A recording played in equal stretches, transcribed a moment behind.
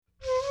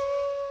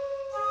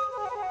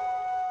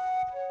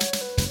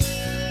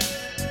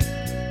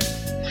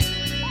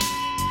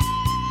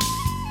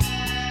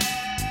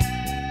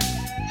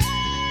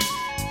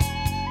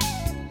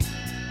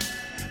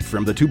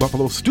from the Two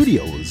Buffalo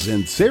Studios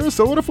in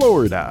Sarasota,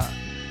 Florida.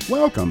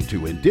 Welcome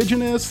to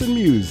Indigenous in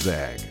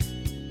Music.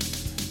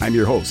 I'm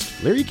your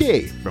host, Larry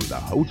K. from the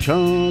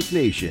Ho-Chunk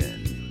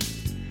Nation.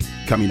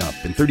 Coming up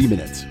in 30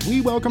 minutes,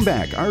 we welcome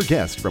back our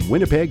guest from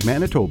Winnipeg,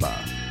 Manitoba.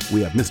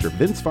 We have Mr.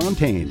 Vince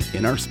Fontaine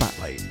in our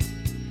spotlight.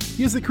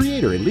 He is the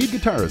creator and lead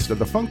guitarist of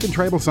the funk and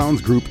tribal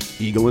sounds group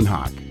Eagle and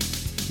Hawk.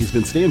 He's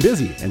been staying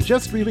busy and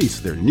just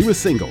released their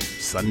newest single,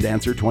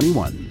 Sundancer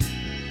 21.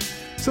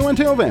 So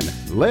until then,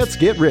 let's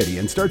get ready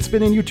and start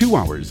spinning you 2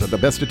 hours of the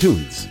best of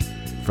tunes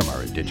from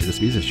our Indigenous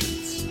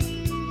musicians.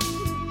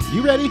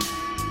 You ready?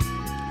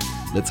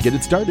 Let's get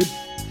it started.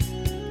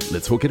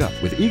 Let's hook it up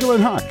with Eagle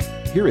and Hawk.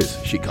 Here is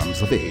She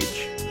Comes of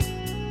Age.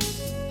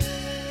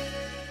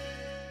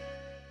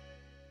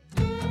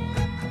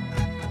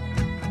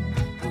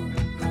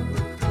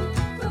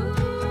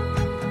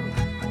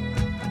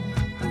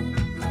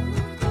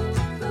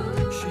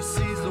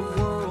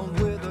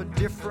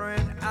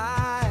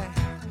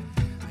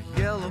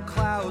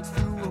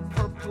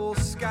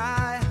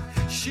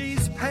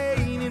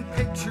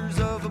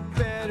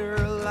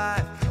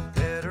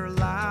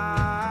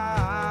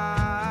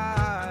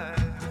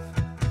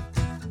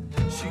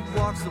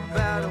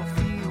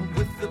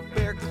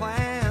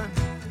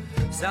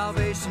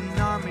 Salvation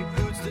Army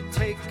boots to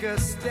take a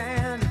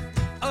stand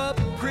up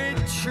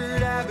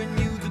Pritchard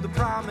Avenue to the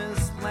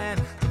promised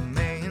land, the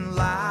main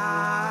line.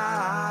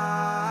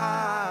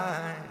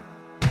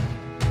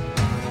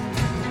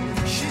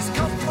 She's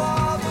come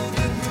farther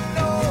than you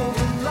know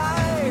the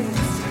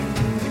lights.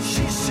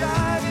 She's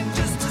shining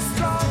just as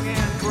strong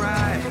and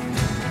bright.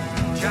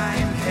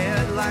 Giant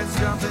headlights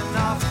jumping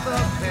off the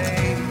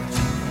page.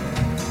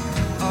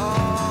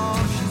 Oh,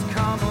 she's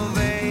come of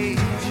age.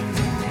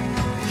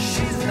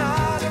 She's not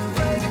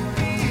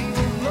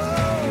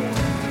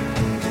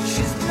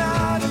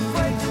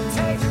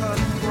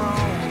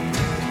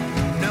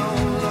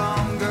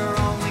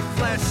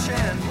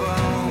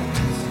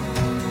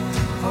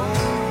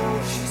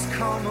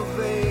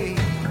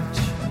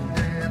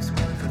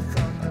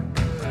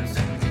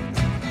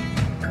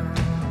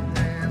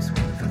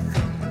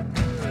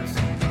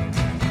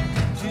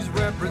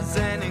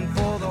representing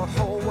for the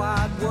whole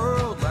wide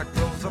world, like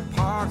Rosa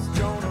Parks,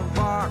 Joan of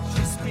Arc.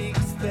 She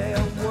speaks their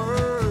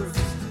words,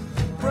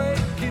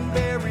 breaking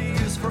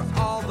barriers for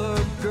all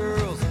the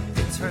girls.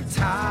 It's her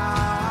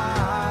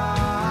time.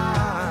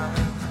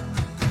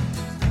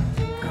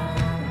 Come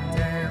and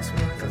dance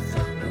with the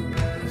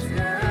Thunderbirds,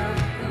 yeah.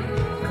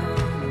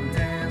 Come and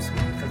dance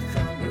with the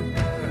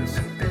Thunderbirds,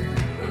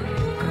 baby.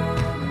 Come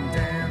and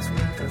dance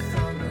with the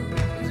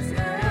Thunderbirds,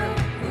 yeah.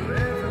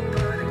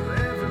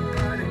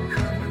 Everybody,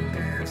 come and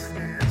dance,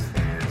 dance,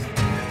 dance,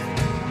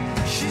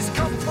 dance. She's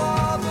come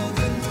farther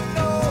than you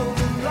know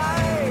the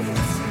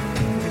lights.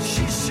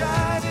 She's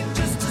shining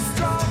just as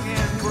strong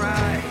and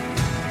bright.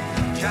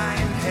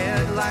 Giant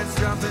headlights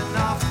jumping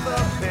off the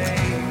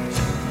page.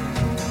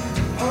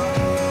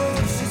 Oh,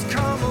 she's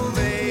come of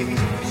age.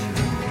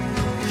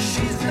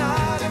 She's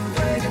not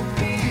afraid of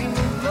being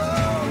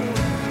alone.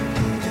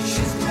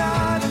 She's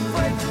not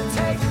afraid to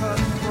take her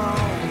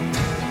throne.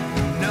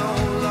 No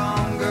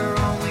longer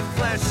only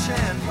flesh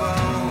and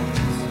bones.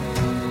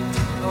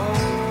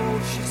 Oh,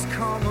 she's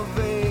come of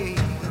age.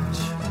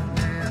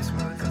 Dance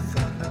with the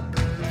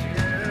Thunderbirds,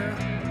 yeah.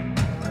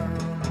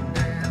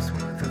 Dance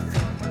with the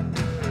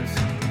Thunderbirds.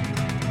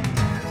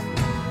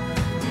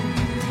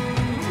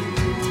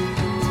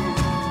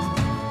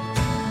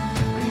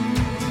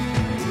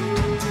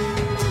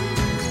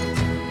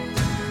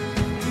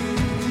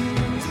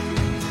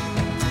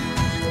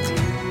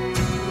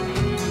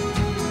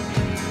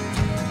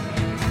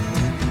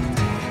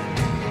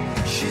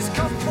 She's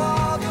come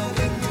farther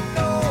than you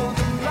know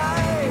the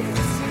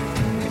lights.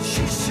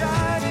 She's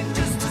shining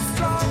just as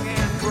strong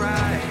and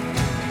bright.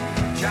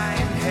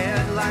 Giant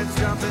headlights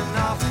jumping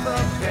off the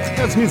page.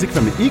 That's music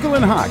from Eagle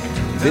and Hawk.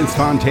 Vince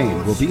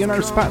Fontaine will be in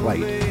our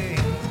spotlight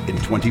in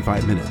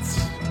 25 minutes.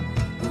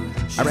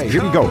 All right,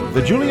 here we go.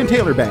 The Julian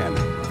Taylor Band.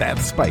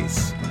 That's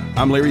Spice.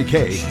 I'm Larry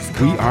K.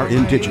 We are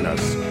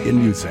Indigenous in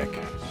Music.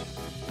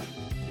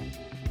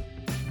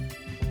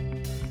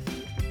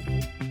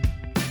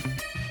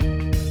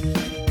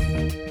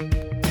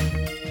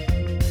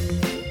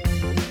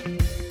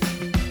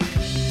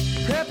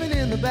 Prepping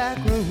in the back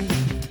room,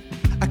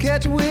 I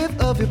catch a whiff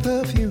of your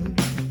perfume.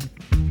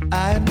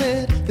 I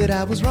admit that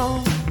I was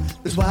wrong.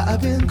 That's why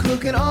I've been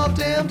cooking all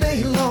damn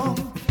day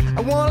long.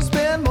 I wanna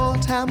spend more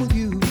time with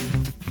you.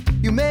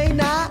 You may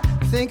not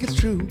think it's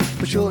true,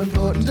 but you're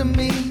important to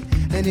me.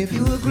 And if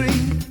you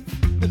agree,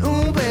 then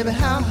ooh baby,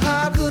 how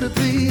hard could it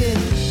be? And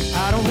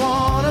I don't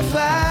wanna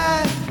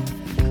fight,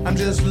 I'm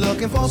just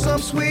looking for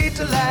some sweet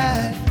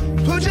delight.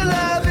 Put your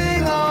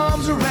loving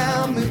arms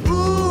around me.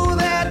 Ooh,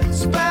 that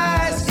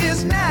spice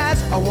is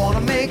nice. I wanna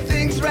make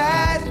things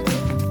right.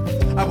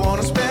 I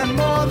wanna spend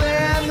more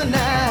than the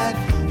night.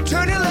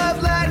 Turn your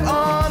love light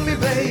on me,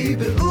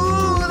 baby.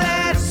 Ooh,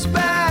 that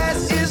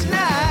spice is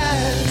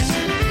nice.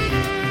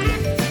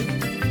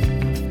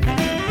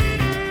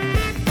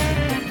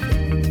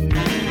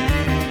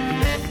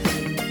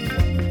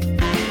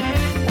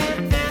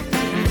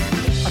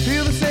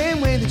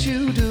 that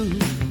you do.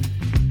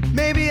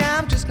 Maybe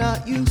I'm just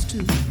not used to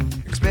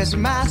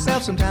expressing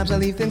myself. Sometimes I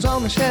leave things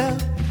on the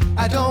shelf.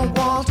 I don't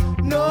want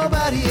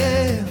nobody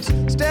else.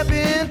 Step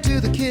into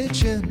the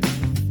kitchen.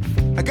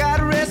 I got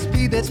a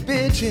recipe that's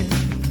bitchin'.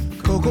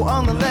 Cocoa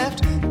on the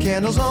left,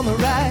 candles on the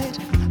right.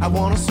 I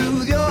wanna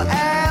soothe your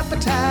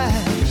appetite.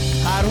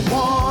 I don't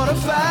wanna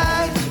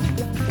fight.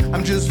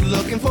 I'm just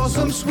looking for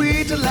some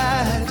sweet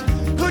delight.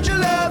 Put your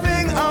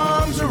loving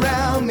arms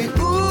around me.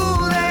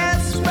 Ooh,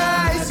 that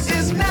spice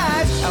is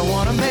nice. I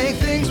wanna make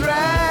things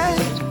right.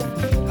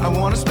 I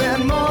wanna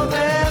spend more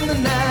than the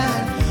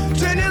night.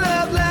 Turn your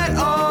love light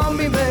on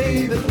me,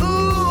 baby.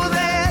 Ooh,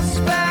 that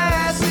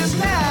spice is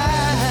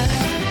nice.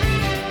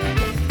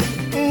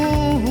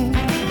 Ooh,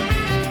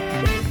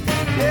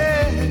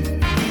 yeah.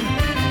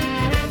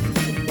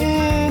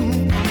 Ooh.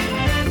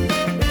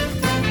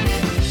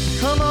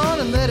 Come on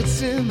and let it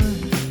simmer.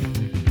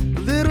 A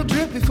little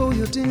drip before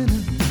your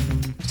dinner.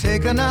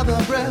 Take another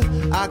breath.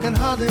 I can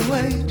hardly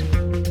wait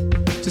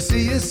to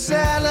see you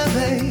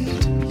salivate.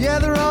 Yeah,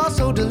 they're all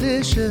so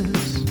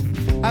delicious.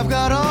 I've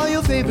got all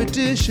your favorite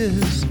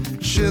dishes.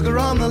 Sugar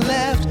on the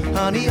left,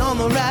 honey on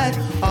the right.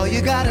 All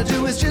you gotta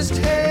do is just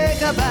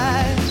take a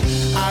bite.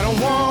 I don't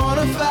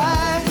wanna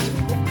fight.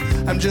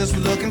 I'm just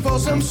looking for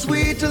some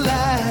sweet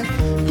delight.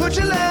 Put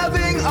your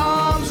loving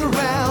arms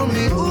around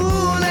me.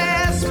 Ooh,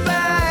 that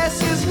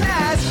spice is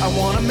nice. I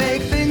wanna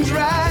make things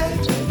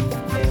right.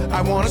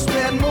 I wanna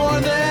spend more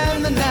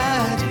than the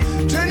night.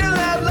 Turn your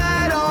love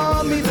light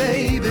on me,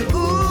 baby.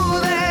 Ooh,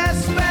 that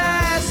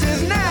spice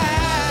is nice.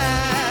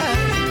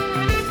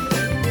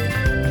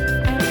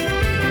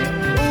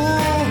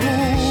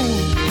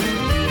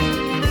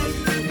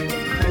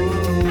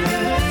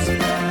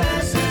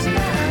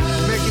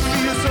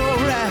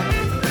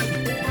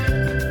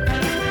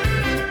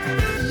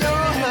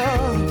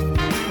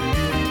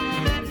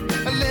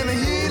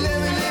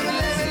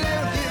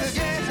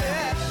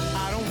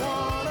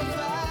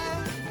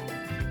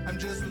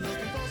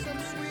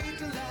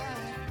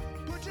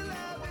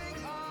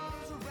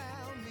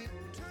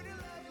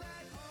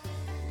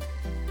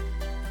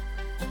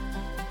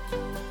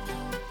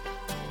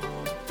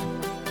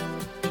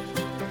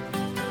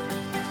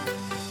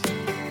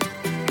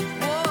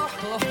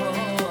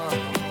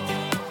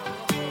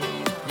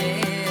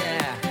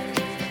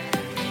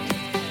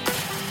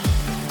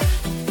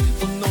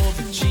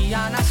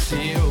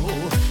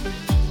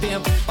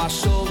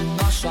 Passou,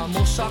 nosso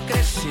amor só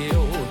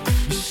cresceu.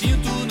 Me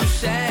sinto no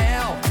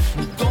céu,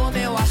 mudou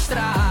meu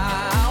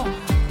astral.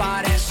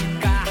 Parece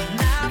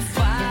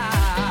carnaval.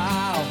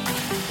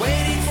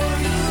 Waiting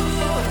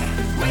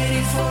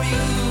for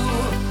you.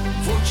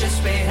 Vou te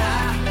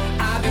esperar.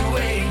 I've been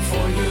waiting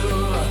for you.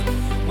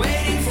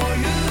 Waiting for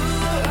you.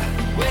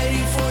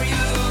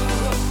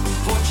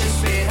 Vou te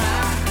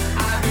esperar.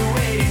 I've been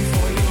waiting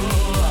for you.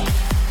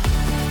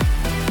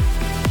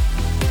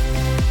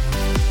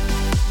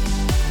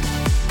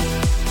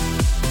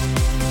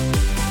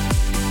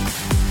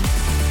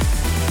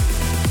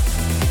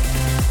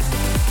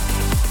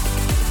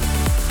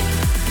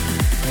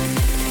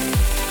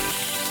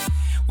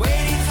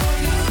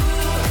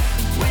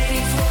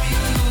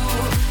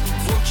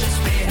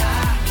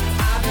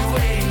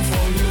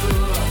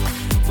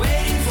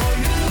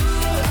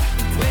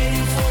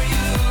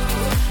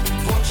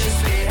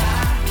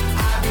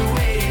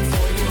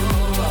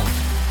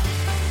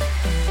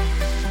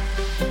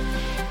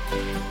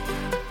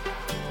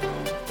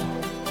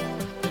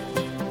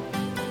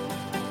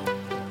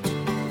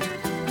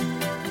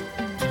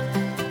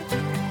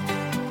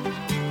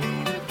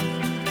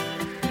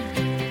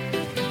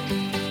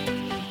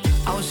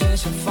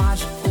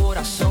 Faz o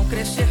coração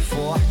crescer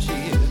forte.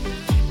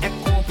 É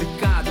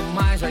complicado,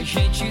 mas a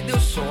gente deu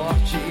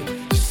sorte.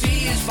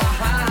 Se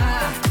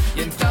esbarrar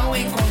e então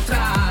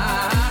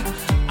encontrar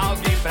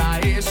alguém pra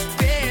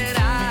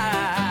esperar.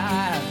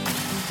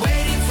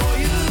 Waiting for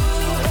you.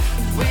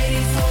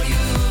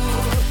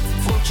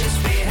 Vou te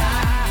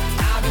esperar.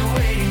 I've been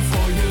waiting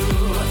for you.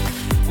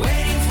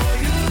 Waiting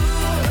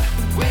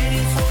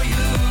for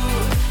you.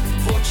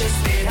 Vou te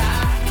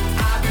esperar.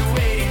 I've been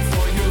waiting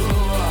for you.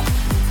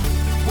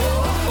 Oh,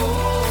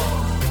 oh.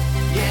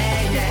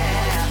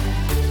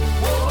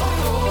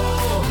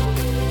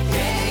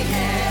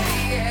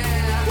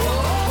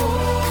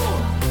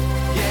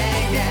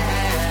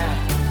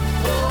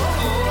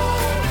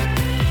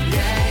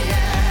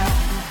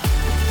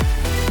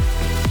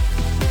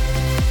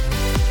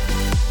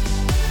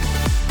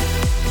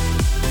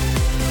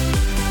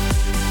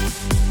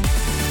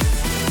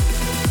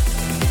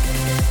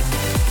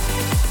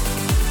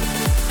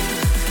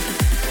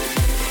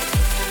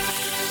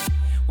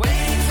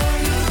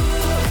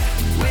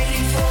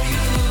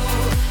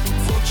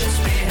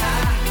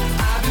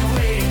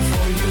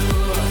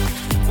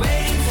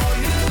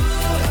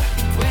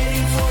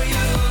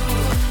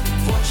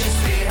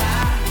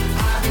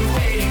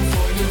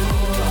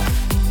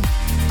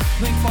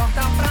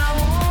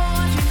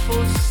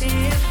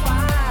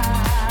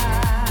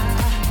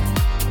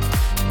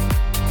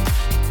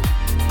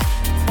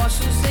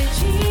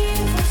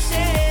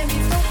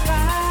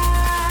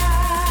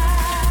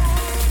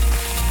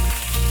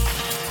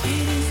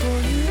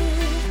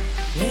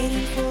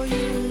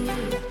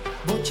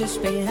 te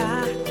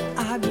esperar.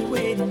 I'll be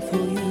waiting for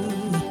you.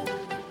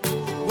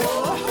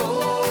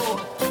 Whoa,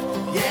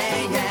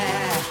 yeah,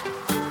 yeah.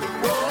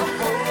 Whoa,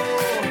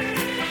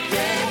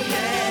 yeah,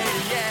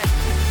 yeah, yeah.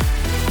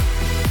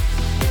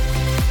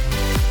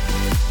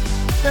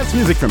 That's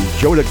music from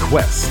Joda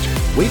Quest,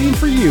 Waiting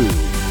for You.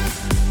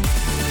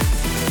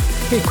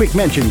 Hey, quick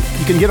mention,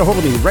 you can get a hold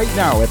of me right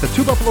now at the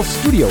Two Buffalo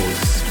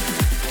Studios.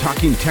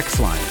 Talking text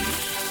line,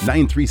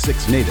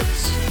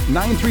 936-NATIVES,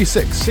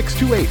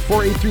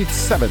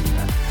 936-628-4837.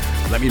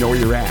 Let me know where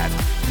you're at,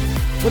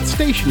 what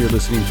station you're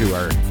listening to,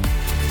 or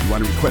you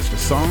want to request a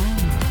song?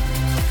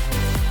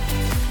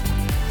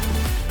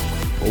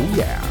 Oh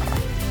yeah.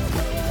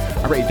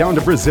 All right, down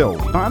to Brazil,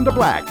 Banda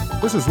Black.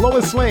 This is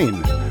Lois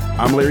Lane.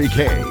 I'm Larry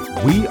K.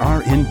 We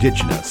are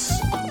indigenous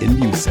in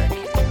music.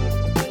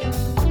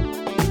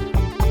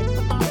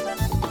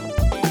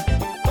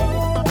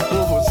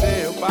 Por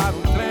você eu paro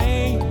um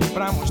trem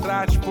pra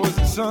mostrar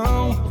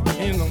disposição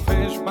e não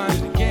vejo mais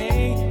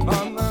ninguém,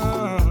 oh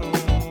não.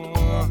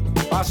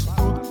 Faço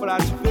tudo pra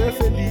te ver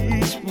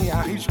feliz, me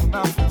arrisco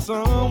na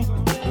função,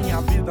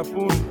 minha vida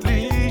por um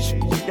triz.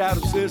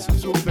 Quero ser seu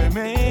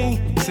Superman,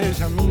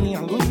 seja minha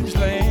luz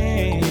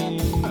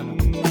lane.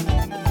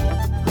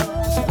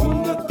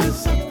 Segunda,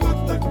 terça,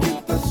 quarta,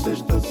 quinta,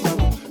 sexta,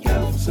 sábado,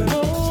 quero você.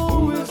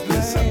 Segunda,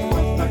 terça,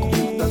 quarta,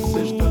 quinta,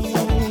 sexta,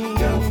 sábado,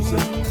 quero você,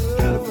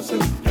 quero você,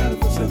 quero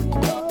você.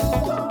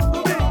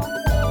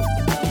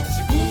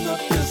 Segunda,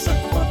 terça,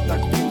 quarta,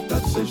 quinta,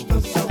 sexta,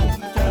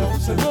 sábado, quero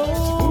você.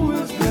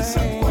 Segunda, terça,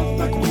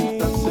 quarta,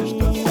 quinta,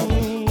 sexta,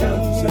 sábado, quero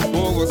você.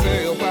 Por você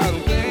eu paro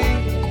um trem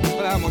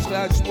pra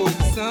mostrar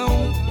disposição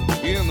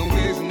e eu não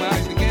vejo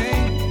mais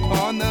ninguém,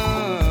 oh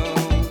não.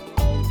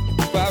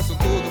 Faço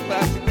tudo pra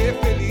te ver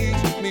feliz,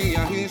 me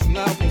arrisco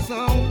na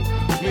função,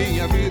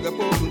 minha vida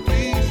por um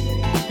triz.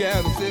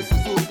 Quero ser seu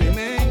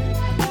Superman,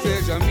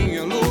 seja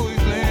minha luz lane.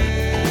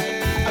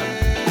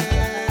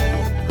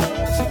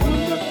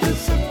 Segunda,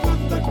 terça,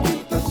 quarta,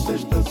 quinta,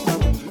 sexta,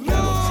 sábado,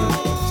 quero você.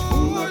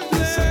 Segunda,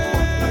 terça,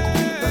 quarta,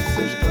 quinta,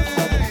 sexta,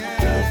 sábado,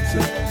 quero você,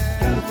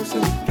 quero você,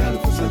 quero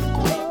você.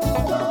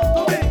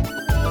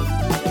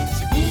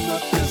 Segunda,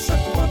 terça,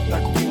 quarta,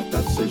 quinta,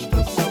 sexta,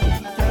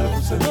 sábado, quero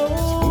você.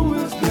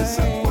 Segunda,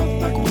 terça, quarta, quinta,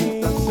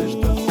 sexta,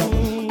 sábado, quero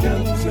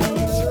você.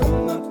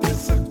 Segunda,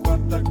 terça,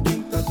 quarta,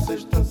 quinta,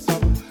 sexta,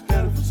 sábado,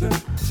 quero você.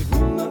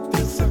 Segunda,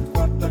 terça,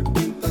 quarta,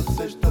 quinta,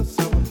 sexta,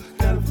 sábado,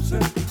 quero você.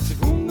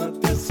 Segunda,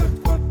 terça,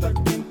 quarta,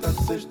 quinta,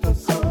 sexta,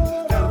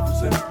 sábado, quero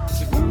você.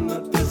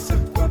 Segunda, terça,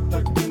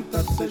 quarta,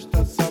 quinta,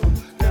 sexta,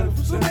 sábado, quero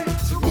você.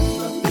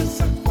 Segunda,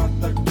 terça,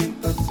 quarta,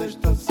 quinta,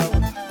 sexta,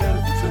 sábado, quero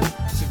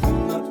você.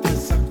 Segunda,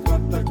 terça,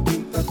 quarta, quinta, sexta, sábado, quero você. Segunda, terça, quarta,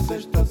 quinta,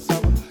 sexta,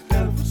 sábado,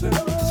 quero você.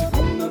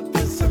 Segunda,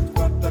 terça, quarta, quinta, sexta, sábado, quero você. Segunda, terça,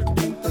 quarta,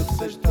 quinta,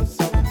 sexta,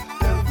 sábado,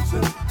 quero você.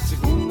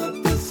 Segunda,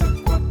 terça,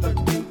 quarta,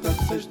 quinta,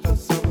 sexta,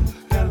 sábado,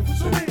 quero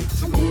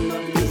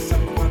você. Segunda,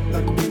 terça,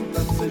 quarta,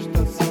 quinta,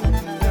 sexta,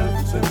 sábado, quero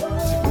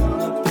você.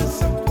 Segunda,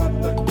 terça, quarta,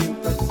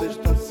 quinta,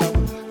 sexta,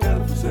 sábado,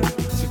 quero você.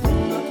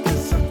 Segunda,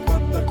 terça,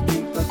 quarta,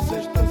 quinta, sexta,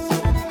 sábado,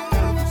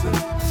 quero você.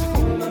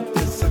 Segunda,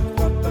 terça,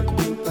 quarta,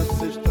 quinta,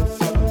 sexta,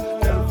 sábado,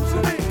 quero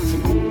você.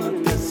 Segunda,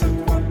 terça,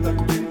 quarta,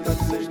 quinta,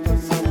 sexta,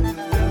 sábado,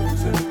 quero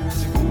você.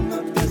 Segunda,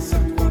 terça,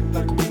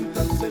 quarta,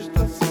 quinta,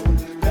 sexta,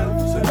 sábado,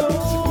 quero você.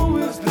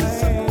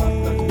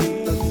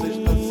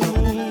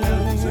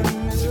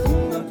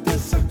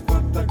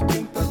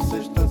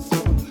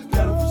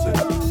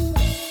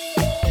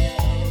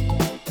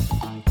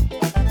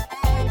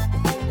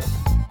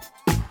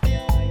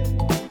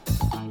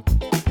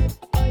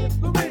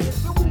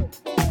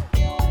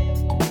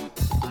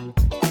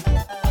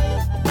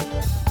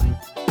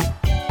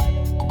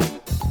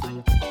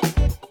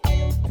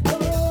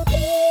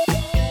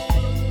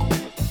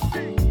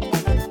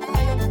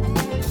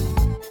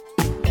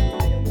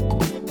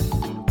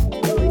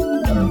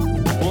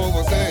 Por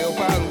você eu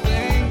paro um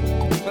trem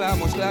pra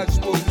mostrar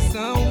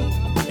disposição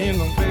E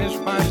não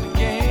vejo mais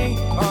ninguém,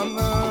 oh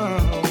não.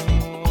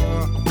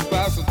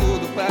 Faço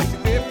tudo pra te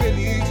ver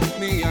feliz,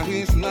 me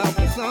arrisco na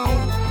função,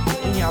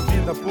 Minha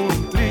vida por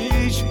um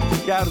triz,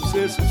 quero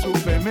ser seu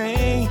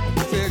Superman.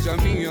 seja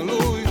minha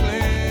luz lane.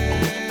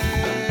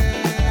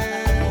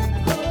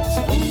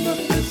 Segunda,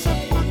 terça,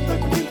 quarta,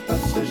 quinta,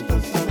 sexta,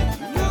 sábado,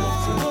 quero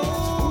você.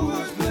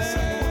 Segunda, terça,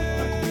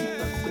 quarta,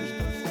 quinta,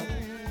 sexta,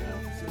 sábado, quero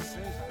você.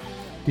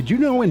 Did you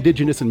know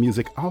Indigenous in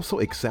Music also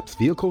accepts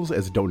vehicles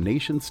as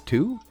donations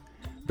too?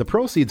 The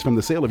proceeds from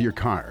the sale of your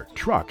car,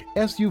 truck,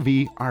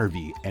 SUV,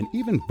 RV, and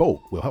even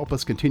boat will help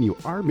us continue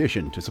our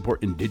mission to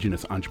support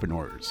Indigenous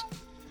entrepreneurs.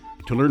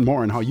 To learn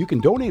more on how you can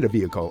donate a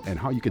vehicle and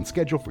how you can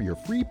schedule for your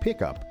free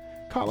pickup,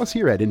 call us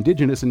here at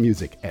Indigenous in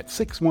Music at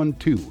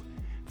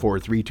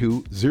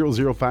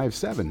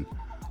 612-432-0057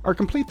 or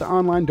complete the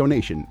online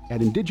donation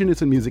at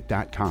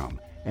indigenousinmusic.com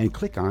and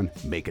click on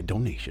Make a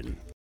Donation.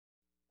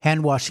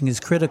 Hand washing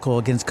is critical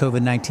against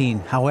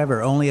COVID-19.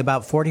 However, only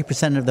about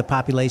 40% of the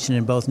population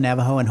in both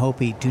Navajo and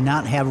Hopi do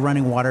not have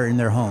running water in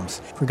their homes.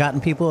 Forgotten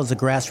People is a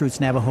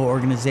grassroots Navajo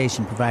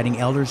organization providing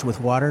elders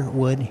with water,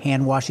 wood,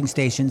 hand washing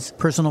stations,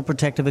 personal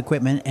protective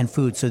equipment, and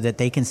food so that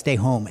they can stay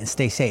home and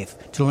stay safe.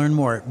 To learn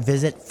more,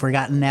 visit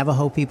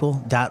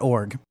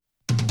ForgottenNavajoPeople.org.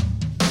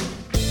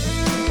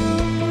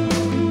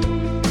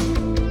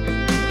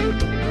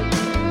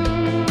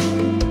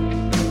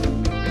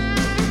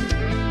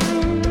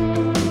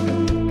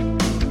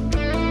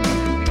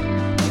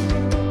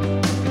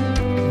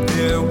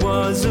 There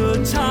was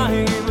a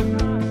time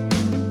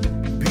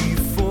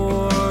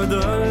before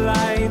the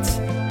light,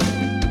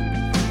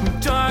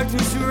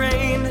 darkness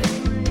reigned,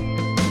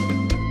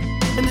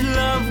 and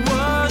love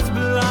was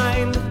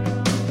blind.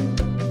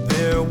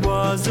 There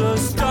was a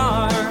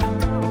star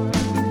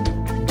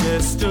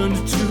destined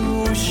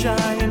to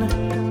shine,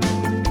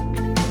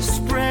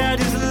 spread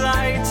his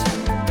light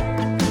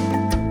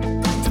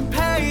to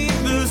paint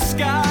the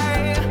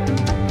sky.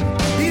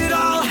 It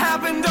all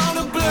happened on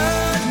a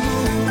blood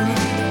moon,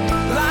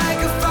 like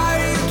a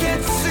fire you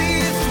can't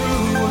see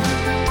through.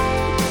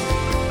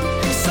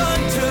 Sun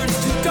turns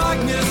to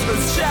darkness, a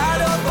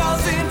shadow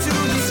falls into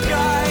the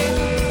sky.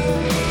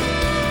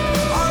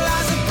 All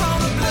eyes upon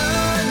the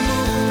blood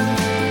moon,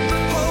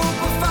 hope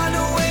will find a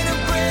way to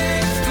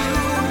break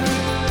through.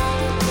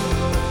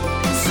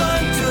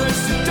 Sun turns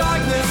to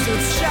darkness, a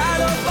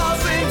shadow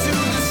falls into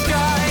the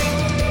sky,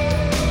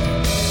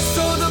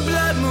 so the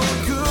blood moon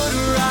could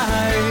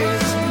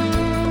rise.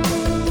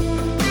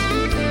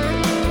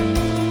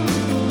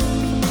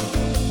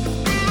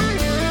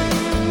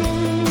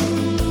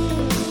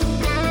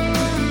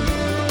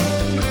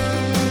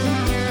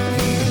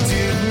 He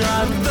did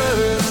not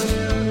thirst,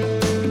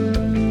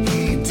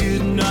 he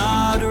did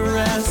not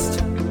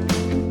rest.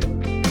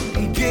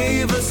 He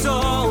gave us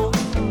all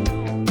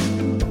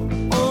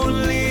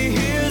only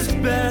his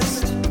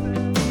best.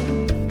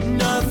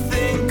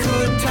 Nothing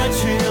could touch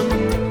him,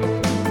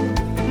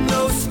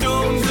 no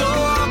stones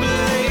or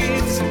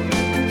blades.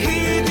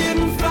 He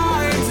didn't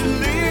fight to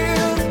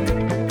live,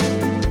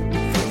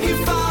 he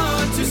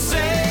fought to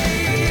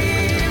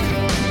save.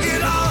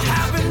 It all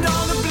happened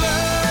on the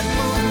blood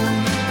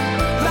moon,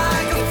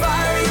 like a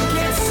fire you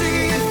can't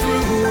see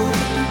through.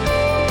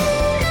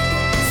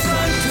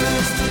 Sun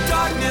turns to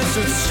darkness, a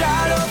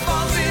shadow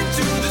falls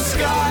into the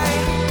sky.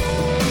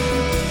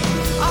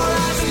 All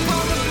eyes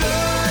upon the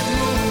blood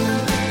moon,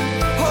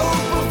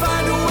 hope will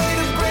find a way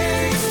to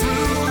break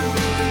through.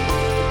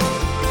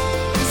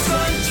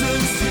 Sun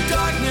turns to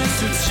darkness,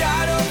 a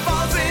shadow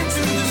falls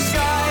into the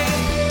sky,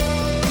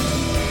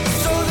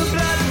 so the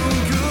blood moon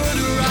could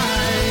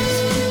rise.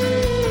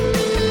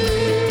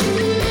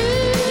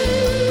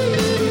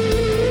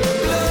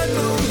 Blood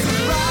moon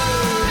could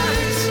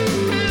rise.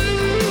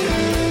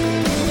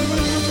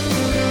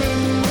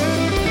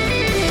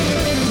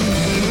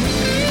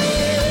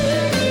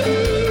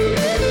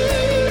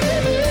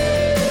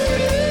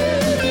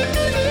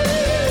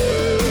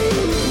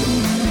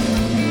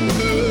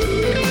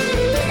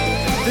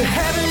 The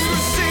heavens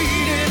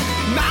receded,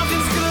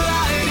 mountains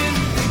collided,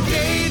 the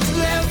gates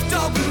left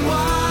open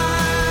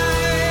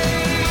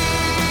wide,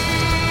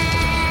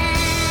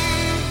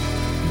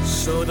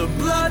 so the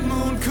blood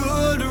moon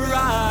could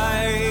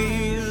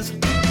rise.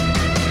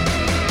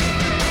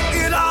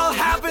 It all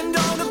happened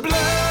on the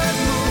blood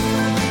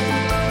moon,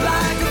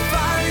 like a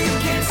fire you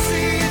can't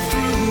see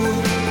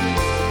through.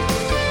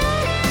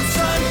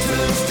 Sun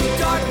turns to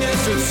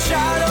darkness, a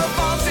shadow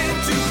falls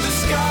into the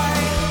sky.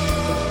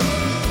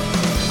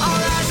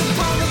 All eyes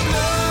upon the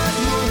blood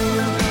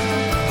moon,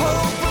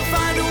 hope will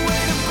find a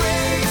way to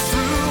break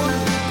through.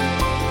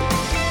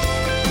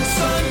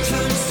 Sun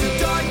turns to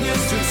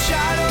darkness, a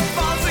shadow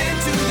falls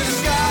into the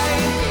sky,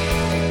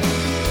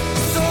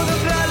 so the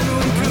blood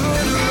moon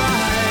could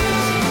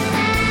rise.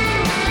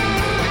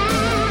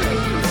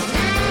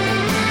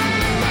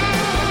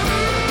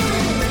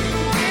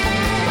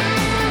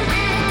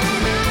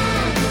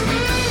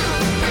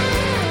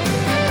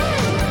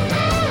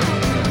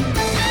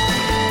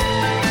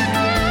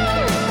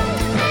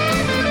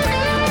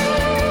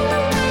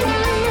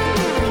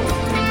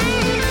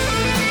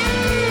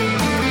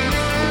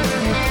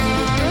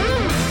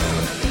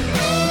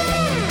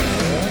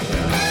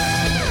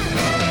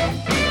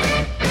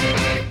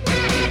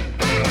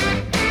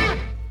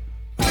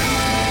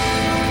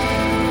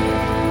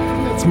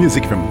 That's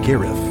music from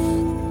Gareth,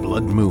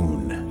 Blood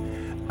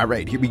Moon. All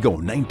right, here we go,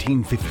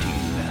 1915.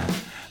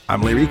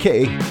 I'm Larry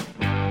K.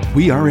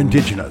 We are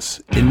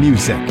indigenous in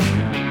music.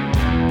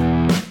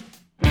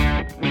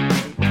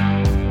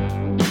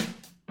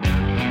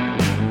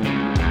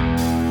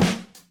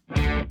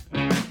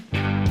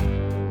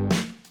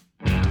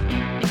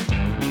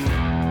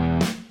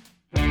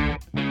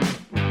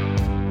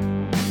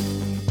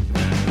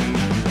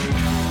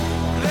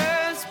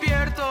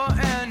 Despierto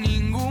en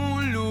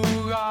ningún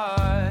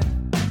lugar,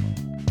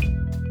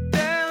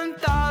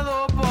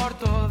 tentado por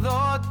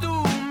todo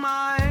tu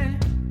mal.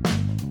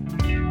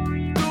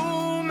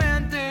 Tu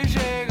mente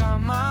llega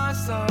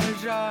más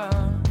allá.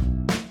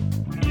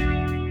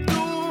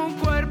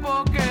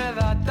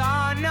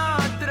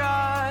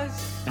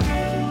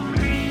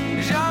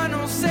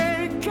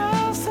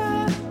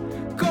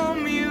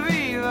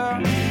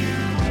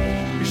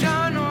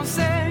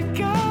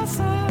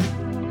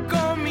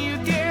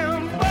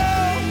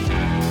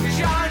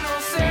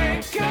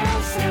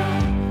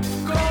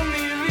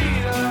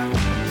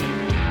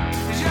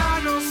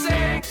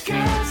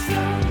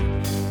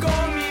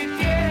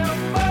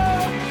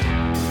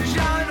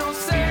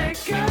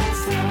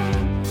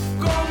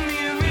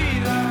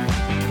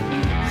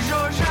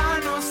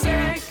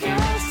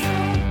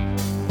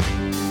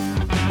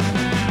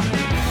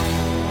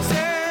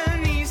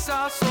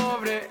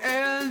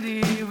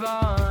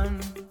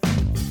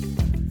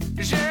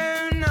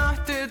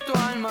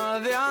 alma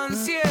de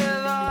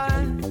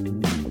ansiedad.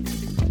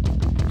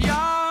 Y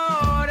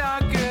ahora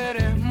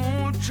quieres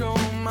mucho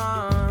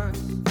más,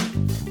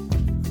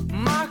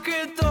 más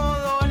que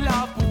todo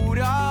la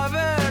pura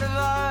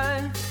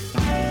verdad.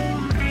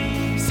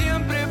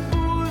 Siempre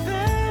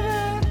pude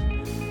ver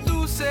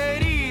tus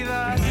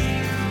heridas,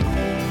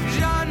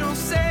 ya no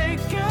sé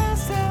qué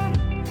hacer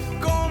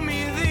con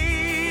mis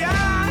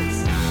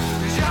días,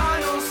 ya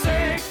no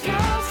sé qué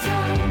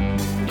hacer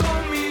con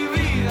mi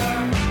vida,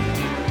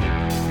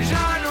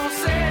 ya no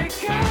sé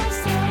qué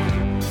hacer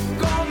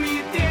con mi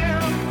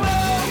tiempo,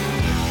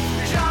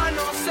 ya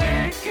no sé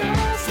qué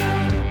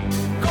hacer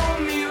con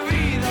mi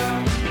vida,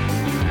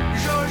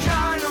 yo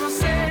ya no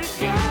sé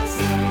qué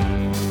hacer.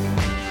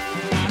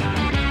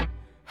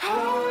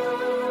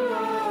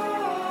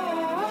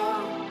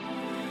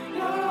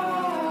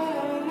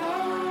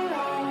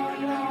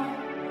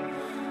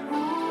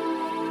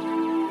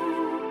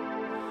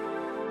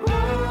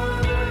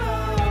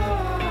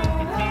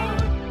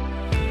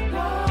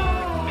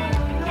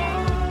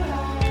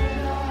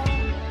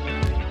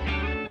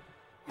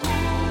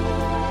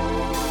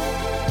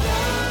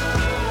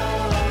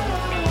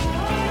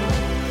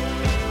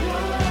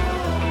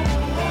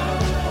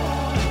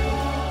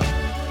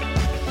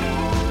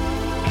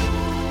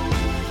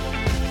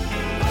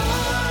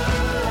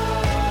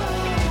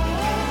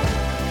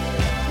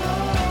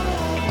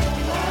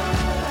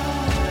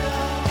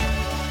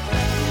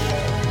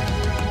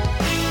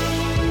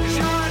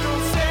 Ya no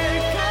sé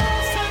qué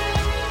hacer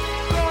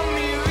con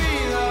mi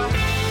vida,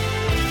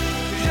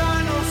 ya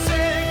no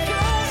sé qué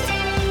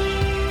hacer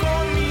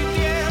con mi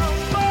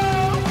tiempo.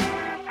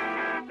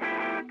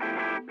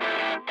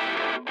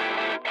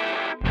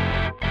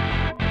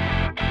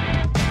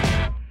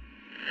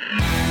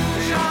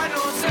 Ya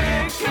no sé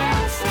qué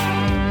hacer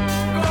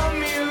con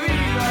mi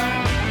vida,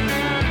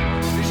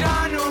 ya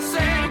no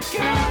sé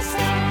qué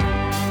hacer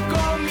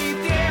con mi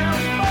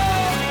tiempo,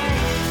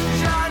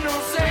 ya no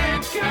sé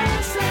qué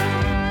hacer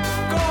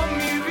con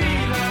mi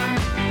vida,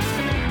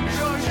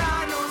 yo ya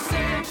no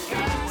sé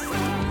qué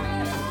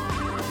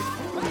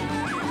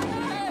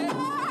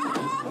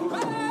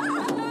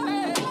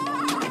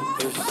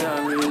It's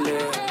time to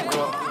let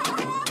go.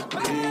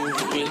 Move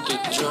with the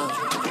jump.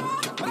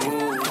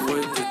 Move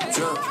with the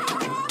jump.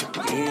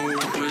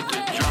 Move with the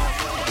jump.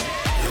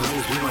 You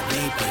always be my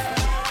baby.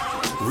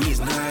 We is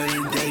night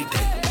and day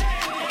day.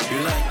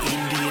 You're like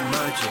Indian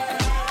magic.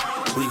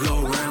 We go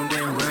round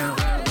and round.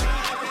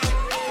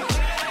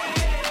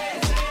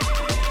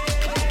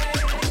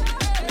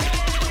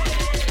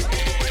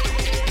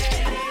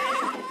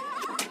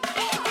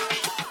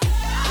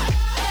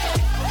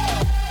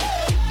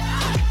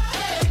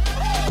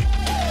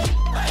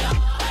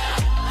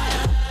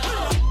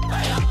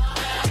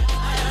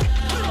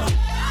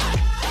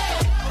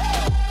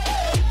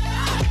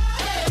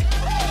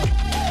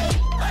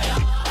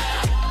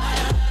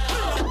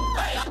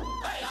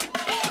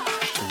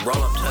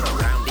 Roll up to the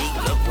roundy,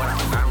 look what I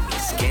found me.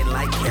 Skin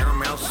like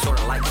caramel,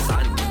 sorta like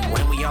Sunday.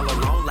 When we all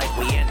alone, like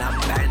we in a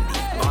bandy.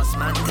 Boss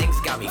man things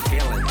got me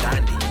feeling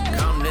dandy.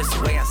 Come this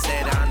way, I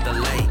said on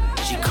delay.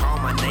 She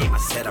called my name, I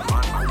said I'm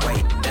on my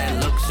way. That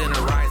looks in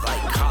her eyes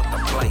like caught the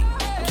play.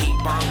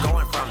 Keep on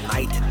going from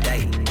night to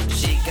day.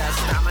 She got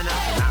stamina,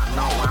 not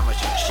no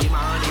amateur. She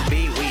my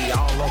honeybee, we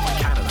all over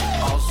Canada.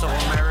 Also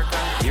America,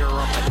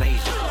 Europe and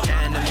Asia.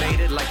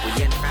 Animated like we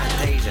in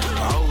Fantasia.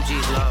 The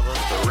OGs love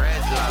us, the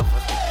Reds love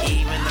us.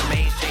 Even the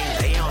mainstream,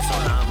 they also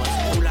love us.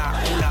 Ooh la,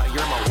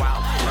 you're my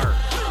wild flirt.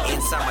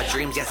 Inside my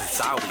dreams, yes,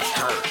 it's always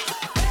her.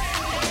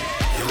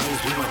 You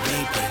always be my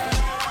baby.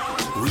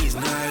 We is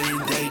night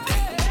and day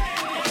day.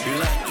 You're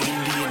like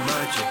Indian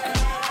magic.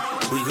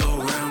 We go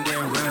round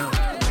and round.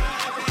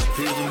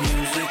 Feel the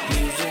music,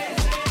 music.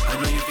 I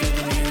know you feel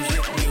the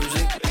music,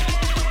 music.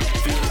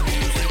 Feel the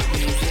music,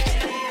 music.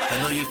 I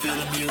know you feel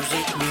the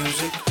music,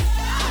 music.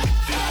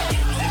 Feel the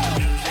music,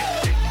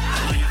 music. I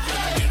know you feel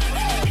the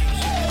music,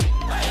 music.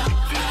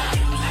 Feel the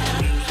music,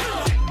 music.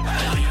 I know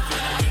you feel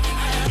the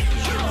music, music.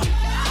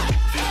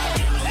 Feel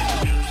the music,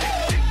 music.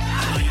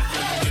 I know you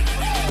feel the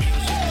music,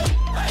 music.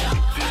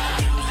 Feel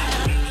the music,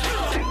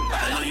 music.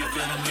 I know you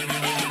feel the music,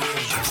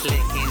 music. I'm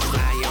slick and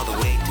fly all the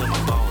way to my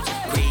bones.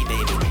 Free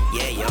baby,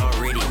 yeah, you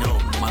already know.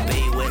 My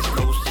Bay West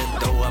Coast and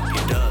throw up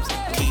your dubs.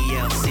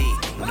 TLC,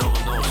 no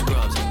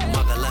scrubs.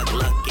 Mother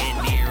luck and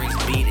earrings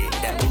beat it.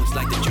 That boots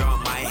like the drum,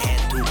 my head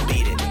to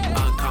beat it.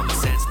 Uncommon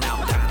sense now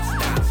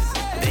dance.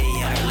 They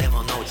had a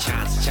level, no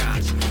chance.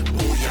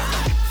 Ooh yeah,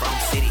 from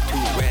city to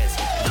res.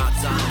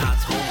 Nuts on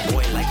nuts,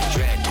 homeboy like a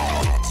dread.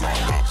 Nuts on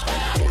nuts,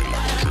 homeboy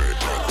like a dread.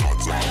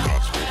 Nuts on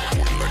nuts,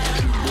 homeboy like a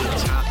dread. We'll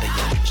top it,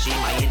 yeah. She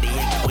my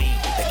Indian queen.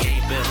 The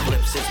game been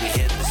flipped since we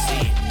hit the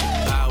scene.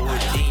 Power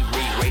team,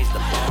 re-raise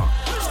the bar.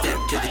 Step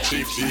to the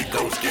chief,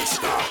 egos get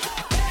stopped.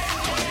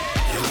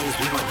 You always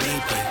be my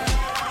baby.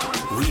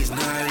 We is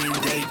night and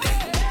day day.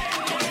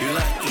 You're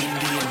like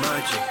Indian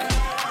magic.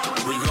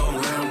 We go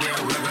round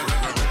and round.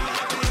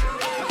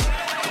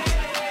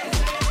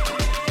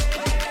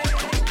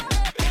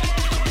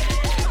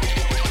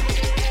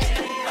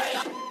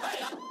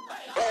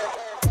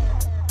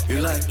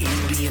 You're like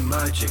Indian Indian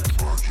magic.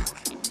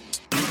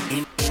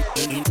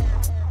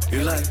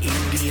 You're like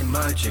Indian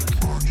magic.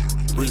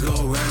 We go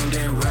round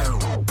and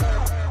round.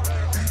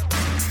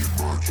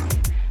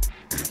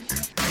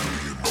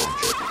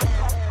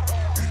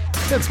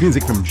 That's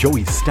music from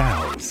Joey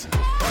Styles,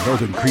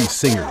 Northern Cree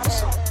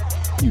Singers.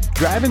 You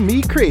driving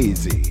me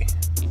crazy.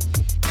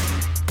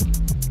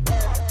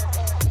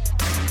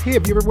 Hey,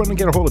 if you ever want to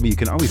get a hold of me, you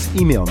can always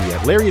email me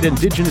at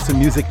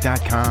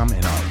larry@indigenousinmusic.com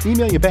and I'll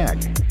email you back.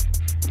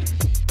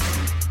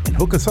 And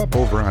hook us up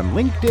over on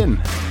LinkedIn.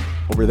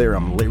 Over there,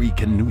 I'm Larry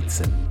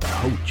Knutson, the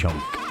Ho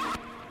Chunk.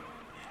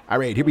 All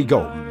right, here we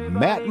go.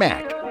 Matt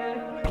Mac,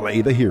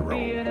 Play the Hero.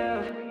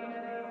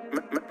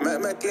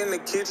 Mac in the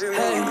kitchen,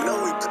 you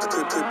know we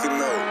cooking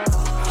though.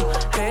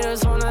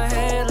 Haters wanna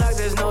hate like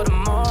there's no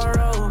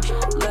tomorrow.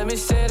 Let me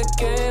say it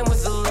again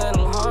with a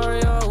little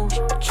Hario.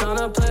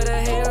 Tryna play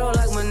the hero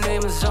like my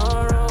name is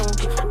Zorro.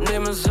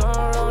 Name is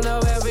Zorro, now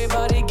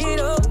everybody get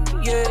up,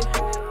 yeah.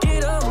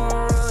 Get up,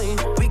 right.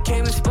 We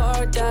came to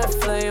spark that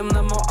flame,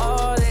 the more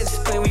all they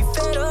explain. We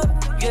fed up,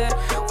 yeah.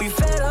 We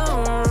fed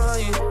up,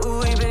 right.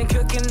 We been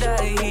cooking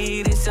that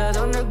heat, it's that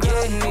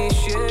underground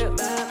shit.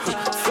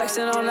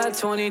 Flexing on that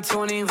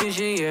 2020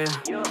 vision, yeah.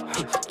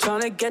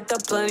 Tryna get the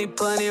plenty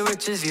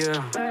riches,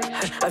 yeah.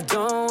 I've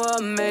done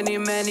what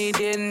many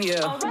didn't,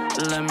 yeah.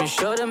 Let me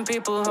show them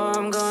people how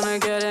I'm gonna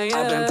get it, yeah.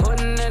 I've been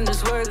putting in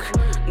this work,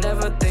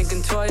 never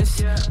thinking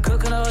twice.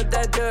 Cooking all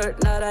that dirt,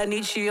 now that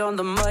Nietzsche on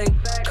the mic.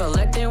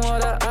 Collecting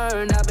what I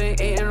earned, I've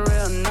been eating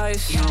real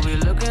nice. You'll be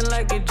looking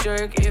like a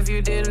jerk if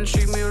you didn't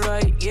treat me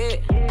right, yeah.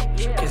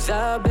 Cause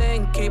I've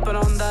been keeping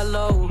on that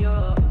low.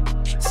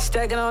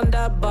 Stacking on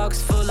that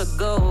box full of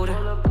gold.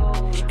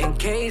 In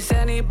case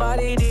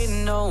anybody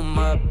didn't know,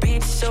 my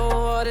beat's so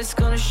hard it's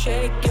gonna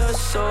shake your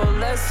soul.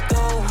 Let's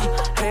go.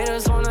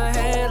 Haters wanna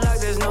hate like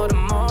there's no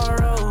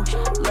tomorrow.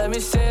 Let me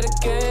say it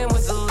again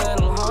with a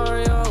little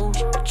Hario.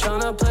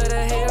 Tryna play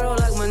the hero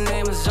like my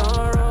name is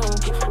Zorro.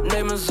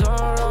 Name is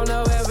Zorro,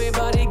 now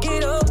everybody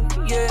get up,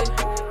 yeah.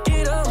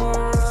 Get up,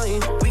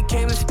 right. We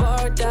came to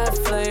spark that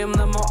flame,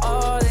 the more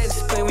all they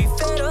explain. We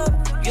fed up,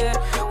 yeah.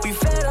 We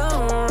fed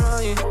up,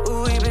 right.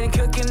 We been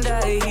cooking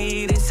that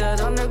heat, it's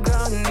that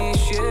underground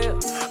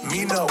shit.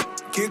 Me no,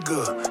 get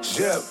good,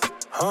 Jeb,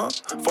 huh?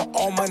 For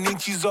all my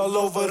ninjas all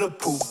over the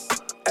poop.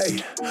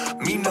 Hey,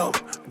 me no,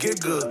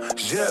 get good,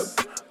 Jeb,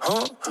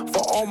 huh?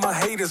 For all my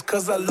haters,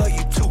 cause I love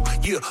you too.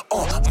 Yeah,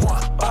 moi,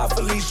 bye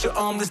Felicia,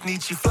 this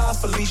Nietzsche fly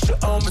Felicia,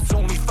 it's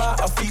only 5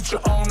 a feature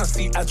on. I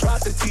see, I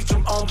tried to teach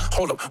them,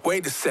 hold up,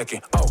 wait a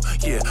second, oh,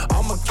 yeah,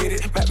 I'ma get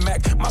it,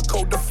 Mac, my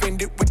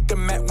co-defendant with the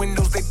Mac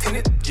windows, they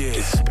tinted, yeah.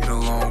 It's been a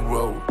long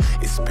road,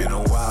 it's been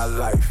a wild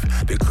life,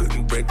 they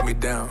couldn't break me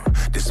down,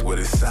 this what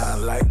it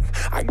sound like,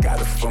 I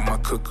got it from my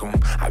cook 'em,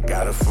 I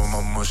got it from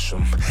my mush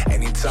 'em,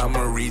 anytime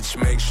I reach,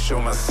 make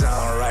sure my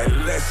sound right,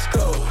 let's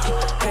go.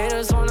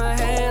 Haters wanna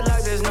hate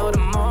like there's no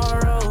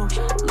tomorrow.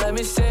 Let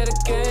me say it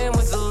again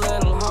with a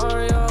little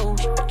Hario.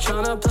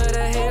 Tryna play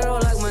the hero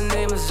like my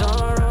name is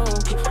Zorro.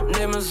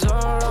 Name is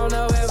Zorro,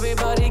 now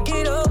everybody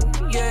get up,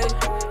 yeah.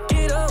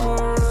 Get up,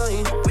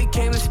 right. We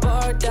came to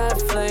spark that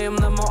flame,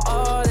 the more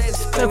all they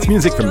explain. That's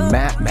music from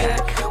Matt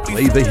Mac,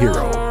 Play the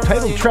Hero,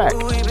 title track.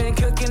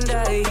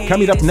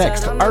 Coming up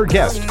next, our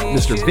guest,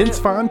 Mr. Vince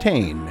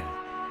Fontaine,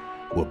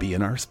 will be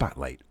in our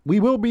spotlight. We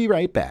will be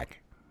right back.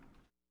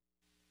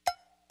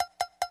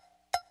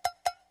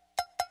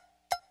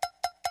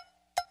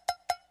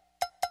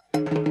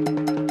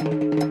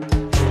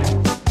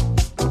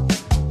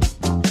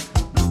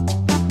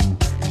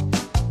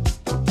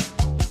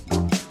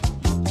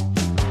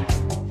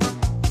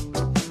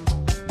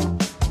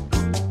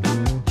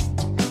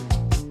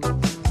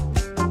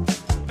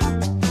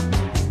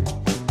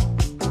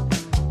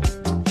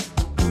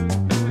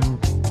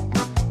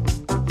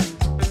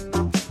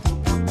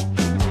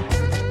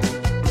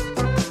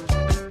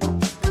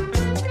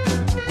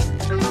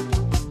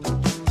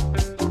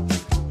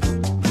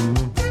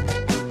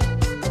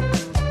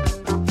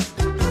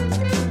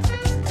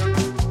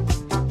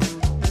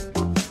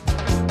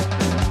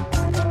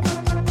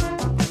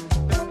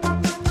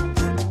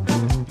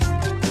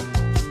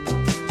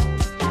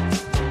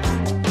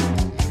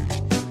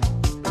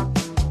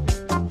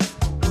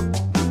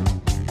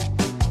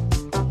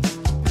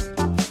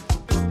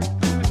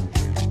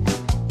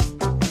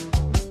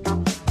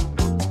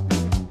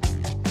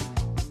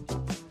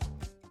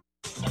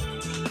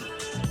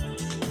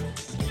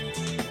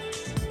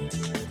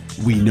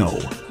 We know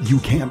you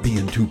can't be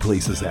in 2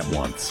 places at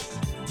once.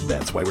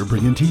 That's why we're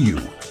bringing to you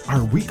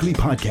our weekly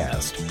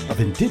podcast of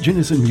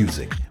Indigenous in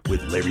Music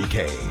with Larry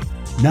K.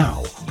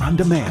 Now on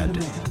demand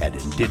at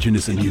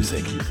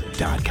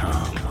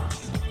indigenousinmusic.com.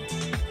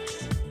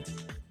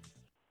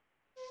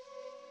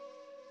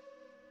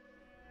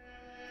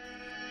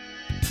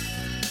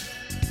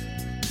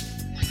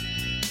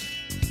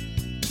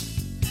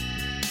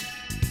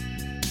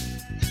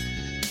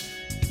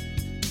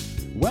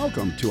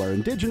 Welcome to our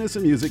Indigenous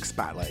in Music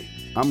Spotlight.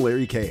 I'm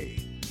Larry K.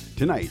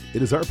 Tonight,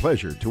 it is our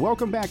pleasure to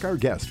welcome back our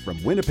guest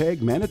from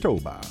Winnipeg,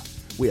 Manitoba.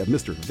 We have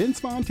Mr. Vince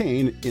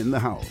Fontaine in the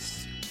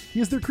house. He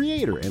is the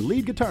creator and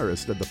lead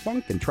guitarist of the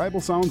funk and tribal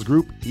sounds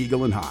group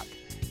Eagle and Hawk.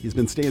 He's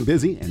been staying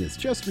busy and has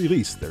just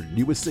released their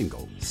newest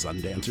single,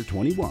 Sundancer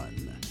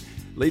 21.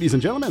 Ladies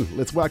and gentlemen,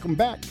 let's welcome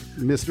back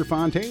Mr.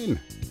 Fontaine.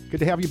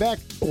 Good to have you back.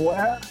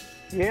 Well,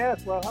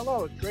 yes. Well,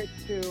 hello.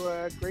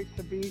 It's great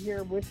to be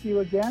here with you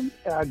again.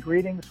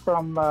 Greetings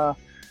from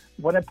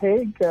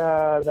Winnipeg,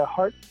 the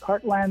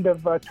heartland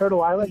of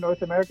Turtle Island,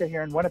 North America,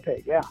 here in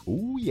Winnipeg. Yeah.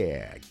 Oh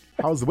yeah.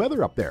 How's the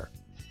weather up there?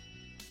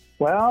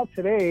 Well,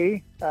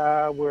 today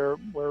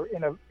we're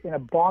in a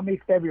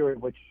balmy February,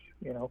 which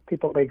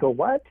people may go,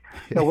 what?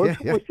 No, we're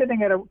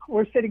sitting at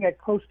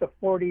close to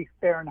 40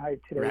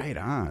 Fahrenheit today. Right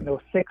on.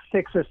 6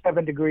 or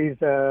 7 degrees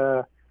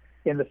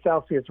in the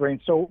Celsius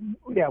range. So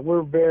yeah,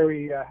 we're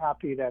very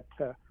happy that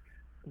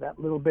that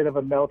little bit of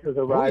a melt has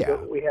arrived. Oh,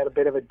 yeah. We had a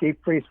bit of a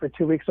deep freeze for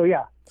 2 weeks. So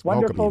yeah, it's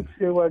wonderful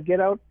to get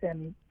out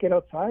and get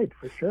outside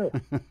for sure.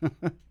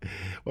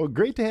 Well,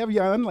 great to have you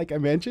on, like I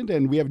mentioned,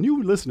 and we have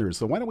new listeners.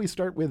 So why don't we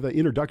start with the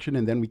introduction,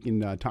 and then we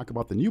can talk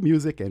about the new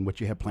music and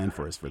what you have planned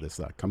for us for this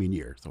coming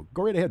year. So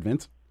go right ahead,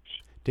 Vince.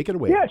 Take it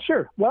away. Yeah,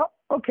 sure. Well,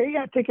 okay,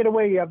 yeah, take it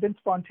away. Vince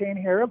Fontaine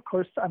here. Of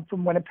course, I'm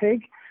from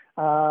Winnipeg,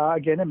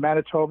 again in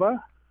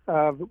Manitoba.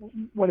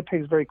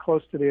 Winnipeg is very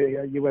close to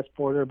the U.S.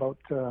 border, about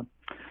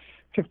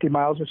 50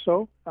 miles or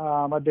so.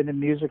 I've been in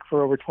music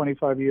for over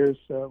 25 years.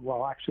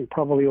 Well, actually,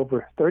 probably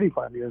over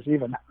 35 years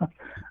even.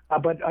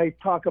 But I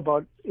talk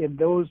about, in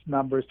those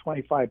numbers,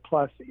 25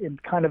 plus, in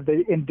kind of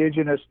the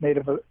indigenous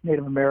Native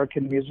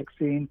American music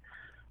scene,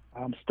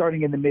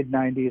 starting in the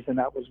mid-'90s, and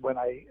that was when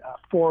I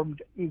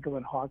formed Eagle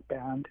and Hawk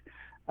Band,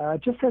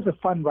 just as a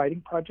fun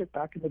writing project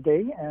back in the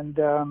day. And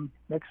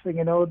next thing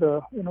you know,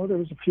 there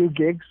was a few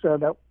gigs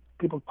that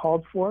people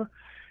called for.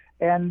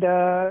 And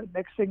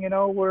next thing you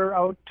know, we're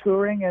out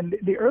touring. And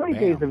the early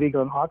days of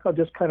Eagle and Hawk, I'll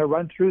just kind of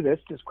run through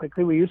this just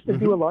quickly. We used to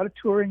do a lot of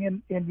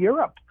touring in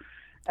Europe.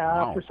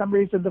 For some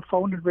reason, the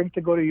phone would ring to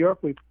go to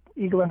Europe.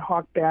 Eagle and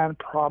Hawk Band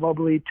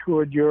probably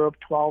toured Europe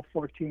 12,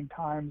 14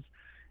 times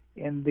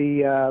in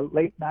the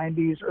late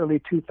 90s, early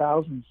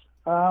 2000s.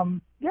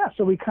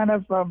 So we kind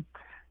of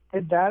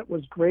did that. It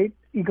was great.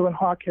 Eagle and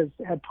Hawk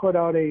had put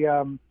out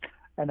an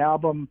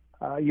album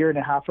a year and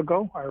a half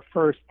ago, our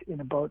first in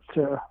about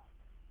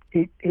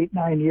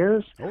 9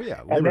 years. Oh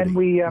yeah, Liberty. And then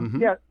we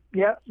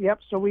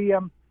So we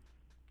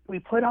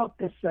put out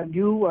this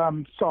new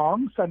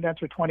song,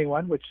 Sundancer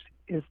 21, which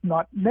is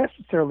not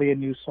necessarily a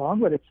new song,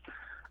 but it's,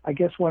 I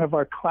guess, one of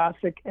our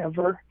classic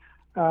ever.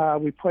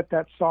 We put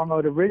that song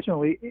out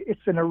originally.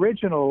 It's an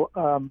original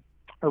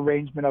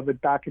arrangement of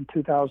it back in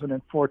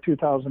 2004,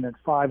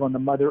 2005 on the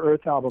Mother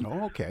Earth album.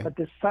 Oh, okay. But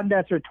this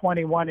Sundancer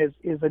 21 is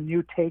a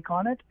new take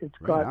on it. It's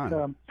got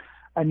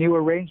a new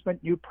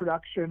arrangement, new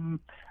production.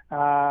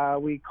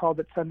 We called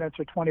it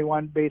Sundancer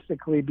 21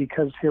 basically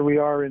because here we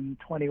are in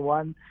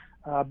 21,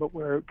 but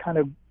we're kind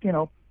of,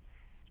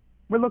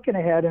 we're looking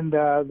ahead, and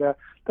the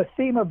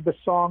theme of the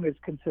song is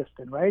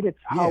consistent, right?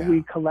 It's how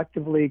we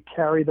collectively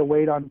carry the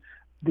weight on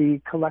the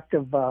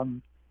collective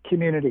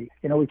community.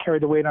 We carry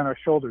the weight on our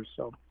shoulders.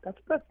 So that's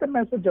the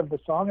message of the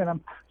song, and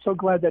I'm so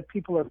glad that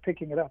people are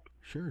picking it up.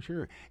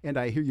 Sure. And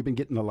I hear you've been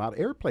getting a lot of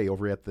airplay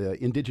over at the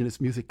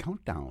Indigenous Music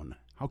Countdown.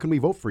 How can we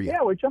vote for you?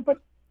 Yeah, we're jumping.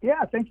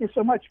 Yeah, thank you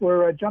so much.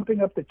 We're jumping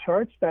up the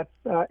charts. That's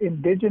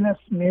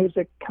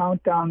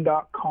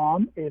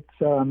indigenousmusicCountdown.com. It's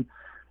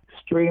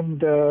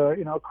streamed,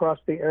 across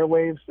the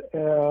airwaves.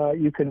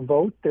 You can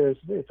vote.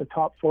 It's a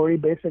top 40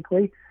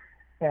 basically,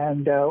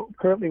 and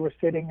currently we're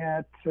sitting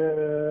at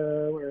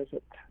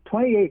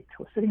 28.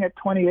 We're sitting at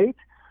 28.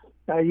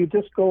 You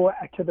just go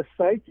to the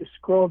site. You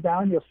scroll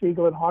down. You'll see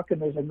Eagle and Hawk,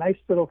 and there's a nice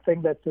little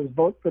thing that says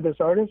 "Vote for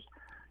this artist."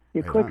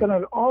 You click on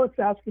it. All it's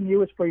asking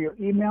you is for your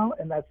email,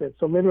 and that's it.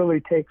 So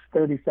literally takes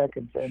 30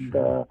 seconds, and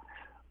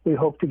we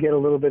hope to get a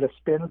little bit of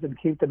spins and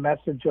keep the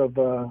message of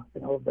the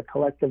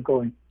collective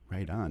going.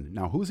 Right on.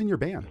 Now, who's in your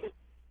band?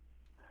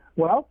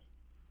 Well,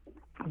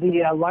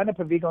 the lineup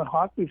of Eagle and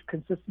Hawk, we've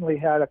consistently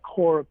had a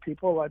core of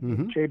people.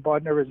 Jay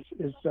Bodner is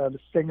the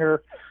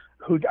singer,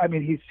 he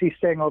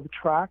sang all the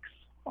tracks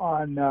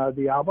on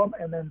the album,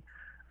 and then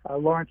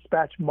Lawrence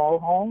Spatch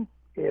Mulhall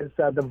is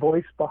the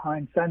voice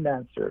behind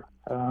Sundancer.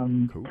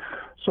 Cool.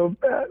 So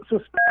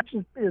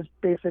Spatch is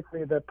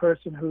basically the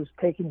person who's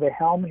taking the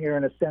helm here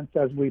in a sense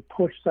as we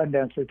push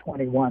Sundancer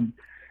 21.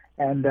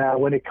 And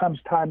when it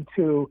comes time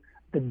to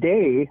the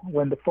day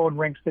when the phone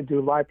rings to do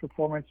live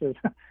performances,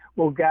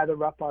 we'll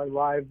gather up our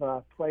live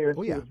players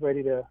who's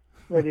ready to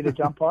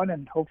jump on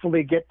and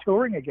hopefully get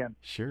touring again.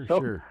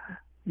 Sure.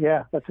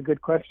 Yeah, that's a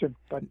good question.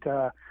 But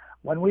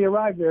when we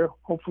arrive there,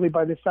 hopefully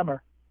by this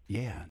summer.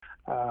 Yeah.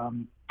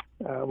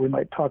 We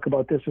might talk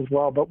about this as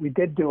well, but we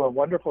did do a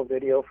wonderful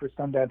video for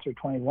Sundancer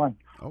 21.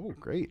 Oh,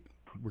 great!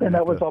 And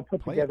that was all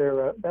put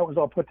together. That was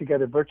all put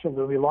together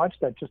virtually. We launched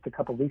that just a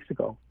couple of weeks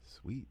ago.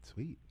 Sweet.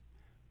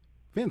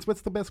 Vince, what's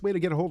the best way to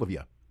get a hold of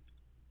you?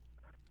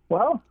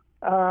 Well,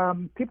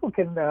 people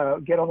can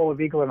get a hold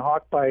of Eagle and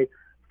Hawk by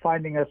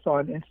finding us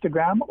on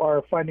Instagram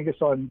or finding us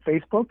on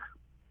Facebook.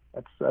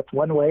 That's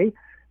one way. If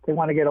they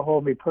want to get a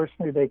hold of me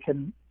personally, they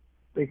can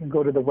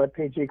go to the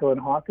webpage Eagle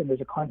and Hawk, and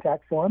there's a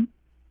contact form.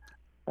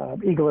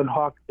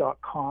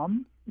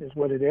 eagleandhawk.com is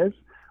what it is.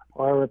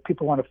 Or if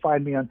people want to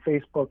find me on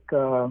Facebook,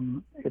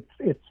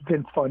 it's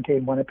Vince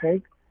Fontaine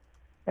Winnipeg.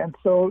 And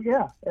so,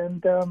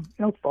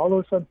 follow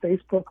us on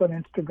Facebook, on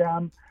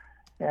Instagram.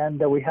 And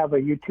we have a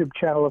YouTube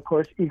channel, of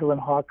course, Eagle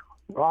and Hawk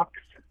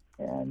Rocks.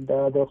 And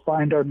they'll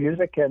find our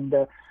music. And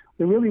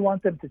we really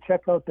want them to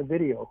check out the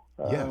video.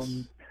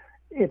 Yes.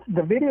 It's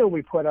the video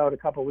we put out a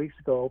couple of weeks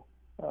ago.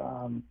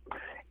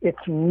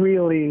 It's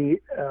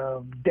really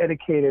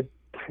dedicated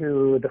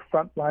to the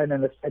frontline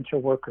and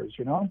essential workers,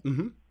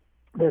 Mm-hmm.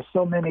 There's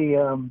so many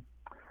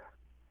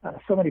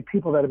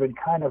people that have been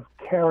kind of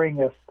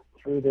carrying us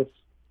through this,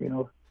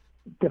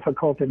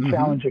 difficult and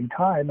challenging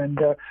time. And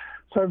so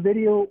our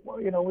video,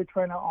 we're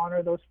trying to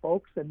honor those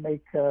folks and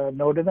make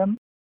note of them.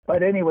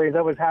 But anyways,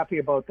 I was happy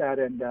about that,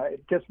 and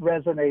it just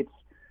resonates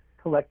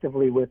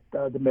collectively with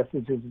the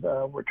messages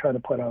we're trying to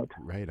put out.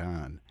 Right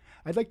on.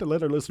 I'd like to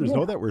let our listeners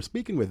know that we're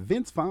speaking with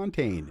Vince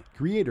Fontaine,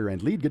 creator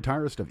and lead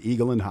guitarist of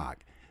Eagle and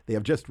Hawk. They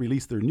have just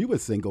released their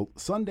newest single,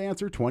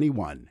 Sundancer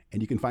 21,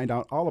 and you can find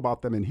out all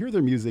about them and hear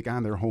their music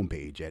on their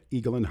homepage at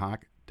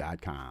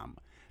eagleandhawk.com.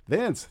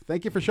 Vince,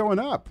 thank you for showing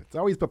up. It's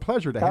always a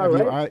pleasure to have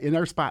you in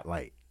our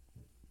spotlight.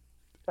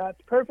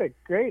 That's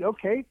perfect. Great.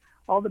 Okay.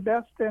 All the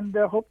best, and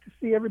hope to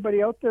see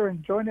everybody out there,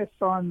 and join us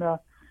on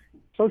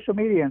social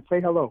media and say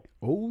hello.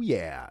 Oh,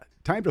 yeah.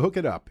 Time to hook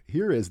it up.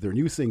 Here is their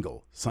new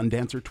single,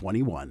 Sundancer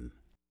 21.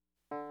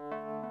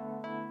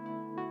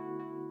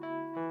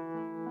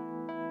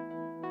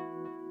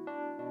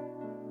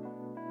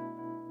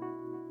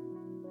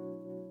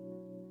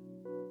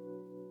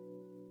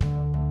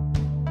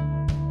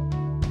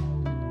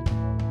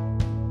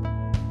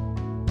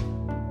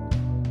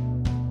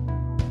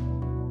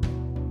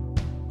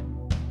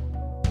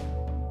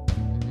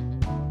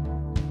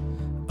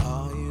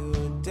 Are you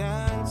a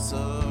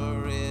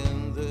dancer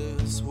in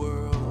this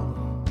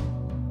world?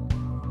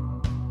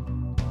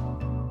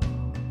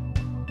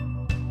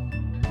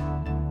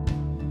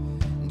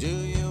 Do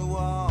you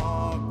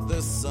walk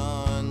the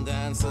sun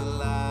dance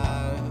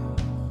alive?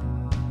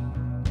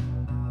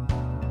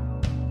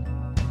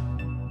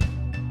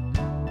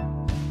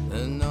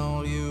 And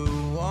all you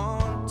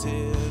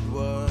wanted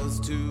was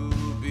to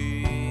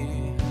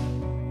be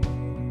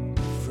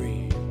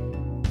free.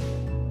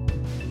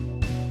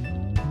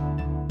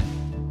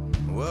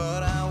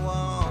 What I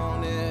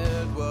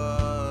wanted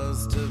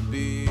was to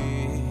be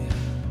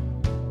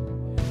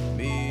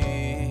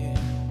me,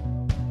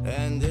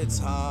 and it's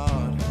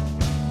hard,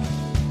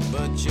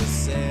 but you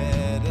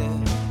said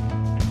it,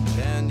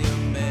 and you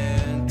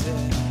meant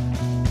it,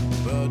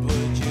 but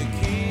would you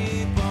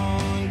keep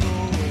on going?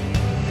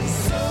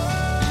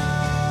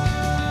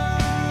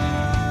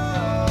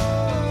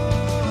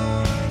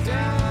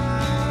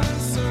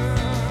 Sundancer,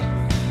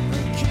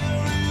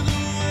 carry the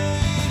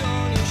weight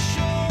on your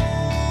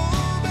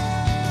shoulder,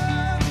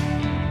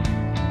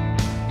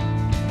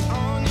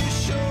 on your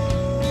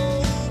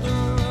shoulder.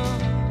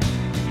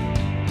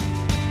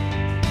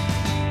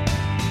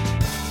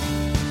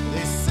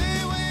 They say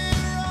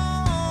we're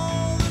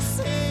all the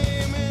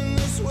same in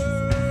this world.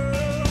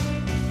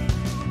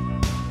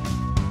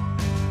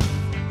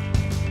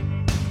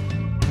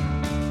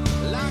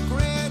 Like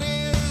red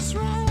is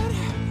red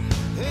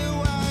and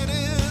white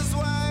is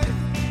white.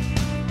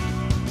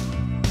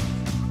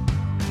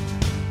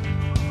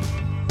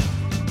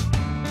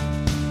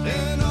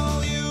 And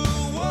all you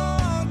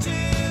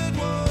wanted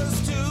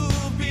was to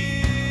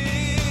be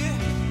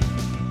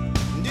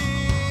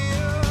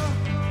near.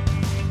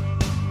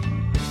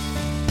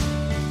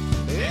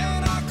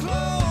 And I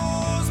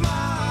close my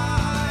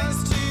eyes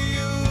to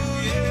you,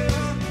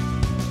 yeah,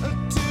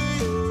 to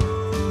you.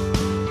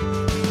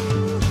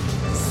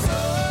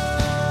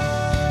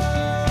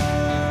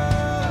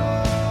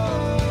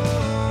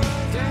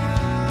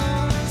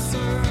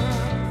 Sundancer,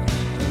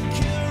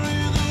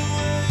 carry the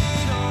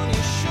weight on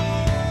your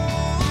shoulder,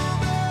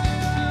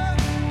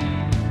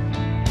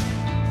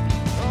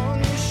 on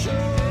your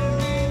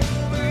shoulder,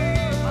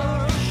 on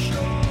your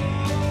shoulder.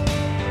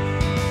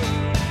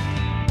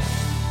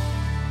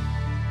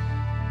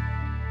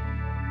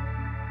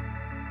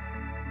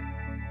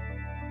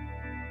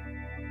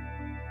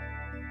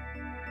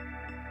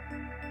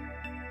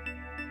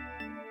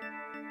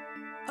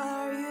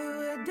 Are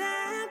you a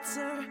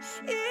dancer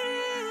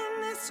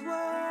in this world?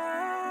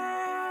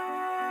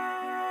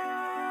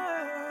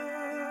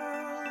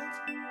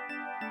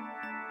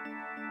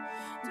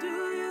 Do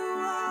you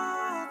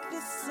walk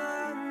the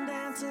sun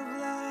dance of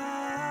life?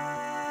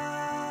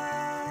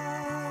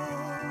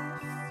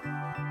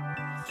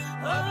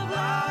 Of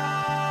life.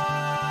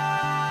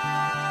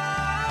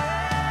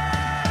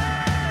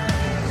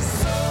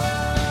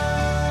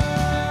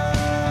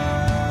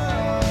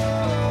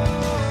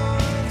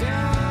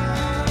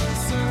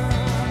 Dancer,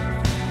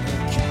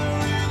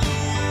 carry the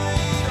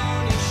weight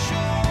on your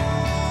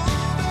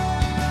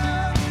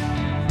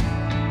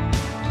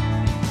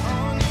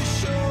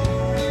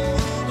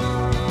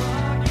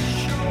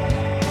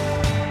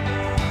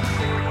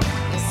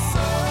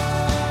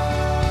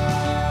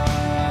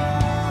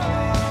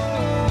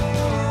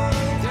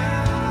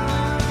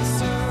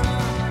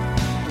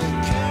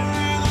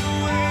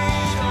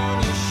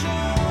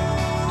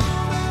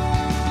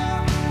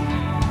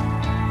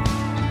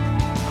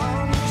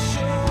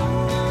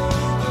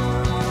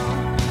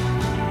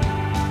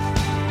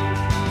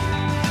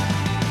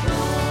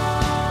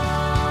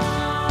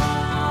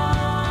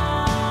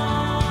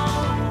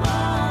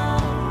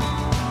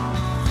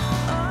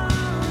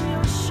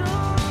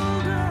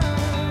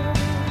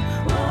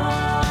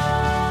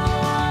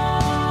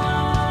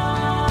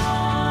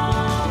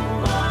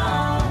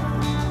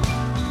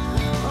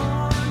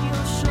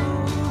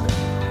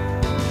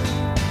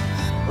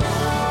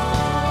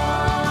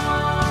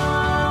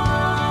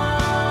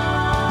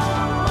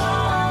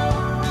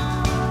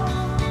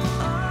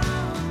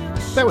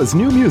was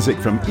new music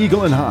from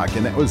Eagle and Hawk,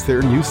 and that was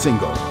their new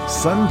single,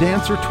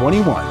 Sundancer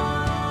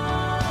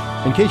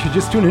 21. In case you're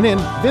just tuning in,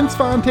 Vince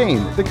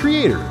Fontaine, the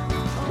creator,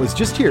 was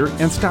just here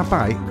and stopped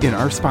by in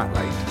our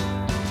spotlight.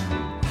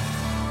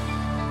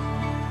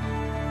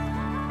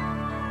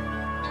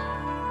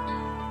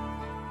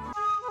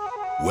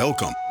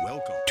 Welcome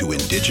to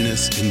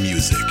Indigenous in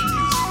Music.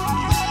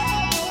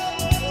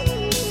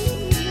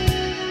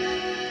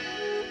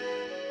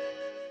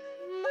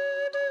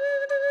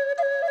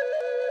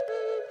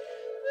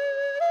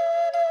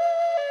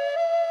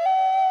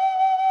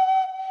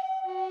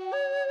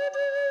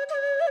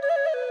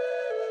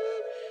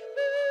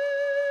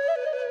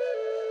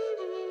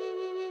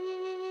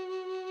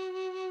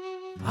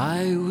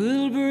 I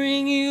will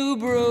bring you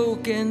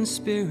broken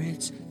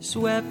spirits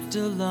swept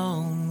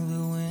along the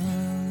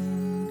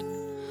wind.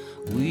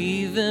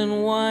 Weave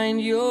and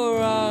wind your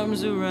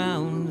arms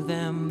around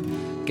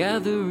them,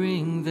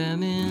 gathering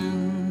them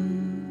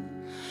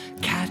in.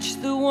 Catch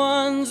the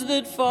ones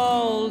that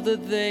fall,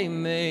 that they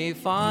may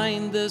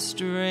find the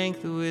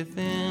strength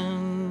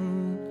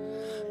within.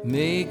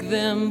 Make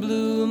them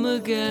bloom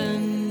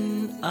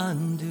again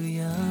unto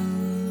young.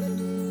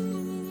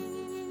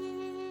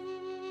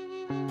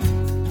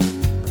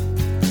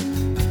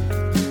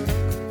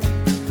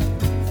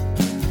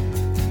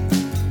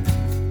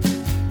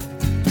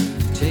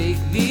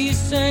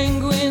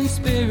 Sanguine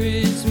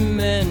spirits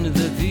mend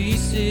the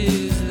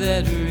pieces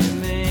that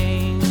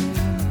remain.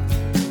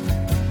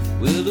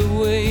 Wilt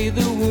away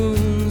the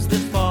wounds that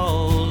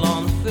fall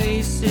on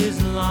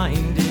faces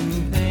lined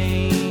in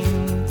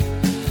pain.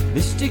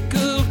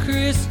 Mystical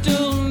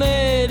crystal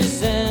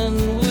medicine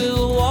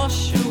will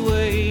wash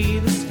away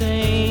the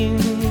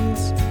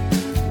stains.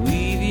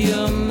 Weave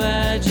your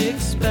magic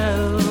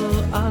spell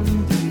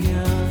under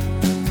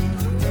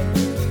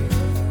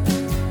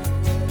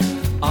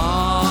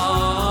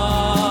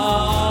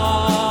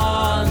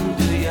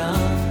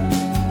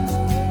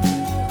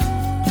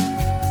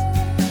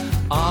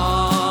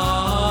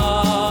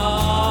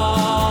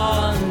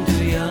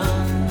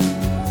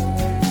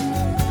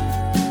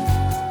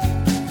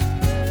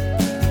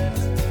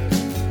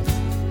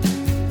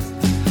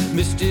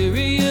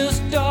mysterious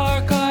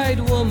dark-eyed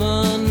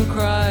woman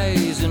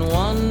cries and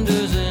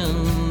wanders in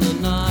the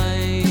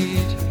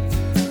night,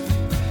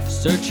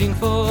 searching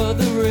for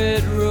the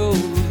red road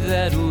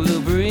that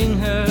will bring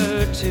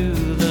her to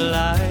the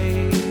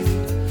light.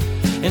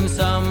 And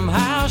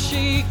somehow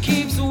she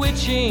keeps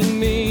witching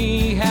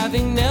me,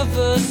 having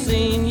never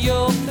seen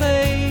your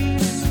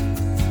face,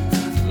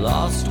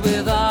 lost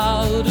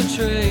without a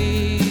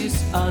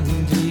trace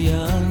under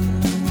yon.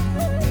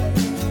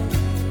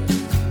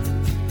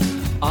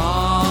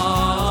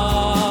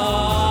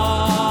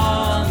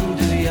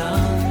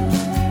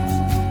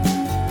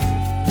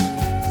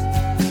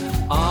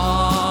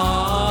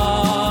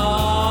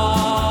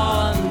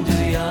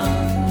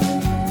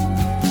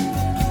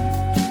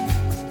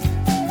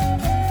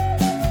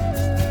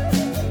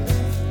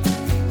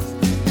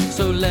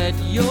 So let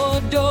your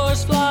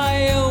doors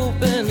fly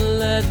open,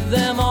 let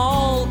them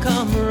all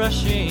come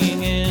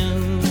rushing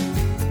in.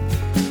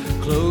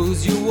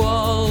 Close your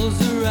walls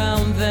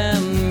around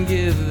them,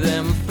 give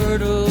them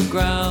fertile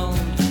ground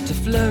to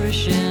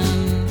flourish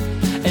in.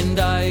 And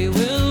I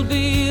will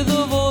be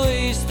the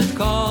voice that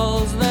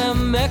calls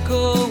them,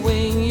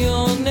 echoing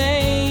your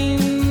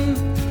name.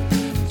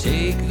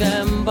 Take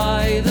them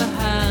by the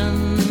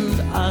hand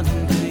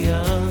under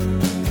young.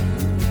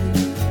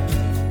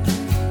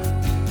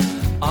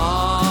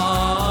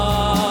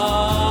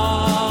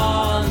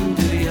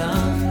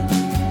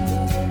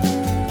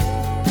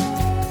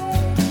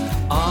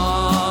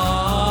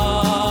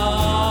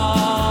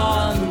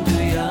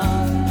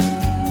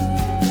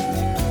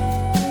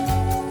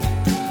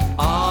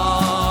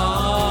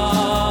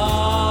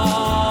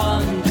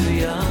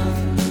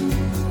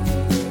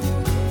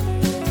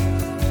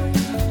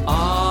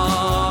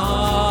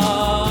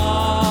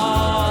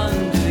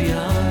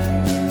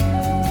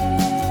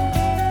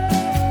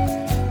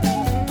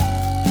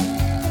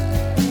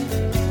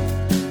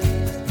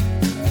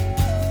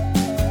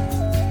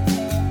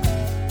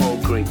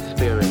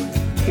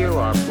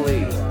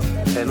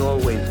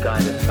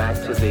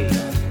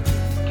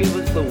 Give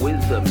us the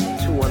wisdom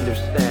to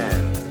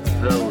understand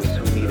those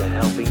who need a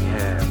helping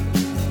hand.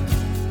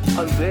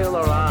 Unveil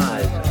our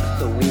eyes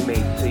so we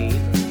may see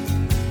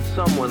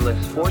someone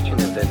less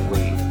fortunate than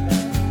we.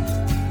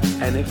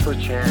 And if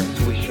perchance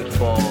we should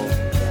fall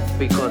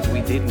because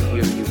we didn't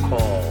hear you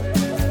call,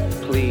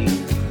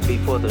 please,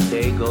 before the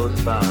day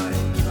goes by,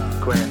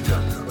 grant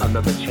us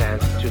another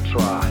chance to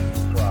try.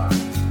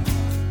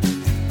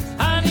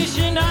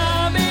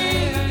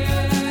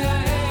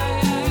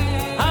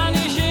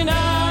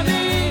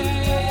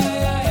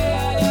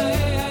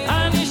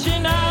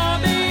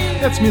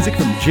 That's music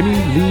from Jimmy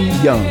Lee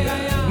Young,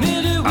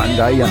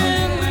 Andayan.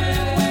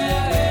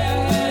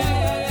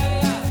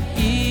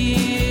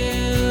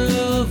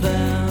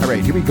 All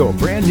right, here we go,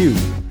 brand new.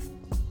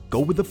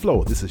 Go with the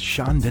flow. This is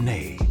Sean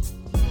Dene.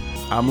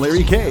 I'm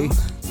Larry K.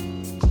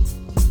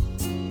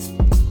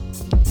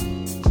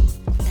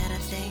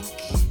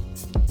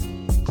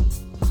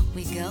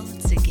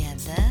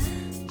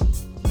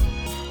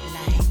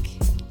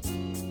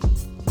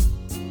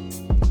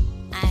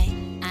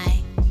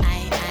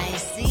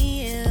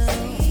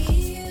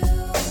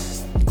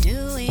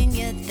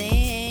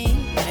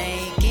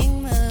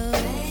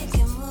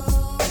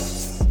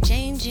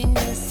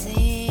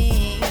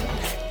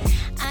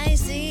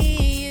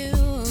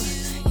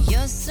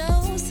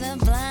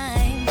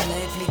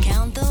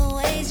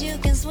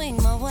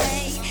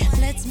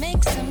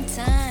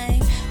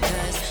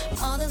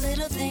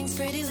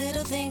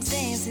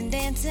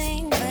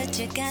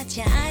 you got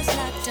your eyes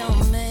locked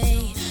on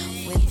me.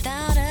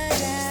 Without a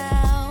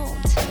doubt,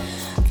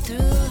 through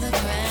the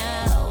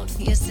crowd,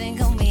 you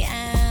single me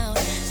out.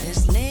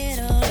 This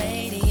little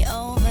lady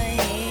over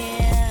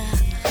here.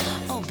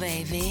 Oh,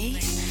 baby,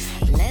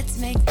 let's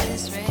make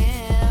this real.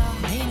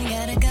 Then you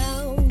gotta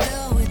go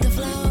with the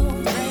flow,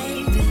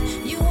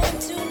 baby. You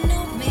want to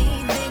know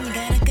me, then you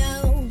gotta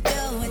go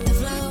with the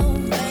flow,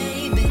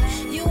 baby.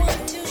 You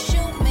want to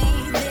show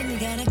me, then you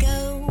gotta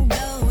go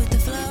with the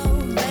flow,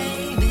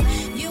 baby.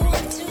 You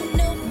want to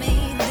know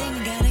me, then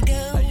you gotta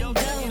go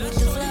with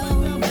the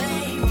flow,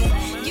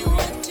 baby. You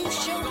want to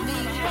show me.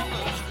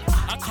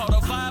 I caught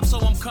a vibe, so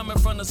I'm coming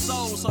from the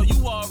soul. So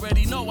you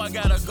already know I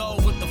gotta go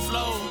with the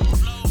flow.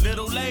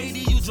 Little lady,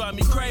 you drive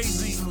me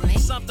crazy.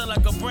 Something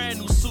like a brand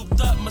new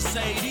souped up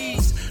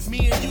Mercedes.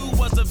 Me and you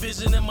was a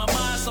vision in my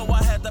mind, so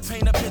I had to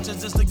paint a picture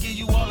just to give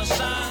you all a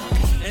shine.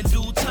 In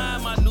due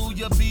time, I knew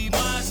you'd be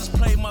mine. Just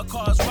play my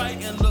cards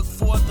right and look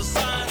for the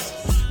signs.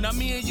 Now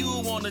me and you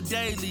on a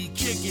daily,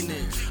 kicking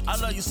it. I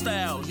love your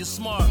style, you're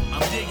smart,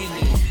 I'm digging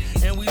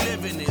it. And we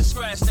living it,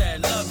 scratch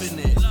that, loving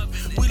it.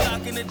 We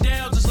locking it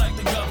down just like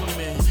the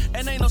government.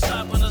 And ain't no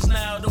stopping us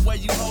now, the way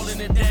you holding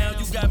it down.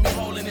 You got me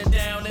holding it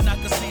down, and I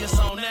can see it's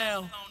on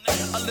now.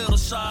 A little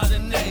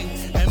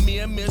Chardonnay, and me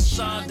and Miss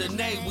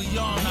Chardonnay, we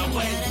on our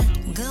way.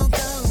 Go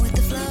with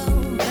the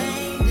flow,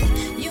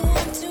 baby. You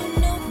want to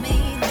know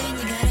me, then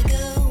you gotta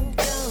go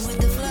with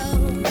the flow,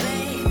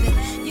 baby.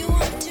 You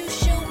want to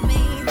show me,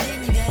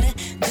 then you gotta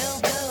go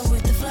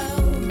with the flow,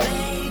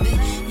 baby.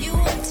 You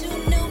want to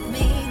know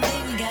me,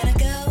 then you gotta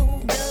go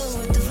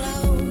with the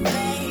flow,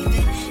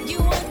 baby. You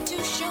want to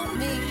show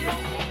me.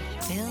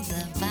 Feel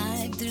the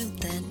vibe through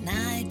the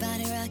night,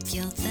 body rock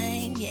your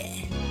thing, yeah.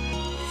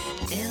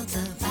 Feel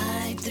the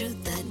vibe through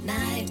the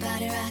night,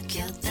 body rock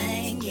your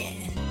thing,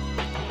 yeah.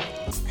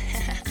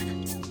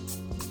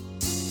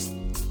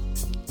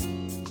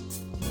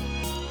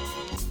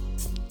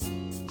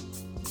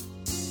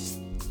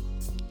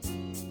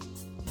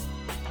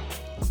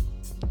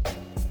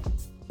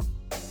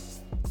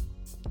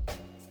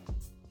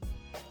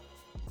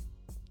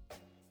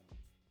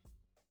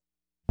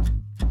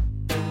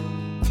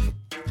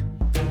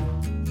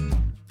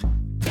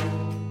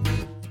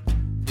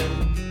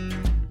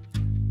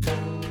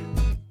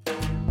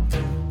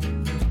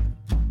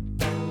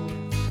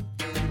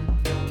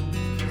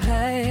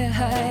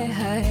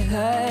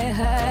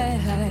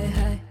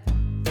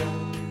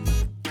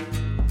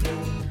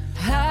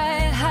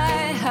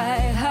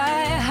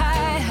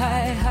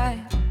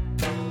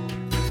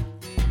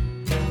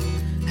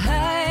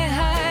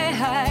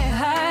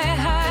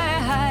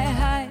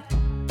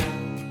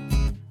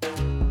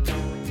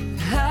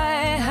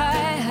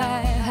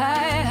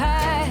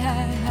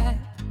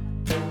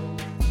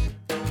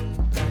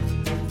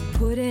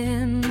 Put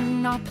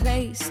in our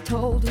place,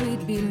 told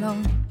we'd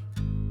belong.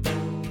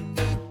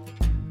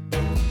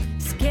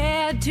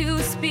 Scared to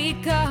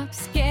speak up,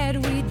 scared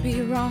we'd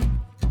be wrong.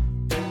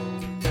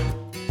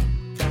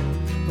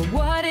 But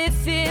what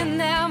if in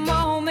that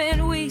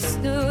moment we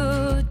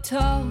stood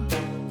tall?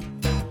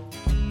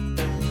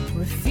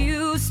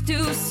 Refused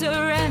to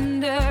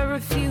surrender,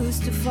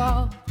 refused to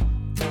fall.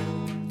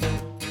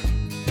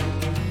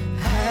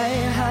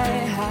 High,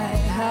 high, high,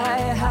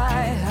 high,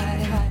 high,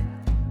 high, high.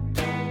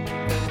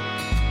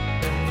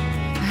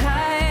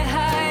 High,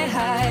 high,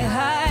 high,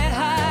 high,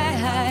 high,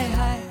 high,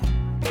 high.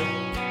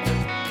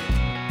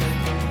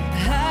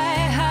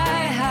 High,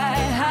 high,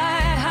 high,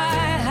 high,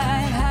 high,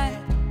 high, high.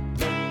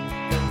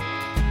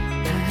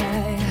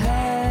 High,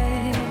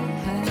 high,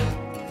 high.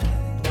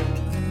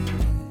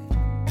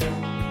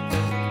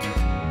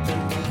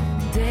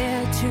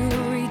 Dare to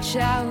reach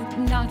out,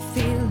 not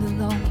feel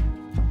alone.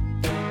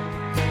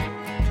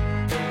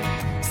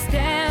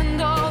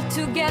 Stand all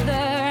together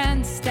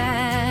and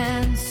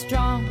stand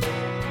strong.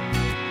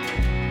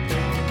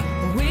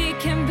 We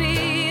can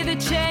be the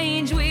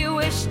change we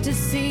wish to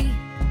see.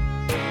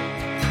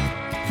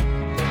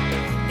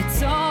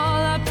 It's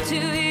all up to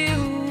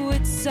you,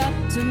 it's up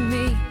to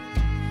me.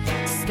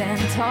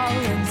 Stand tall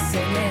and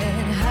sing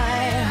it.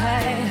 High,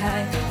 high,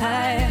 high,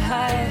 high,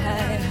 high,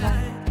 high, high.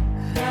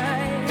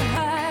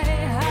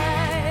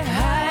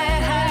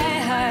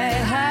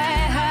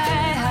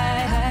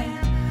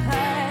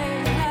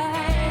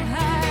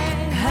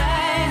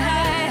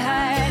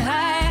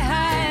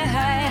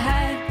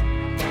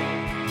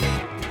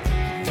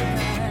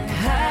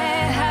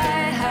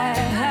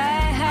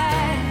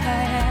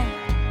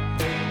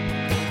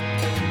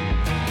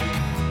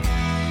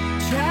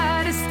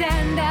 Try to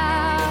stand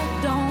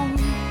out, don't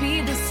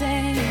be the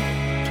same.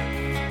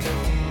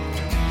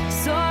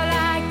 Soar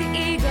like the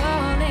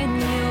eagle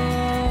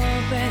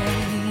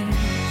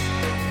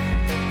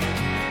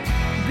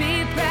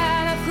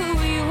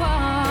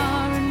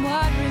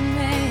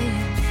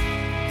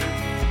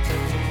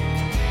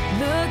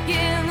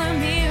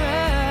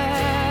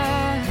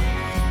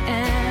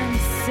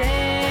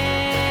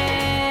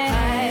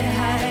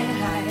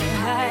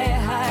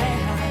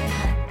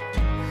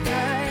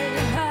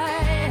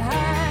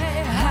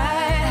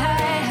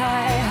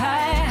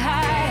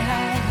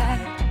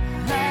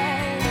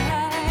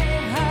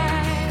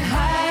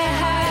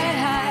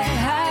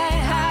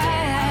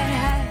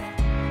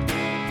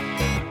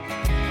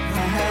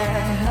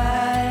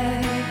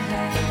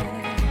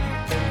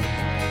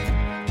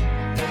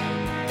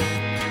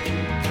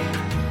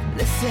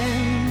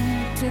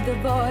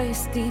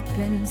deep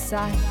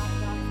inside.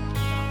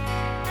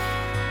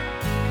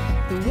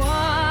 The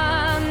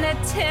one that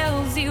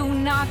tells you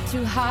not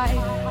to hide.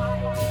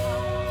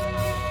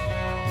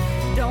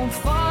 Don't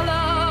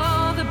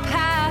follow the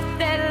path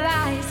that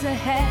lies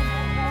ahead.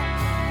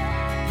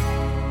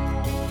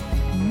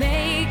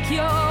 Make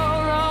your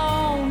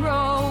own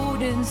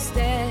road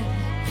instead.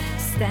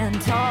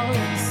 Stand tall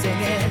and sing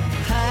it.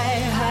 Hi,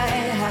 hi,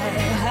 hi,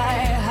 hi,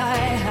 hi,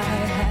 hi, hi.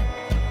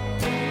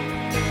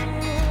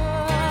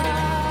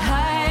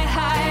 Hi, hi,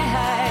 hi,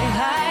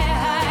 hi, hi,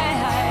 hi,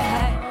 hi.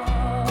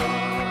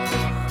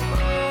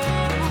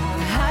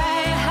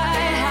 Hi,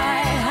 hi,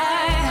 hi,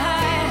 hi,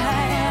 hi,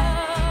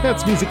 hi.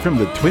 That's music from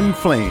the Twin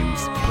Flames,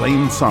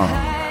 Plain Song.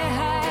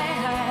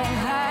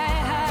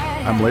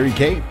 I'm Larry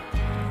K.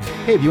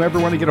 Hey, if you ever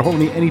want to get a hold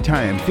of me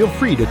anytime, feel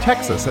free to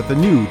text us at the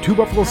new Two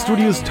Buffalo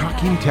Studios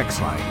talking text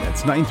line.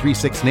 That's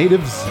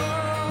 936-NATIVES,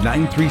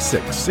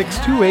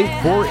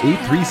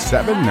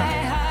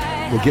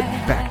 936-628-4837. We'll get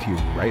back to you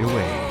right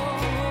away.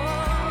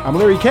 I'm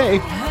Larry K.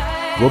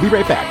 We'll be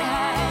right back.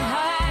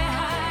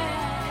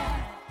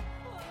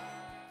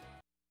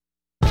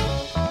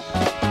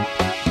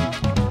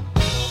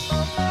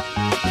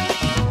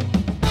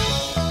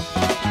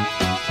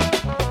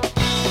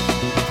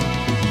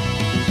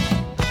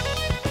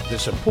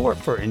 Support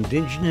for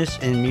Indigenous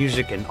in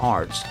music and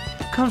arts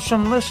comes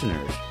from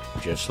listeners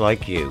just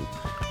like you.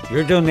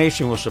 Your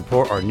donation will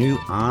support our new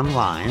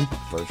online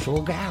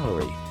virtual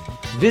gallery.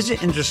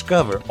 Visit and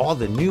discover all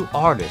the new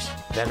artists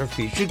that are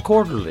featured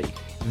quarterly.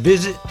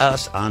 Visit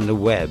us on the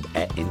web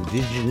at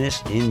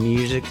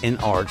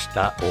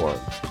indigenousinmusicandarts.org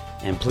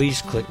and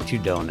please click to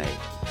donate.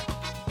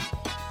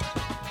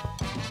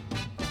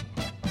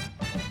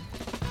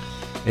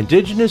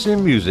 Indigenous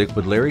in Music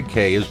with Larry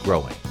K is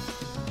growing.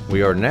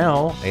 We are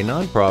now a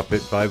nonprofit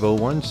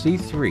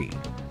 501c3,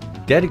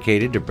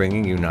 dedicated to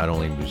bringing you not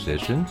only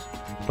musicians,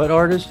 but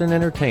artists and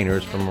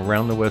entertainers from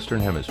around the Western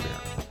Hemisphere.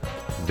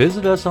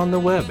 Visit us on the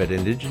web at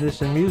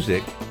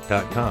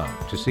indigenousinmusic.com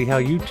to see how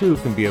you too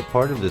can be a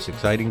part of this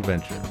exciting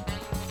venture.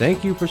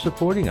 Thank you for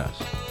supporting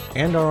us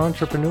and our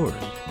entrepreneurs.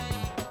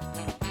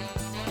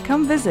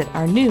 Come visit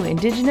our new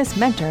Indigenous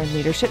Mentor and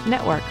Leadership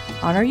Network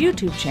on our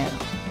YouTube channel.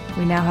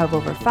 We now have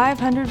over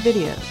 500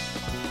 videos.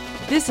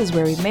 This is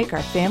where we make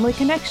our family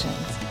connections,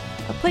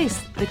 a place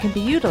that can be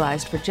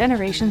utilized for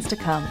generations to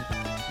come.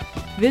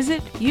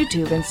 Visit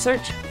YouTube and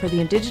search for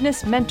the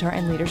Indigenous Mentor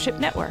and Leadership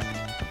Network.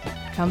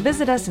 Come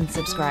visit us and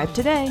subscribe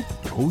today.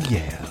 Oh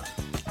yeah,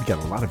 we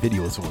got a lot of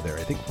videos over there.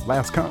 I think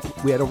last count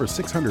we had over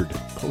 600,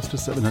 close to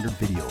 700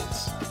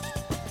 videos.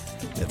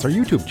 That's our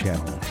YouTube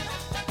channel.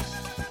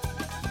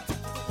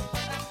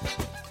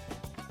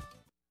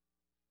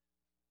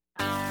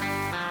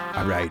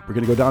 All right, we're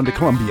going to go down to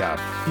Colombia.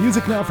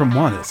 Music now from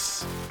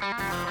Juanes.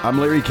 I'm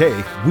Larry K.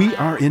 We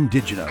are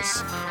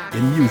Indigenous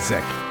in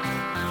Music.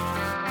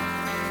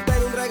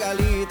 Tengo un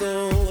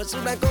regalito, es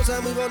una cosa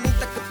muy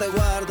bonita que te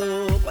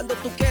guardo. Cuando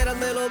tú quieras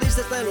me lo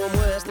dices, te lo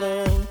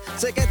muestro.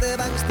 Sé que te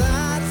va a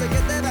gustar, sé que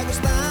te va a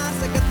gustar,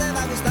 sé que te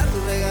va a gustar tu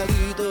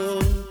regalito.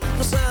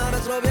 No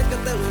sabes lo bien que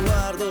te lo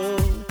guardo.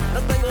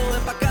 Lo tengo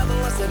empacado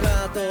hace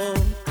rato.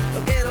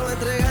 Lo quiero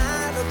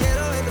entregar, lo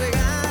quiero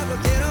entregar, lo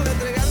quiero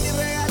entregar mi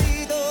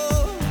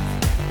regalito.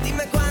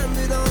 Dime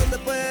cuándo y dónde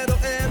puedo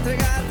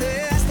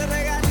entregarte este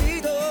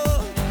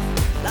regalito.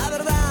 La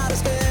verdad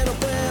es que no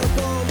puedo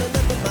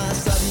comprenderte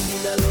más.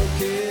 Adivina lo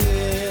que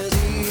es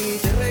y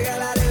te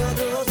regalaré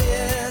otros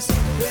 10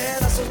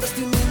 pedazos de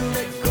este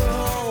humilde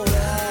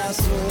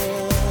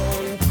corazón.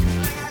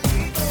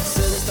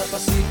 Se destapa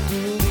si tú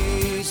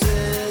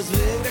dices,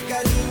 venga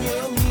cariño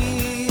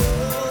mío,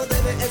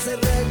 debe ese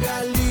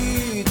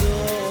regalito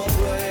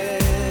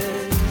pues.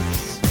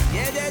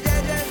 Yeah, yeah,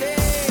 yeah, yeah, yeah.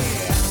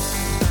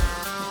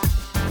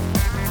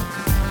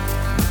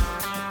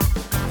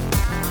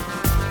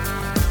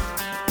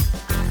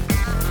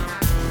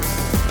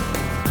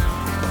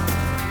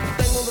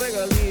 Tengo un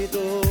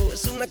regalito,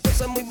 es una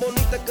cosa muy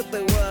bonita que te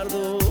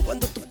guardo.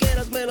 Cuando tú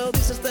quieras me lo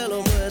dices, te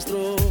lo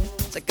muestro.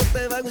 Sé que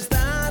te va a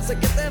gustar, sé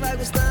que te va a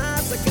gustar,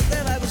 sé que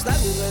te va a gustar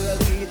mi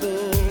regalito.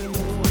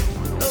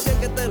 Lo bien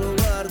que te lo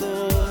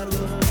guardo,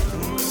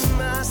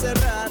 hace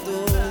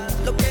rato.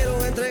 Lo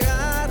quiero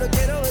entregar, lo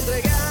quiero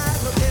entregar,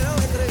 lo quiero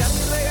entregar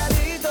mi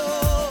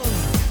regalito.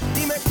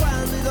 Dime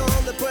cuándo y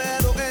dónde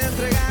puedo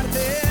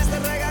entregarte este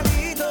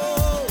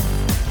regalito.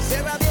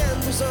 Cierra bien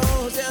tus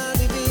ojos y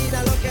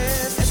adivina lo que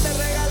es este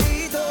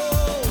regalito.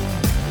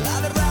 La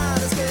verdad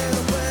es que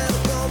no puedo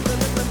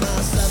comprenderte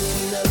más.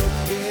 Adivina lo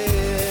que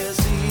es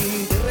y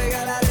te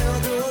regalaré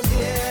otros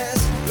 10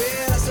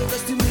 pedazos de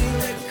este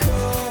humilde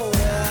corazón.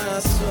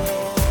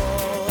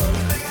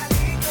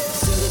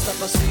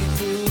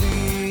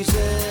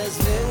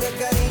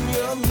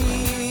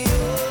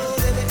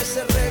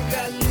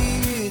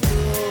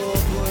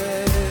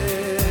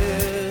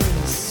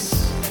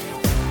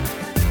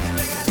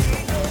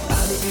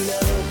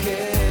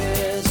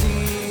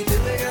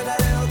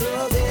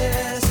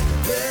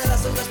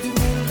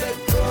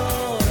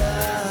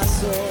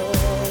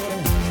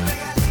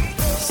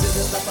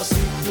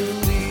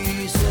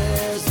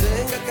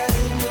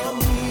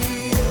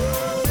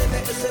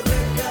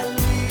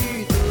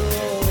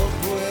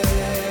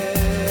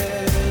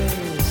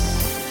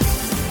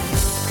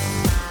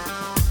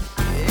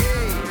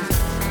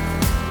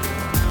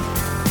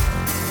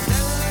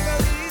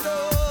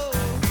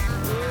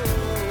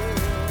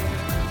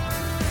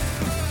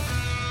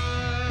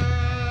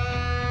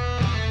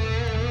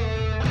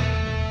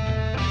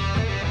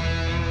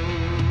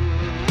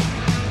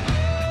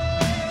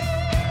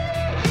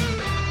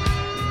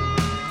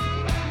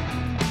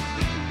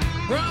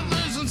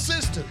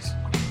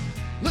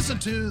 Listen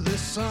to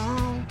this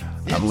song.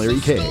 I'm Larry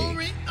K.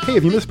 Hey,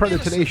 if you missed part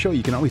of today's show,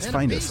 you can always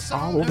find us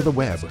all over the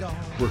web.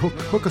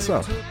 Hook us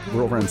up.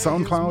 We're over on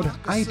SoundCloud,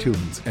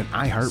 iTunes, and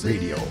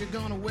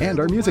iHeartRadio. And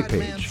our music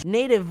page.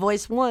 Native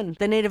Voice One,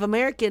 the Native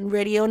American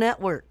Radio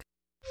Network.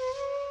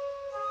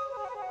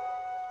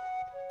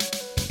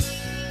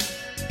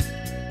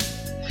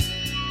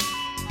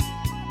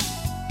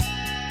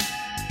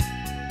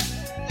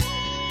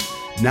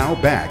 Now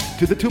back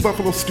to the Two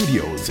Buffalo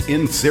Studios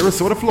in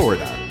Sarasota,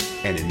 Florida,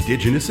 and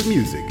Indigenous in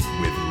Music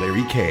with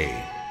Larry K.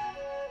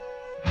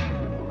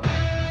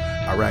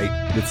 All right,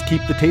 let's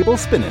keep the table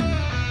spinning.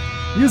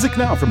 Music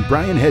now from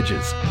Brian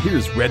Hedges.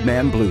 Here's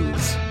Redman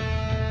Blues.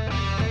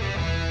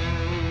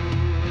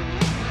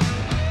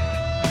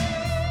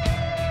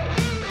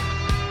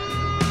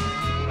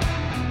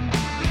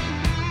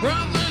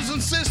 Brothers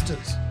and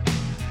sisters,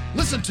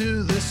 listen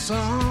to this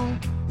song.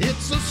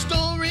 It's a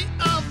story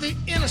of the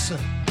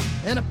innocent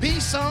and a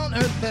peace on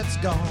earth that's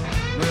gone.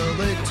 Well,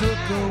 they took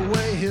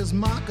away his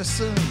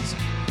moccasins,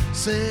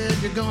 said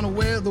you're gonna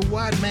wear the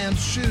white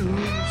man's shoes,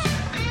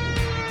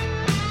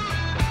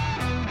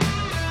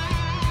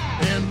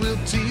 and we'll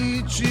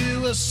teach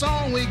you a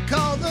song we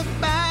call the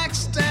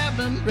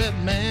Backstabbing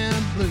Red Man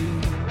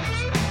Blues.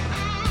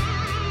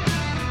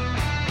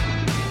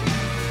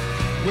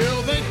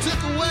 Well, they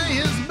took away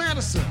his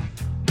medicine,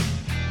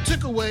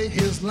 took away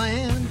his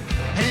land,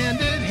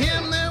 handed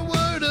him their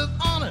word of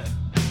honor,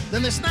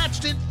 then they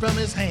snatched it from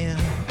his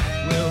hand.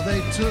 Well, they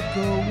took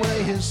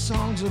away his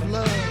songs of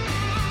love,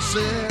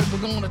 said we're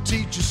gonna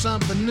teach you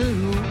something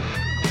new.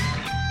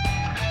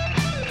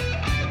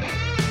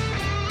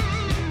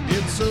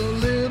 It's a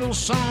little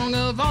song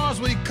of ours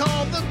we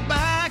call the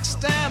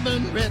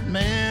Backstabbing Red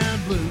Man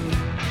Blues.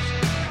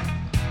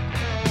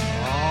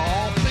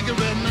 Oh, pick a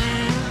red man.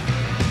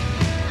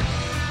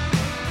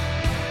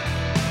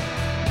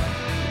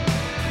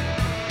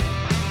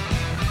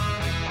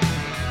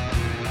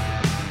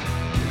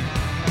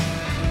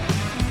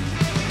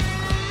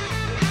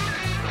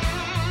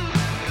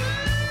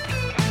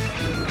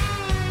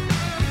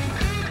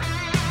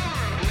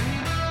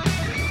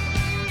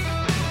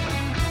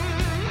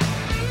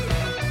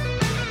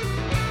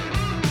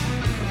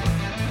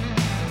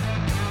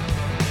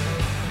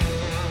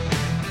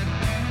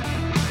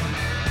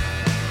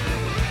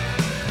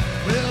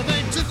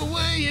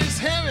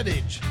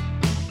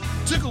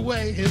 Took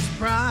away his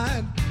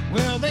pride.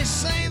 Well, they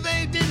say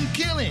they didn't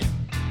kill him,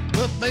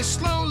 but they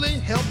slowly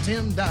helped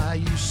him die.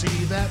 You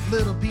see that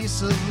little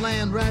piece of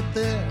land right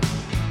there?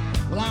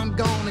 Well, I'm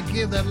gonna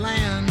give that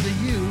land to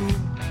you.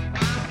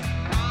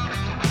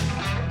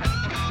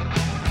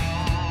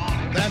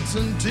 That's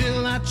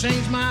until I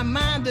change my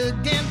mind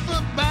again for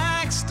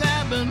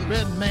Backstabbing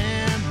Red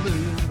Man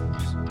Blues.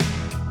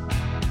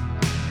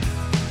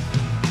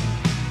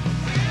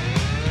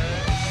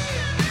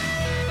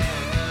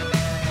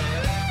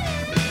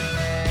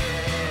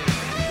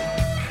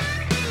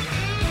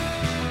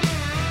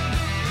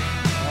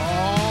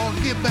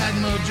 Back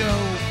mojo.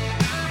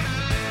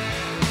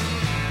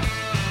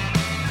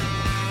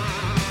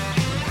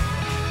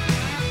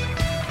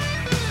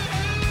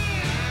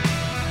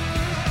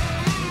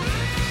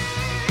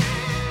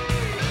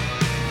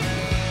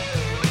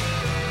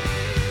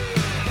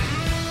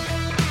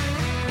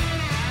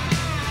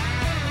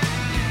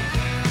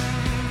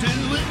 Do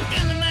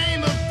it in the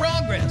name of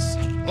progress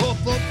or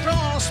for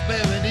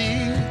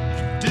prosperity.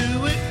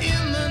 Do it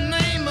in the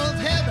name of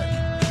heaven.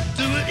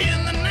 Do it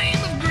in the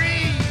name of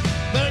greed.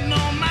 But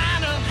no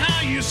matter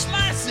how you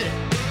slice it,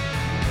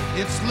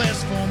 it's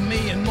less for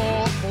me and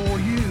more for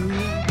you.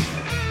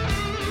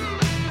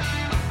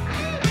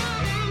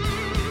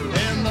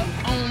 And the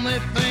only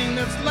thing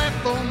that's left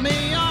for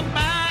me are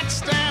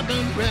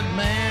Backstabbing Red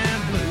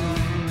Man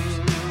Blues.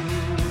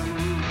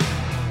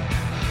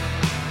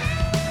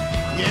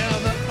 Yeah,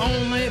 the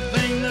only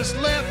thing that's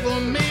left for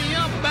me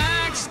are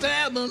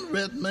Backstabbing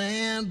Red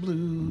Man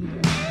Blues.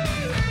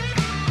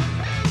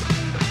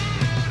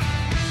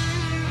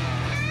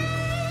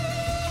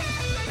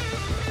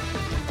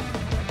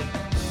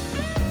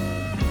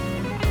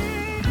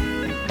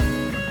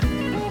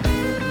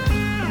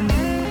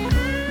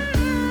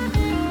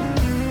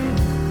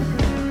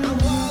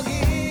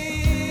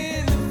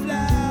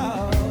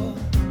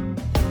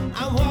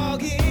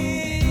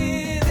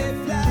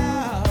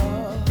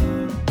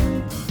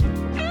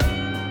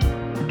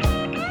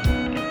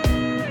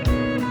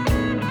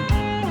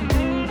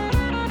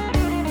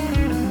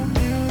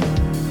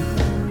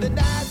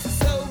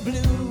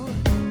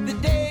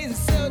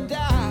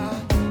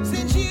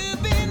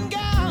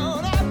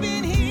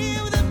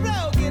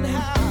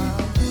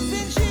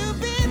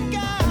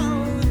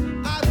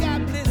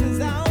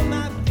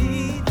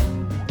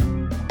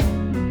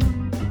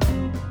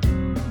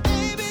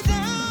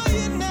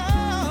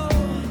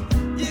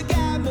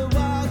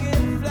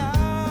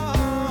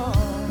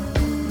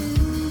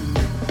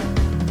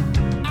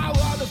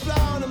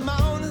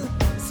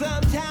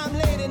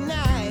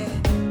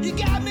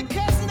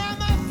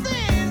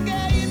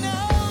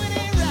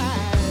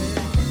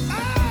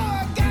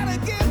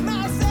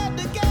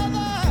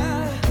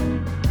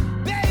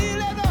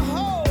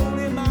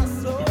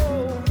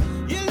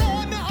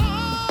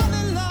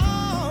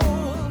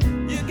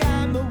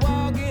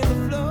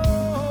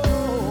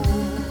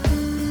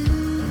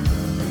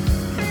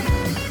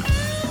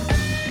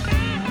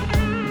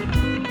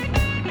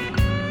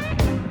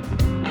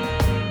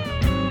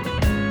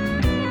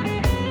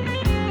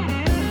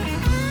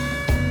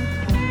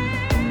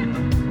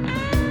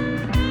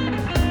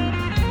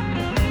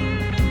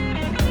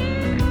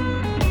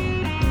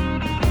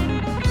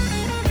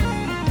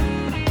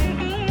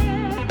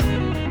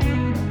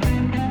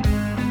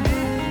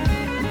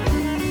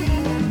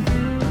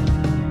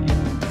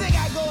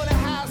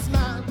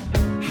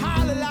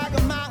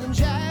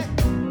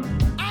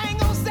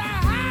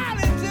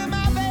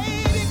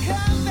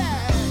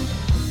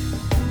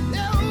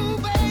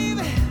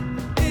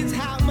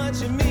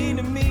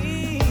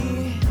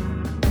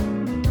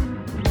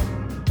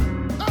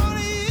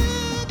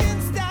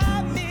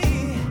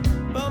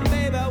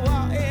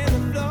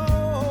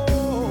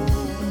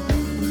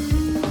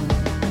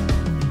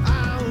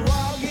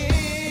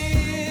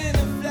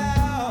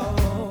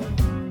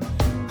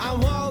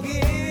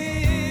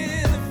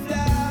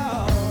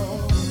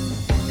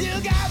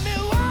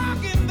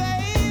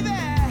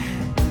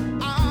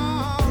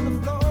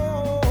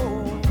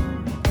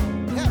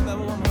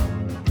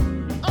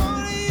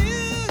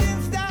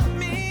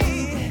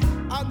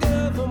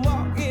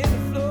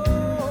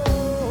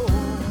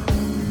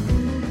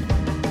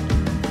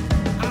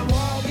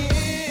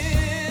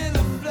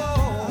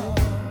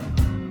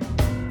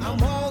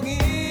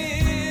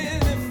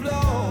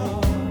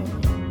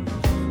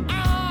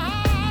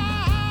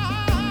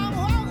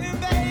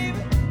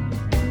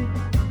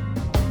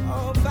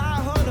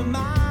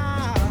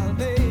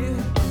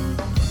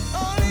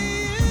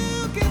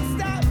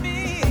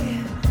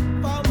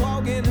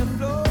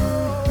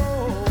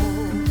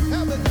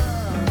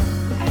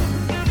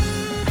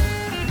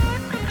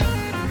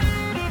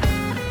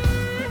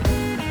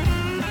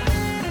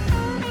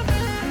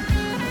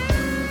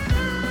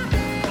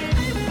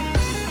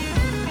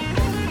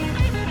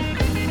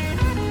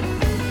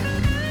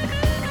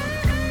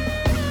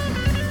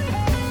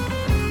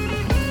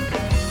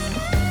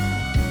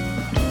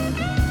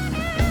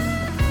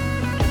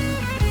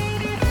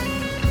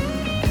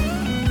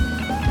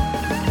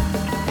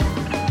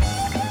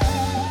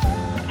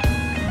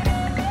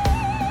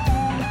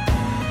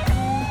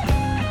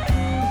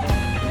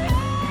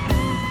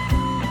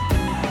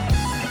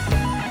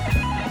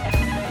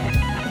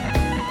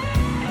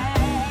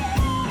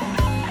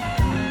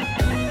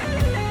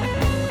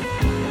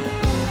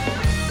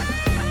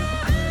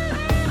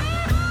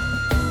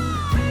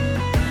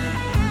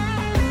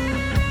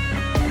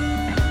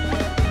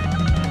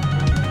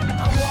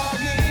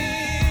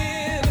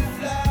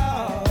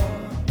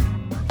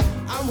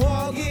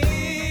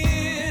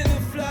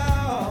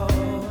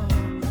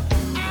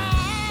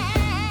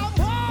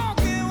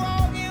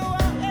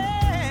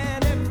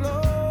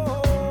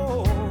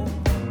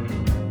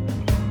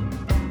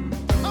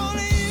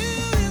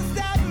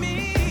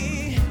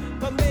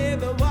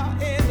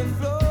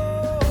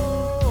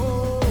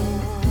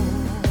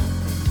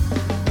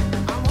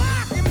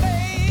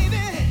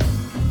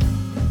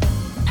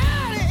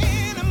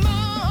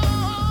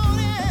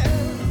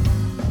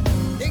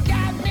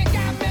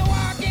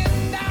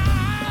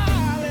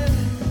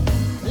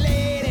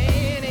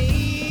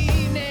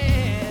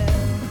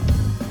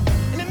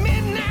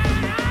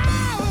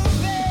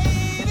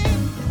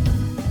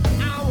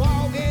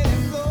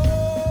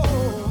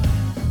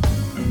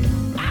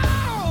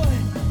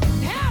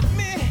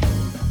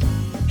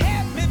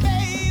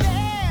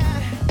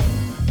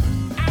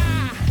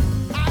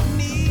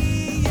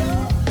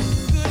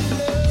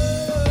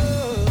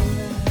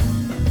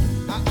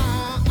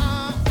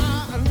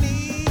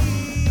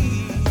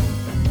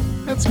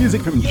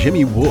 Music from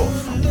Jimmy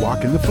Wolf,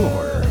 Walking the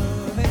Floor,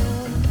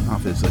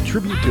 off his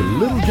tribute to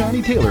Little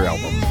Johnny Taylor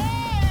album.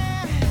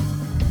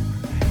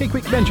 Hey,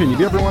 quick mention, if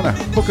you ever want to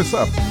hook us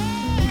up,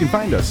 you can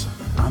find us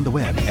on the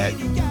web at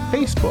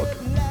Facebook.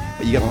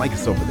 But you got to like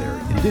us over there,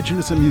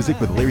 Indigenous in Music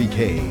with Larry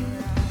K.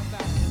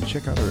 And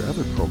check out our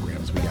other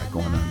programs we got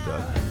going on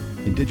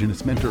the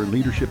Indigenous Mentor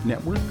Leadership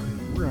Network.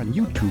 We're on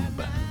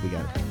YouTube. We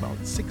got about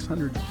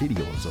 600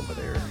 videos over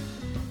there.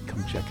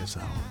 Come check us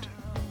out.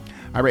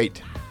 All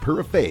right,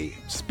 Purify,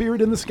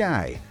 Spirit in the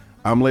Sky.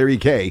 I'm Larry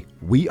K.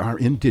 We are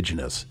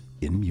Indigenous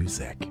in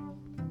Music.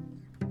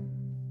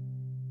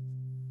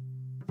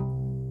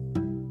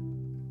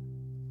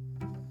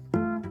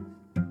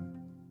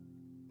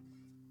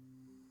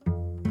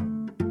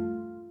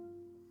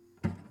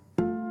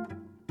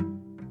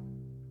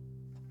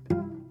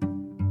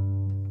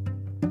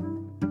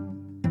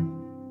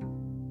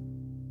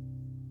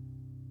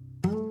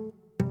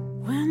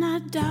 When I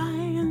die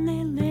and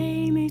they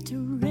lay me to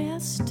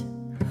rest,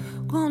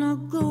 gonna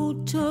go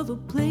to the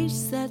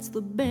place that's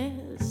the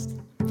best.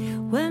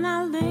 When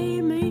I lay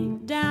me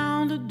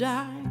down to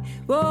die,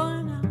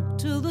 going out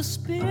to the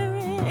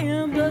spirit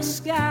in the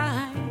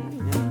sky.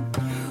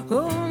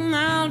 Oh,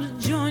 now to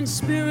join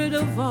spirit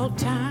of all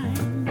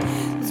time.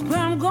 That's where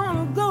I'm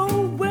gonna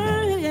go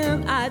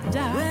when I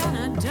die.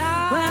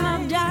 When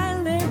I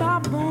die, lay my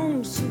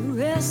bones to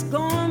rest,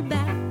 going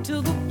back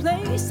to the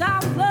place I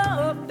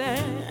love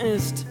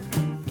best.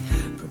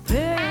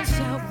 Prepare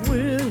yourself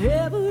with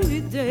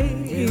every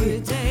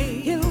day.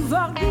 Give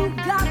all you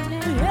got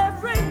in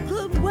every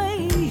good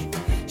way.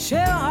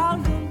 Share all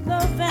your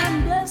love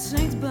and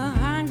blessings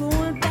behind,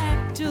 going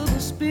back to the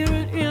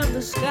spirit in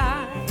the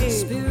sky.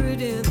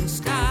 Spirit in the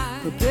sky.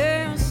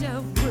 Prepare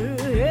yourself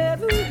with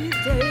every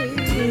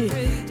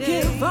day.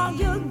 Give all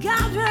you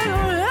got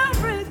in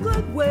every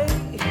good way.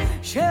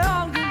 Share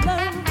all your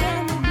love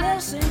and the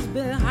blessings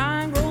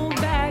behind, going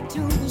back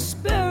to the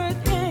spirit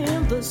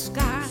in the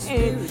sky.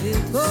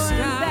 Going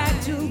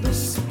back to the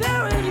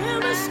spirit in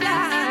the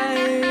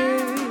sky.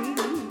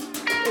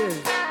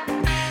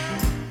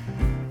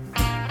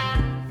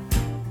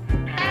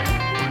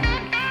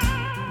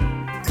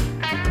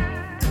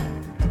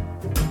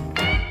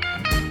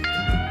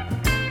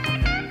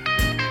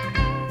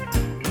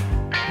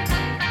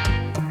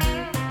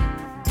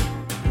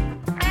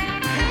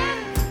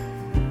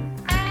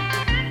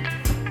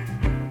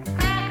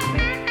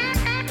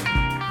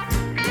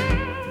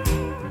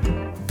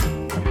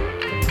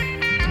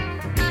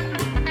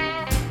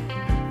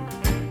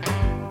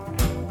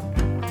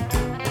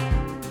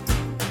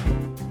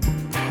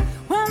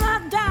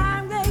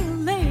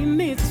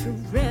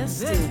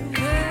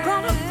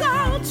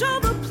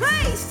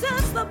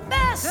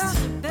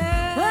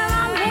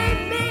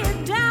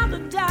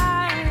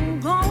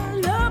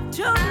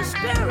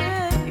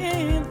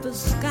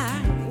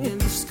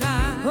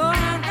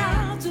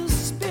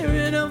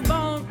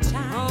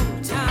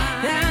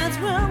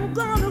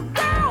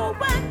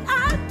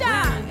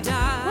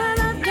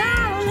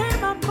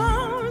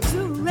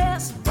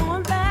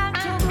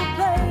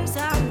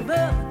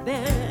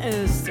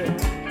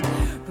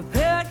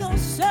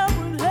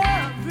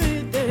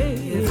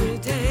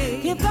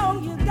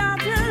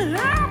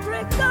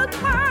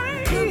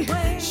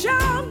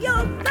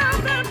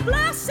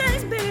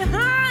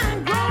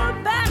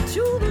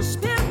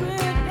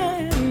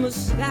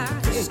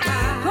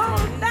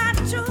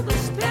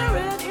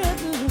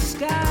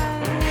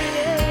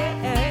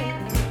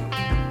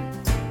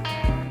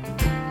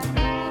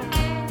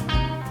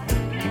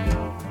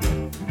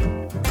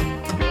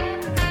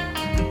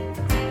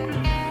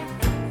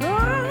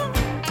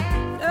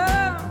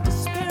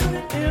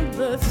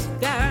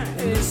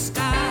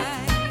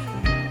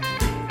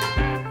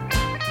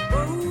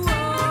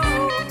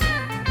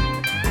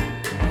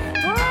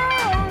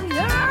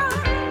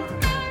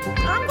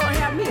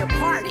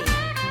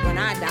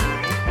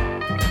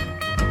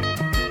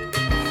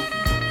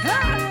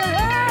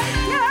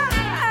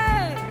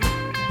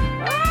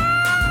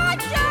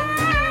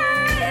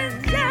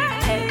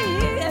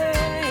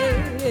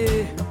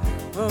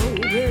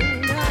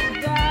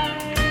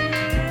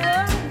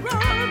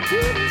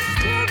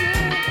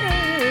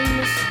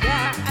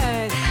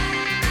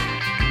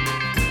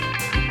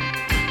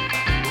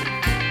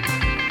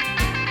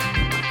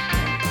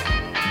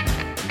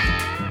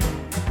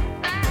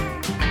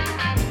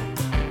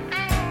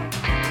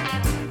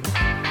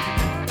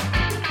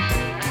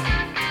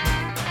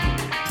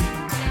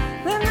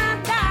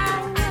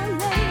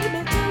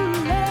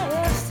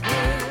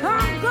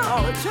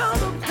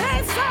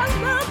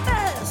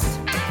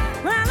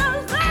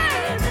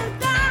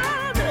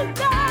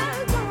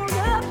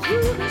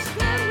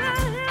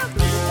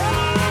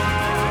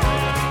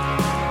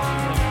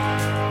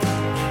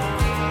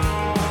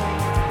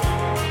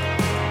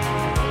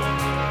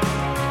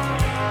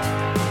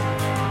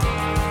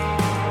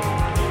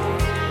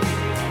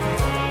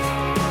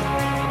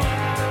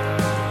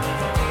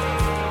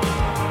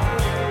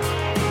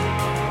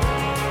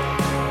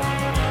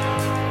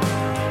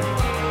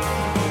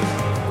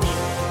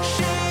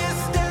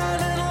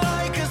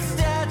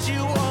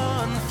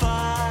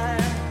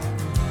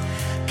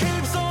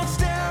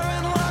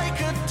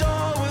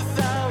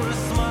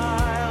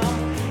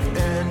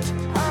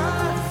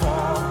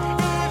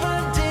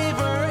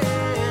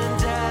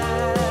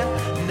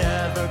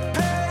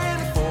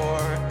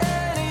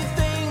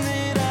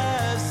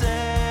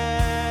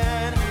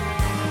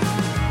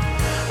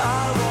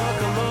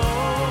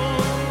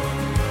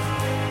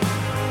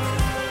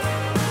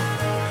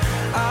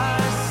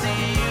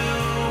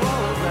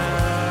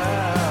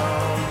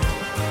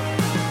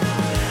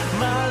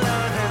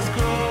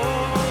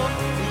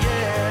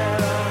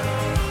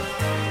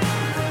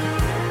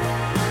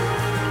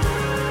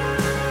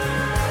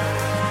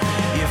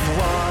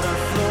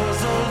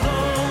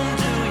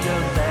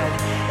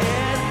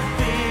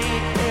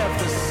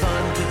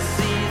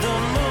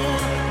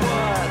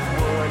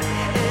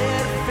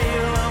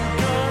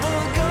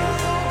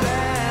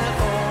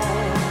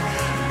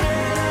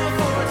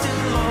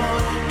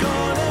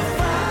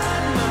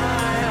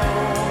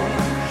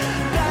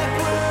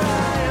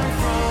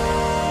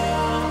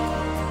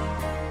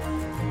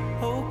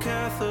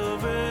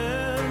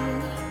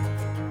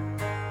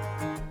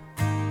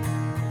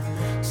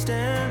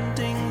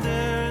 standing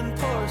there in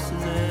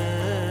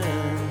porcelain.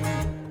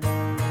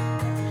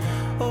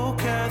 Oh,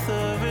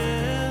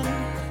 Catherine,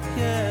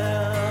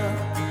 yeah.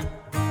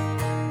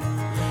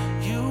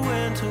 You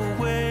went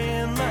away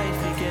and life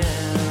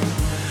began.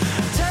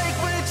 Take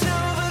me to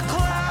the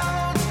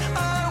clouds,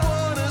 I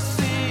wanna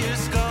see your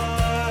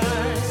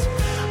scars.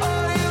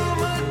 Are you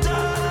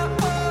Madonna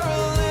or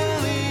a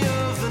lily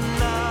of the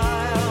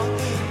Nile?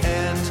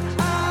 And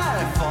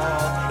I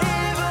fall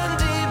even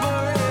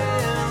deeper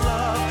in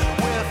love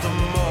with the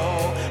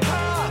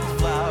mohawk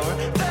flower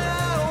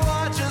that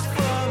watches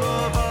from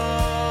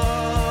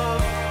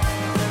above.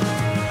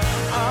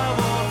 I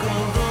walk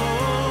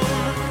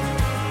alone,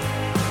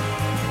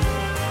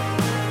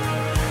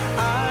 I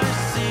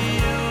see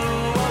you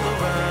all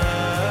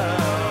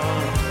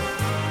around.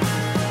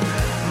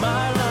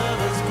 My love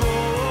is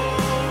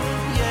gold,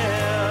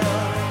 yeah.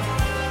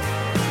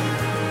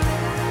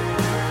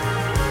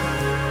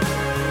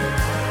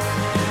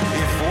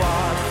 If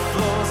what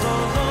flows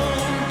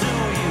alone, do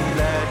you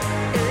let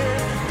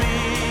it be?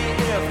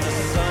 If the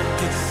sun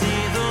could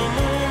see the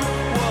moon,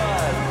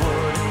 what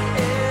would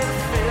it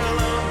feel?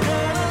 I'm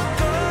gonna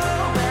go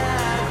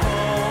back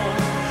home.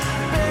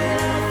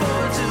 Been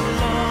for too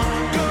long,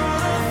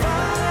 gonna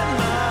find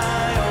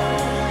my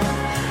own.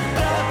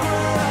 Back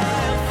where I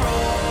am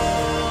from.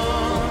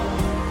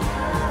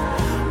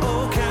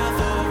 Oh,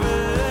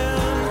 Catherine,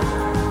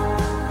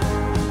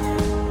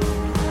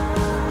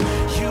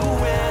 you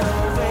went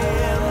away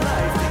and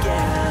life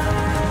began.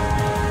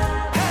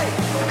 Hey!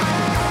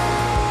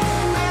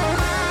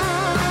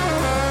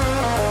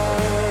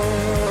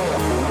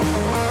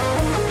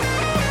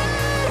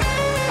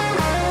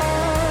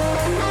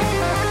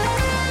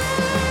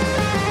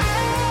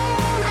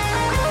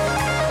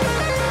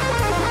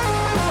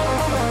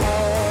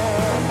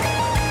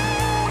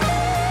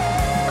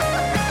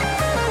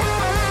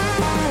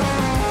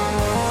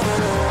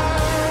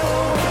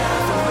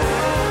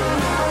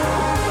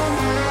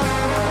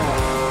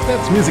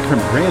 That's music from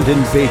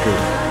Brandon Baker.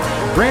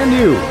 Brand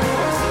new,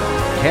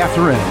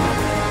 Catherine.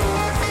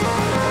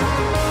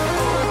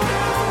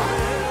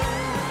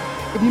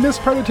 If you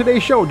missed part of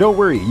today's show, don't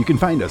worry. You can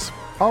find us.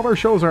 All of our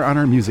shows are on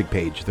our music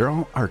page. They're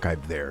all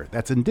archived there.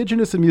 That's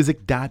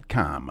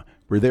indigenousinmusic.com.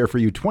 We're there for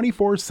you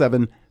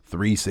 24/7,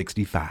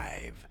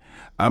 365.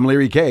 I'm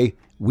Larry K.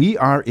 We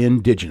are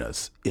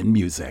indigenous in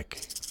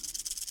music.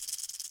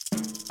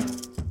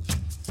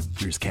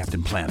 Here's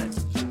Captain Planet.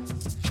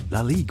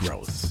 La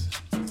Ligros.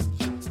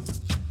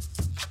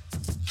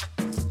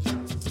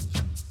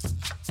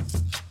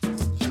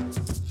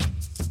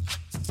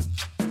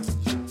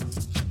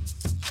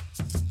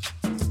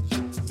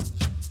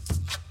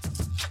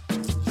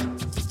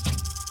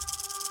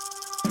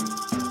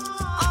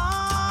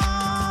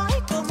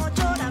 Ay, cómo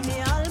llora mi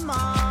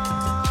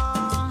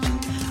alma.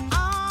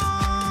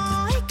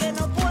 Ay, que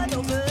no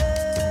puedo ver.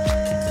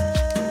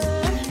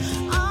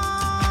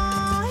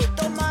 Ay,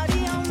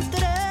 tomaría un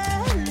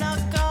tren a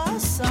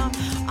casa.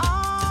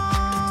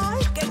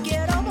 Ay, que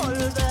quiero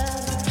volver.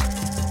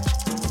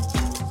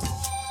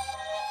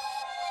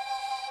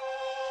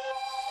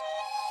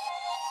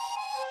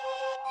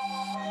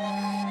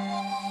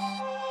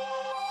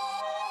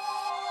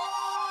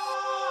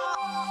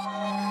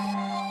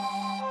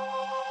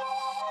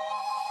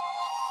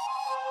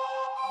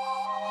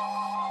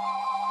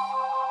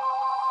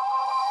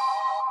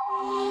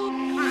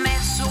 Me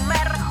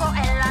sumerjo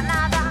en la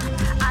nada,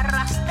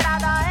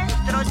 arrastrada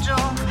entro yo,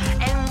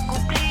 en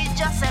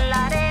cuclillas en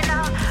la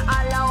arena,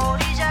 a la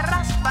orilla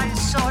raspa el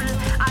sol,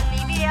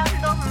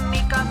 aliviando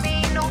mi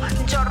camino.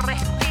 Yo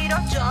respiro,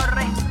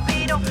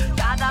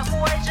 cada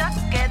huella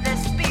que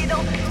despido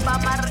va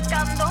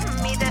marcando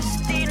mi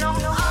destino.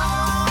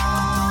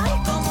 Ay,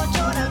 cómo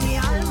llora mi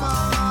alma.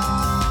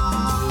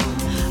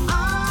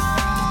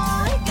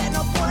 Ay, que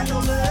no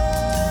puedo ver.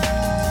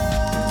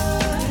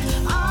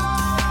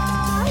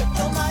 Ay,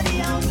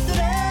 tomaría un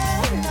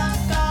tren a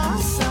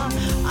casa.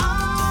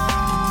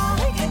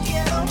 Ay, que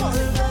quiero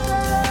volver.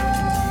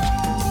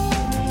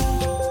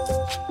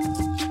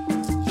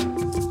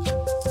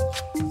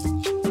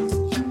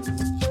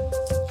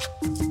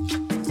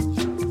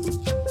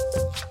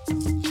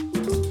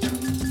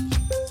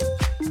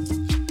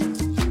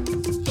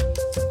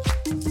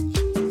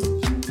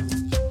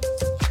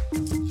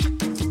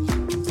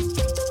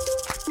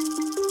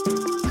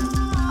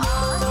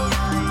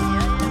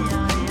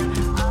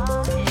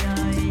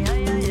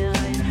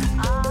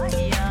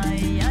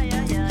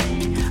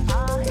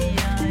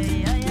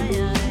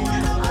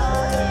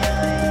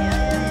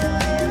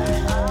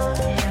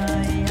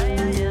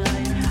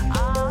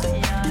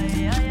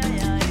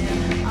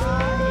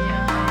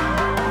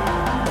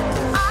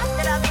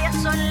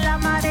 Atravieso la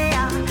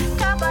marea,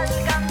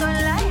 cabalgando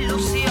en la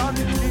ilusión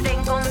de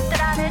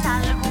encontrar en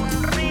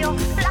algún río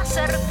la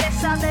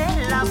certeza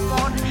del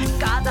amor.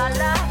 Cada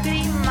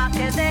lágrima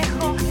que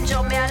dejo,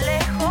 yo me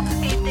alejo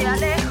y te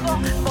alejo.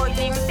 Voy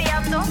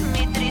limpiando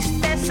mi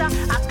tristeza,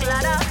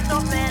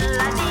 aclarándome en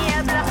la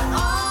niebla.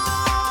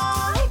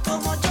 Ay,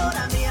 cómo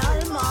llora mi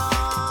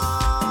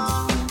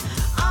alma.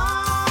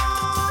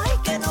 Ay,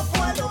 que no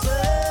puedo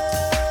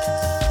ver.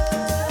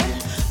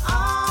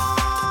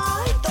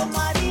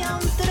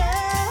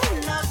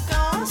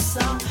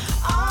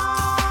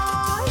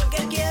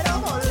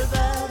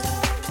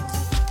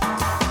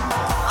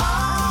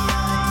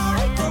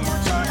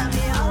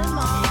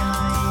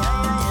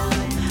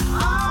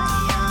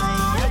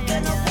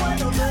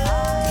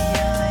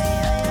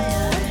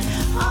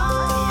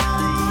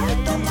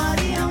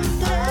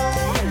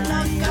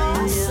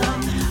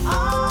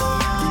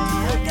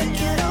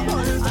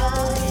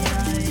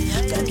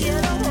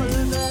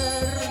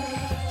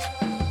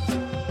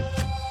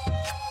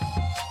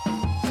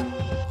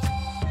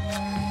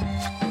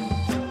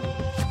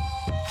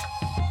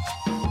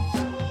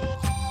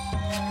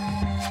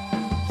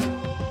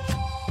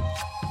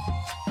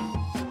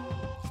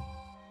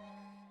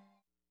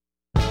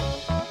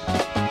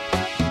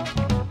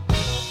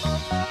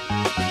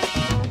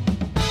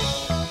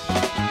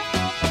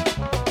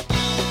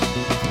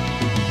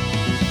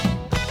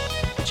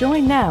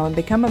 Join now and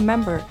become a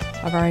member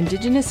of our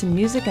Indigenous in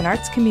Music and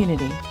Arts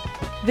community.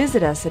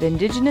 Visit us at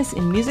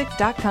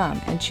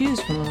indigenousinmusic.com and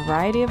choose from a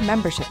variety of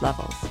membership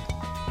levels.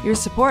 Your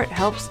support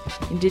helps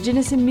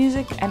Indigenous in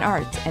Music and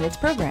Arts and its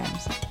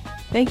programs.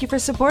 Thank you for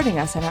supporting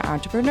us and our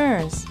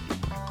entrepreneurs.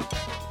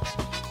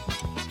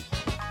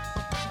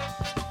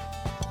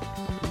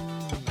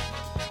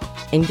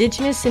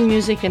 Indigenous in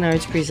Music and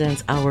Arts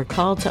presents Our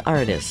Call to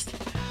Artists.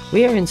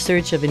 We are in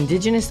search of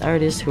Indigenous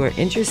artists who are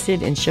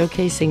interested in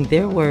showcasing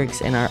their works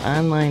in our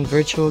online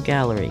virtual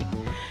gallery.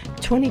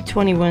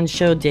 2021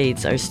 show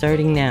dates are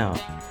starting now.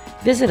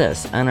 Visit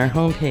us on our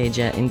homepage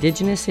at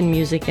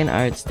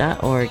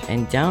indigenousinmusicandarts.org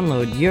and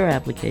download your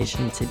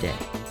application today.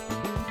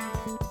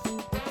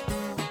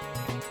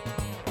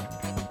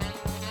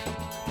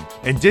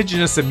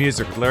 Indigenous in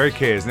Music with Larry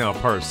K is now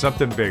part of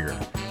something bigger.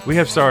 We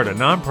have started a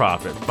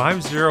nonprofit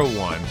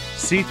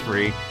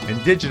 501c3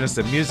 Indigenous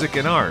in Music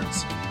and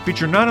Arts,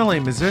 featuring not only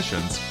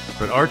musicians,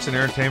 but arts and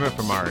entertainment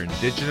from our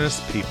Indigenous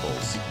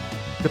peoples.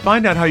 To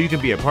find out how you can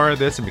be a part of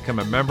this and become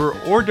a member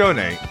or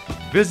donate,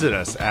 visit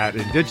us at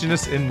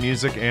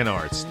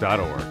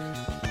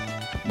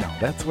indigenousinmusicandarts.org. Now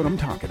that's what I'm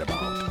talking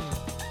about.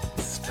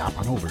 Stop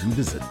on over and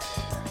visit.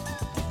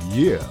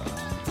 Yeah.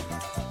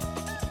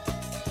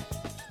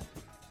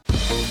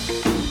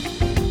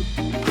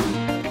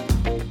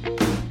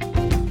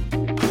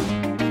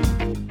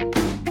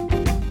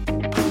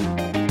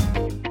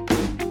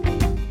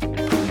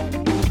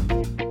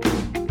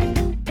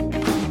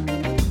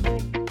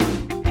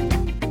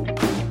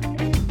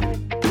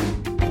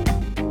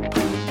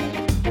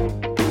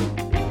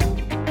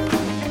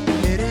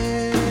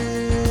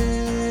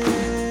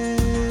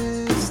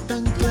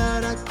 Tan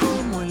clara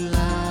como el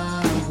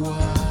agua.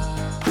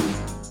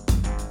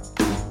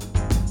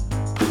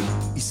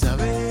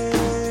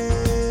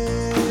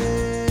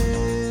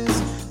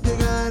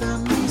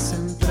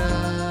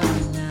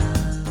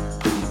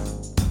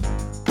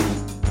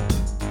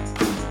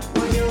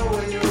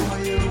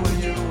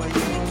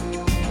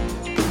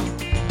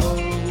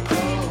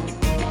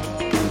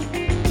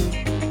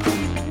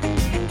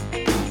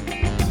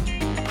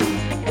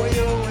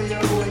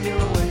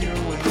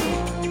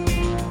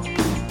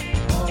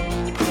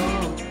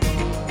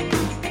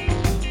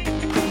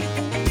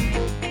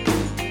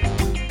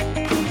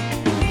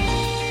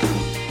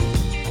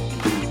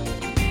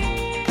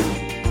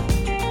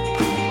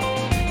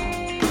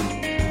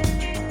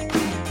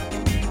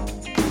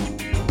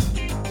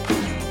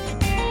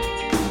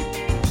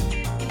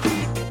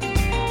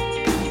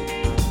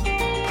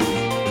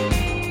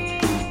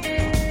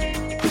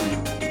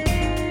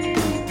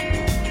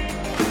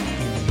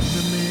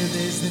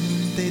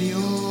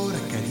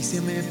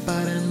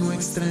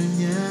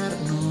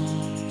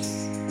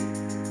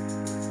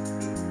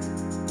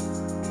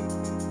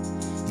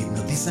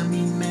 Hipnotiza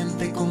mi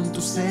mente con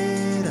tu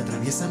ser,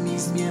 atraviesa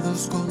mis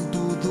miedos con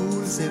tu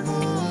dulce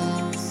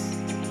voz.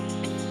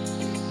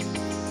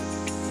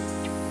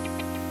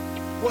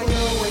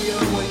 Wayo, wayo,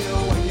 wayo,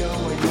 wayo,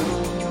 wayo.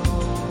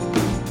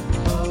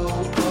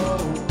 Oh,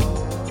 oh,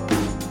 oh.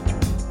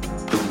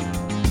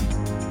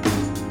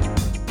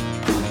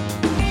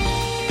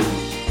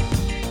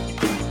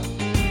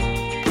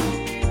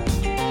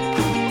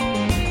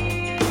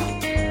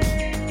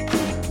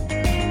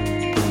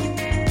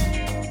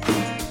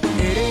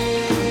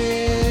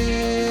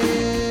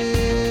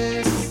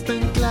 Eres tan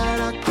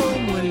clara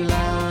como el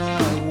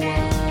agua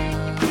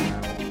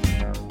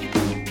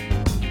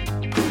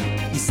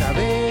y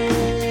sabes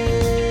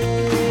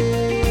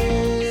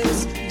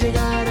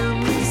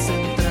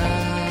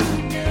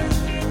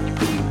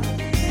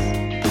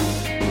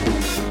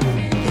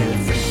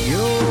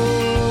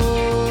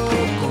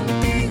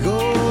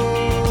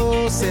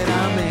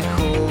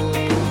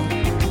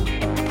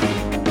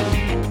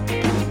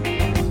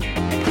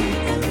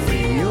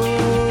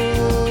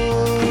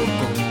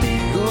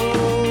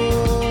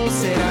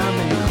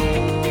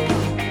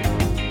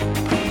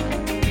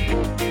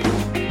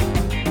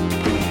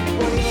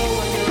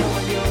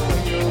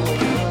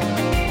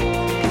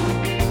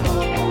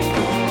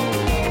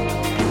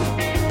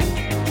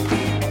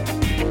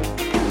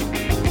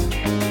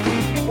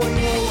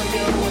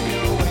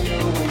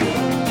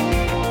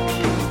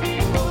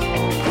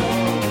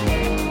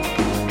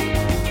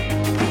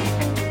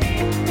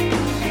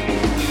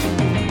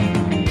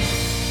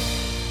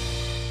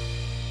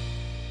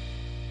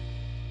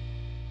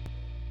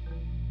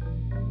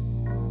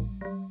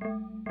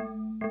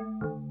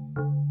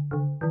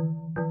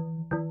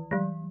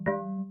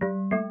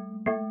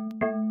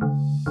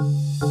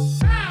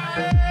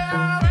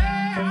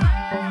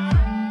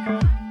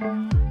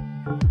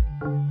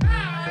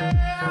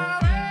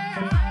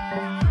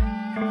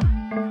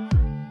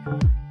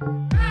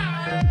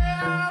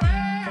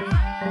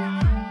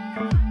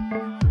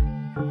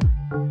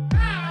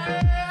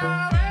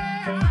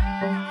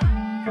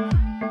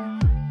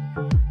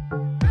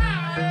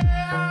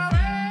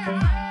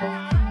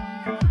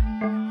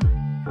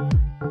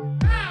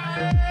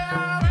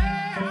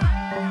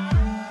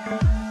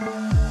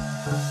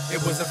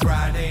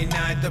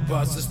night, the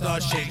buses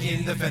start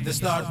shaking, the feathers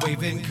start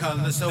waving,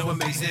 colors so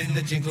amazing,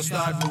 the jingles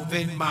start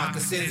moving,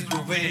 moccasins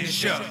grooving,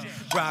 shook,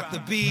 rock the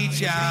beat,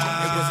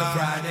 yeah. It was a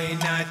Friday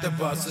night, the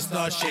buses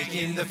start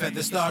shaking, the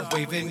feathers start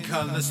waving,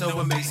 colors so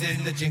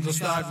amazing, the jingles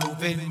start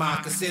moving,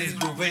 moccasins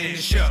grooving,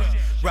 shook,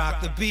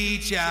 rock the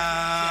beat,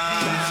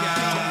 yeah.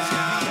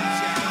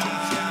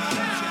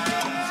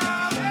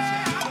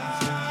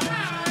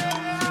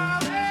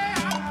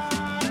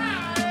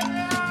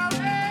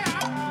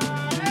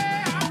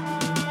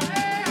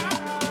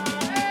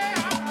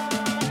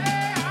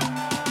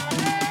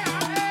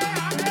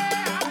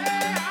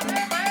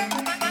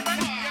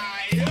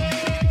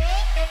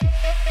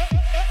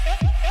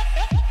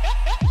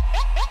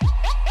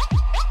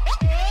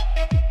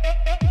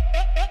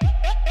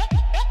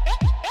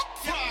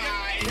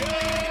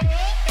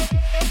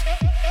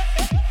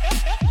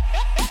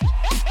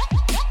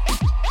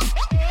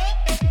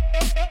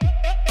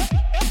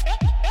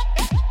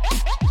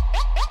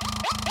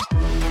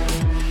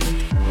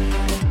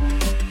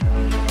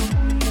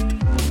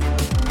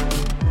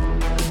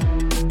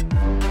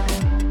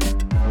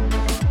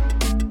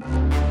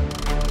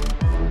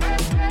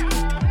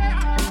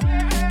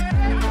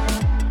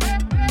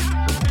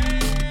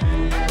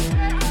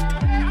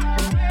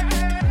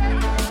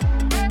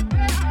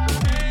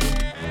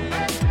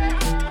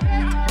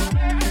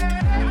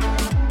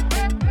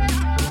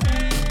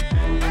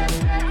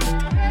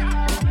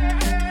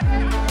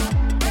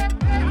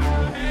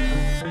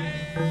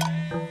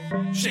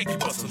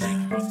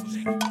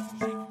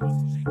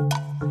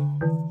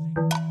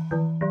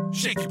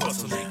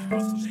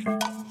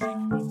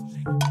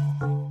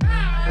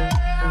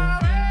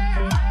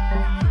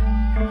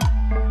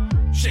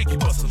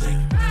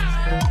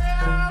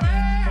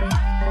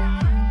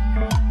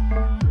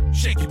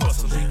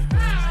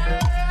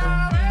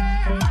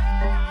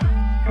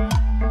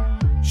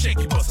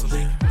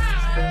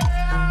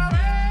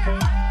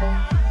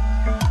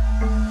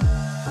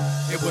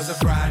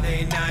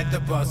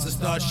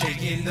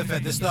 The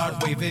feathers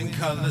start waving,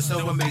 colors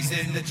so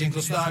amazing, the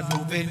jingles start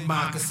moving,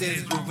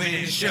 moccasins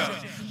grooving, shook,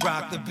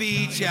 rock the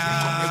beat,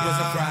 yeah. It was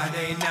a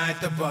Friday night,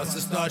 the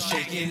buses start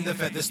shaking, the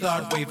feathers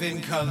start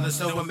waving, colors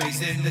so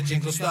amazing, the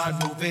jingles start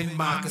moving,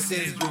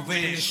 moccasins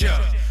grooving,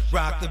 shook,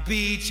 rock the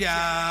beat,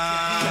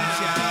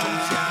 yeah.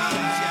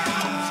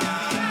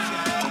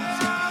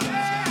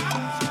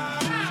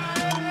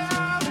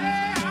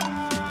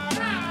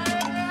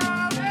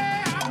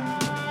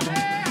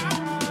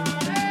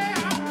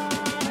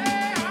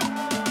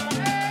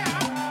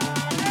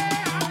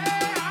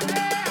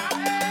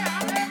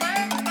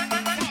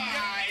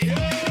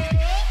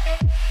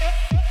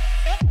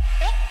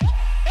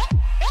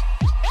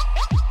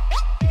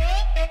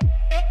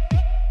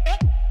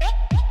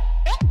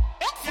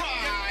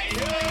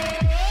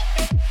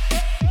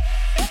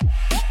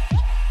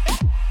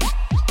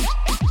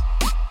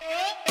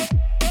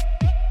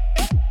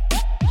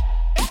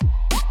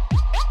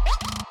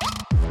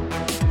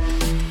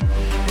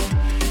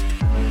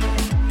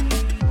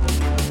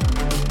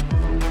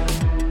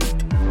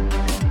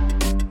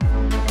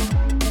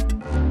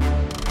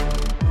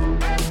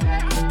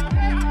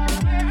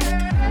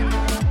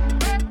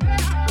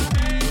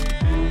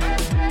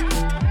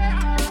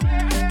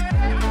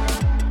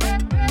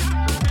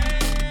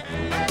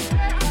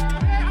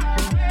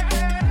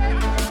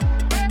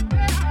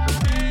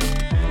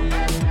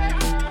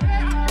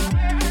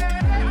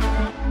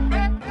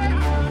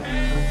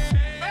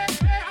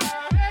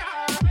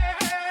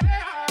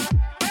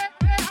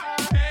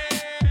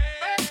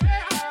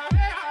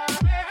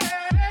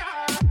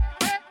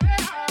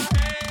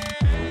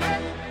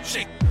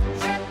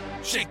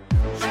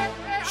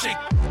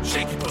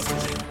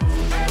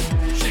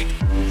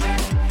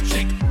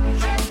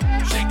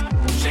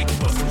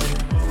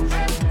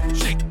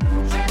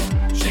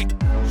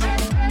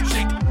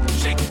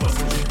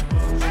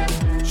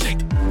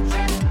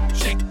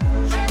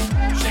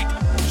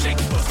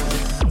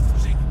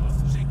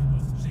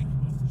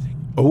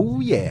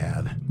 Oh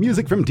yeah,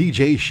 music from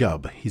DJ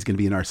Shub. He's going to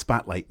be in our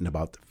spotlight in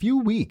about a few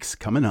weeks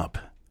coming up.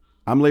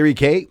 I'm Larry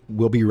K.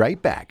 We'll be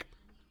right back.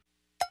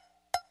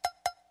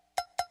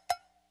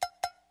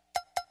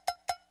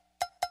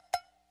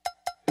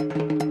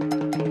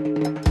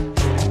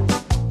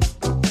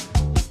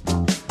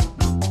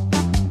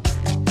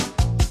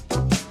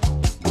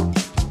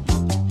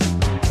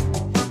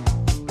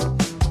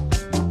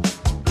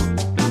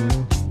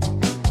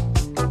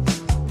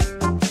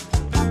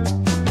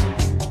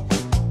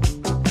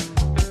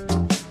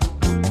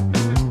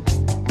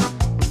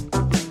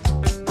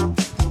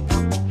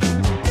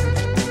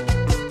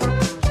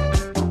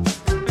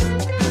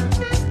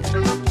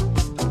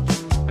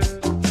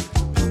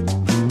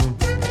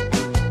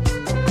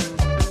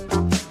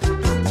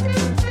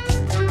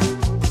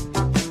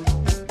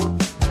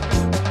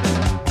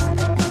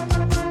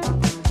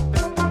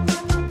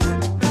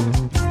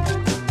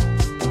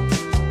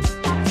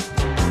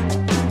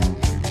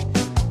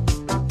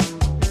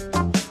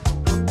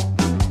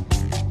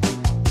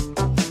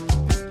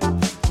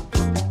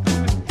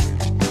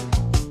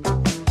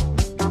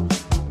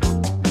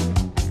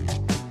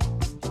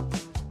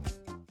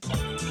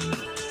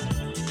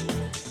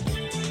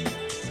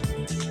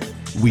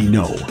 We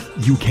know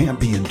you can't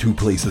be in two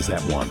places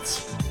at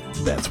once.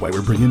 That's why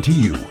we're bringing to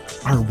you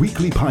our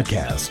weekly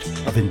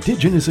podcast of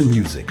Indigenous in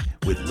Music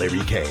with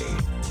Larry K.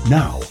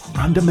 Now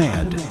on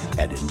demand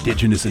at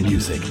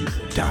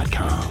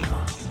indigenousinmusic.com.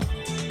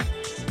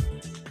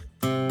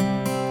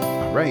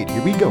 All right,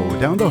 here we go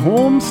down the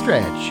home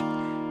stretch.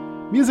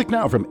 Music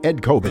now from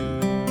Ed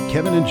Coben,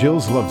 Kevin and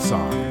Jill's Love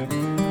Song.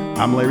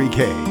 I'm Larry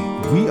K.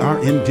 We are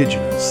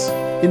Indigenous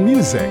in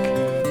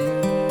Music.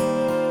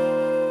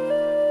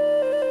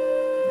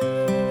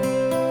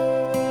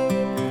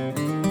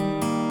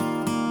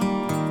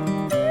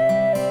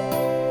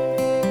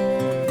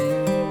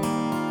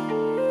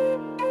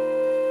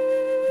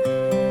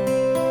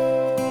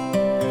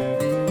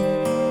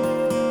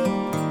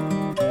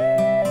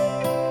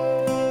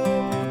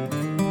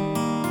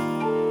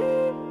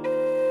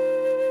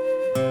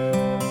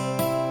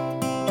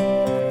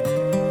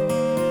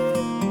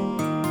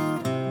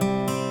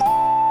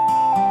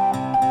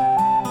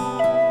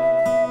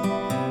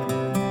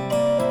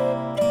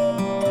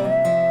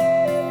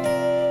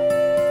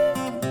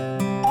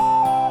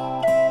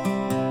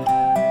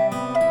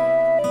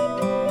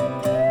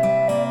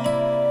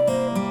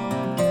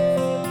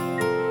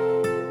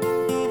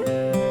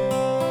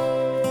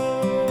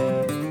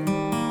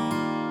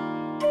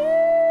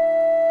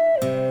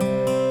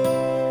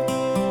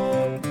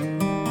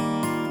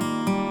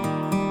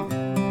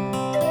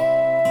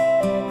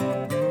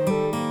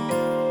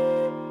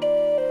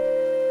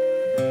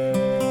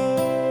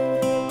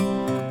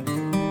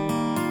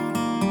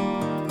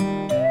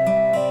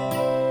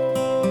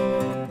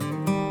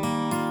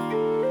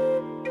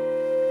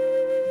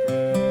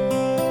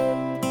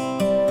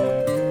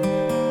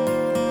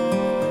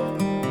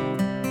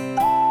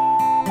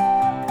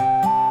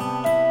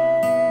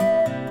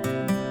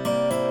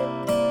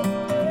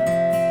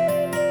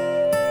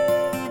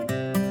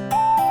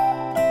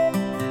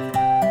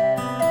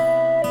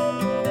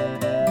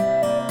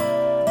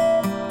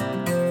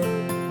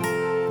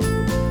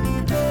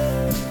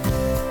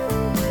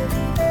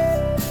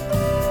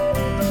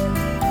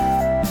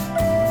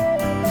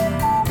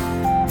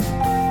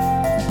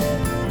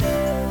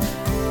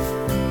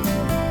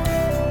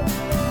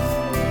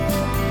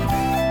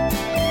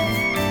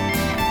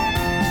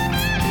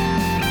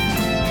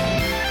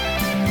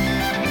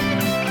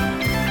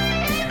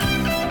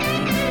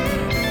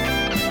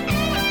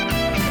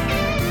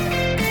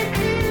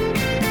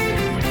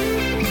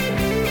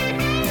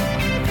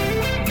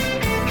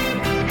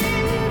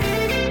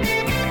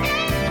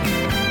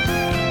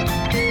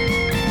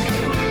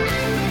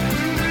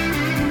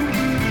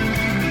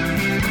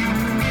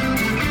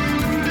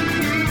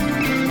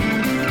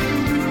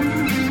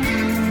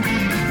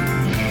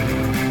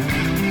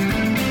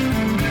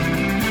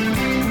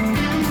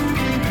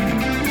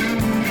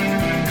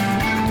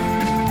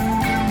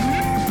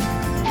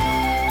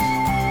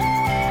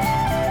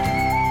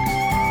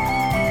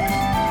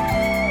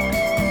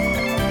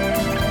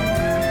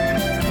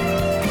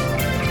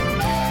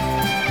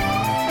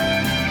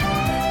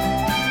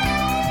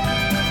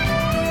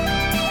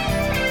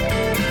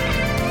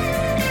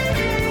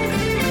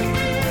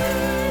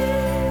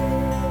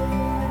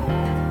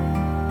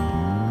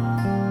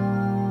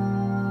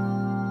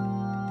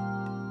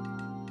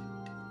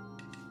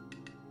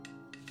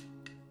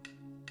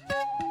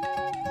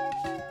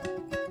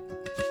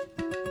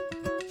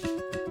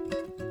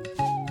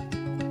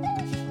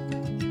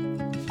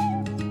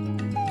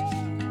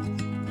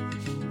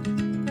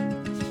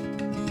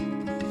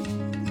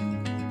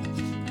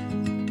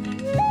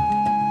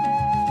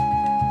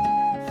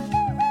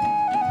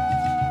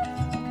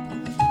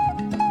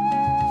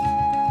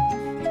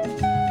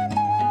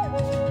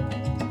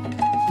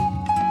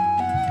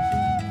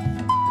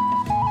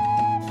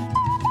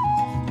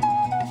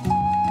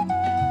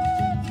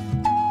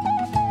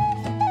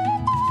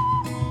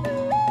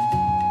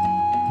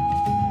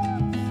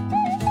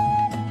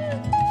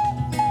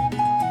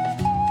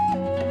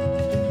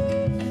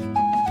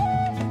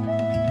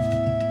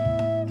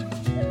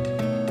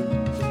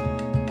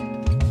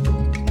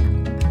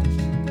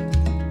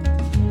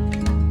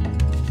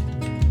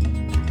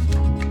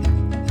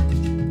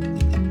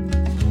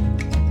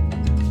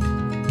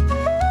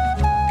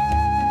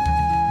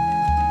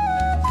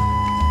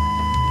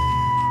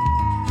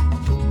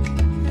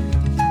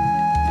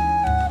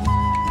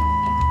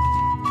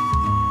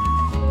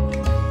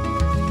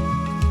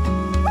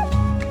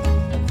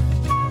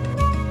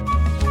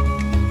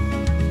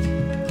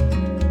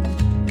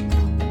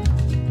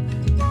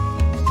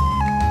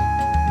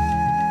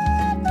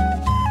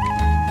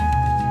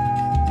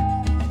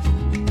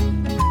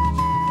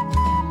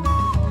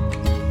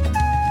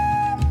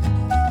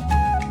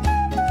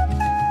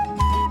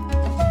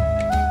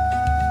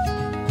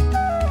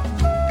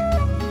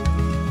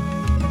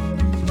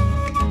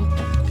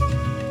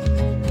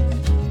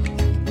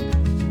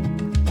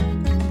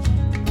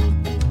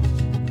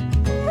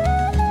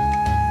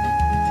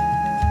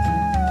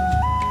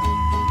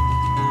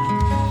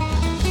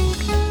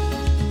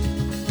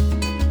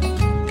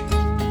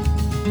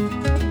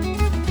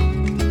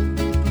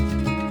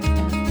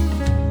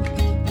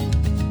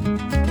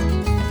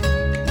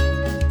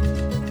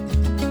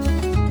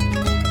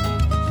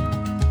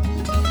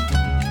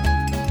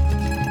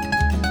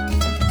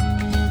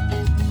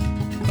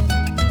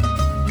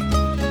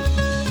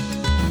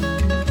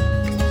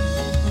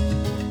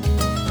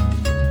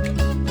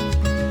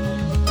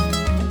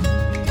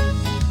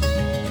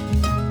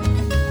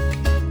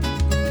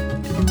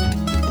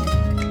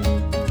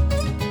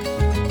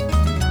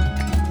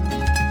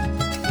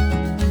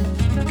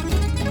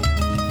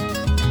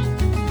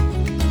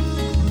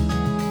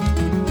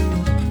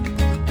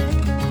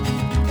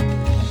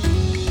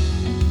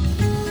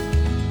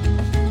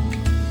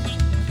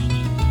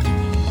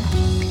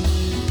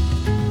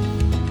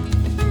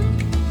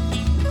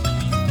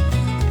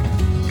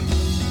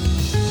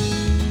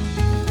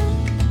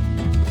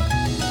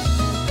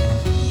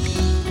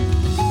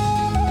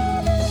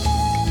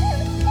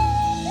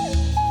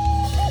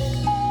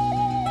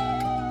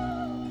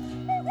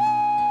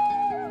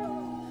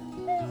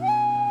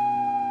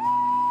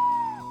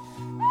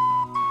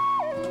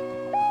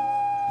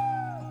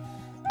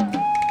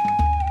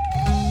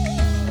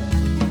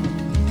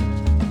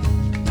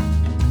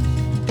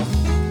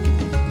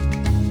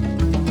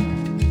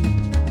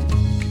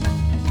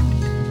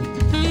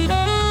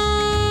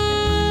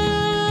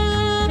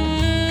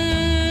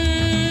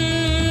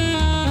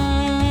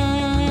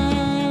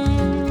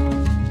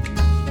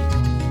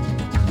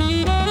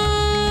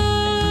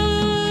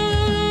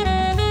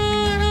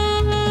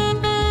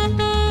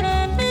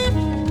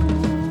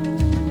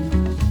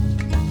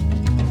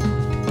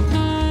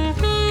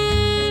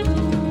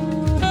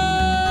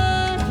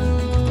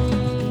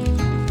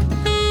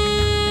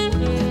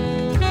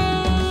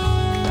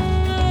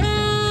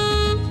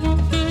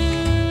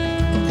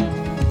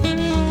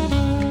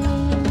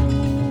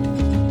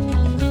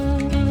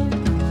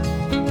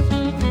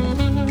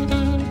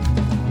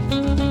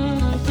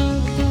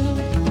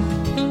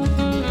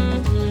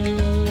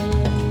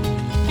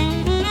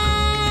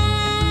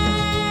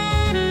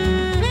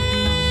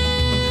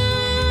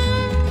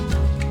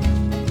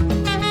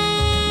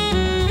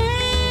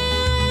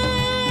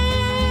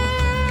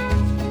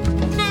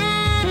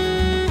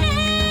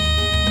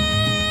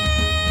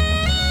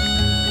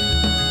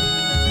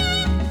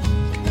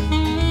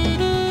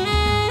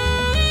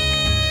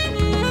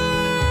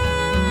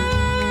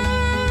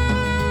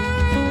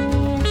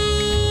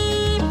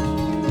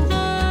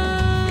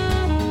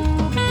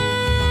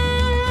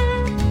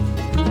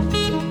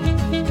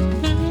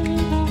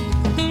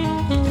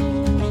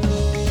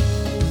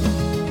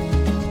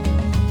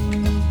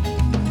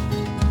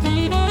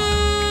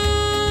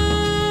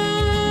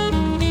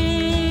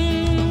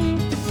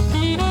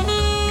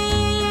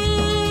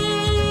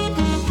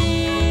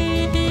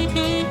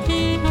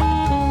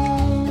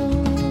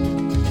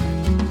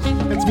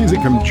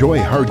 music from Joy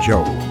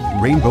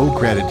Harjo, Rainbow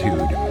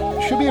Gratitude.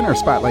 She'll be in our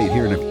spotlight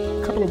here in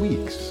a couple of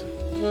weeks.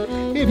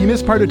 Hey, if you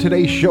missed part of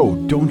today's show,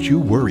 don't you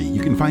worry.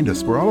 You can find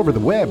us. We're all over the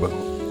web.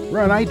 We're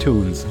on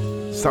iTunes,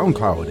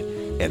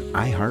 SoundCloud, and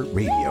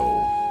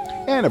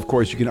iHeartRadio. And of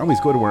course, you can always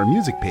go to our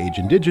music page,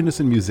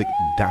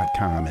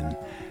 indigenousinmusic.com, and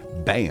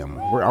bam,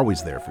 we're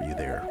always there for you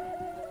there.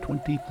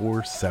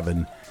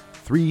 24/7,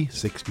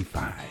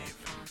 365.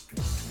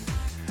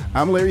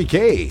 I'm Larry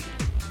K.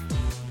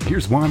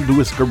 Here's Juan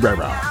Luis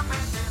Guerrero.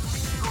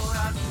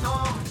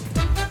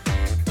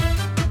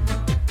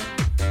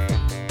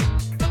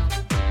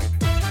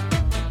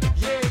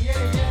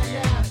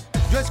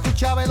 Yo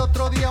escuchaba el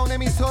otro día una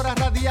emisora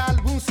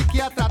radial, un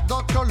psiquiatra,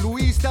 Dr.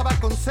 Luis, daba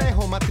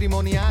consejo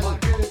matrimonial.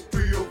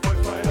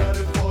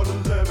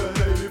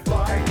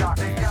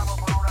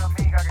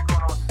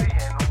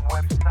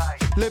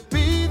 Le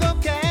pido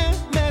que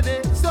me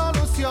dé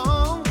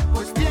solución,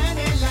 pues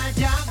tiene la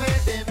llave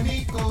de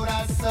mi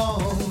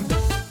corazón.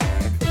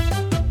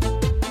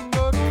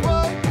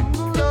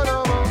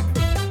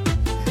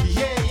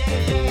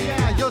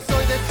 Yo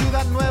soy de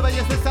Ciudad Nueva y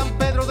es de San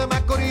Pedro de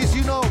Macorís,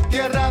 you know,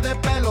 tierra de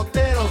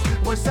peloteros,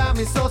 pues a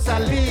mi Sosa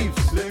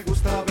Leaves le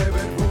gusta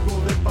beber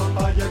jugo de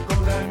papaya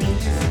con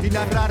anís y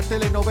narrar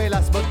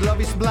telenovelas, but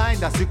love is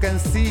blind as you can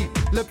see.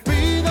 Le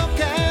pido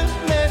que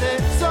me dé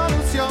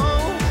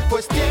solución,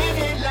 pues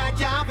tiene la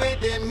llave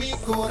de mi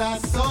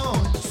corazón.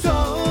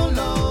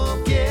 Solo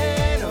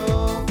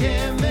quiero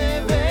que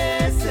me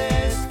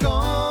beses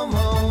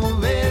como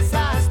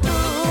besas tú.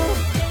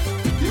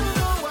 You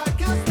know I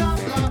can't stop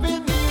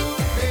loving you,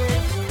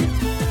 babe.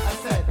 I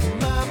said,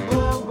 my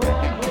boo,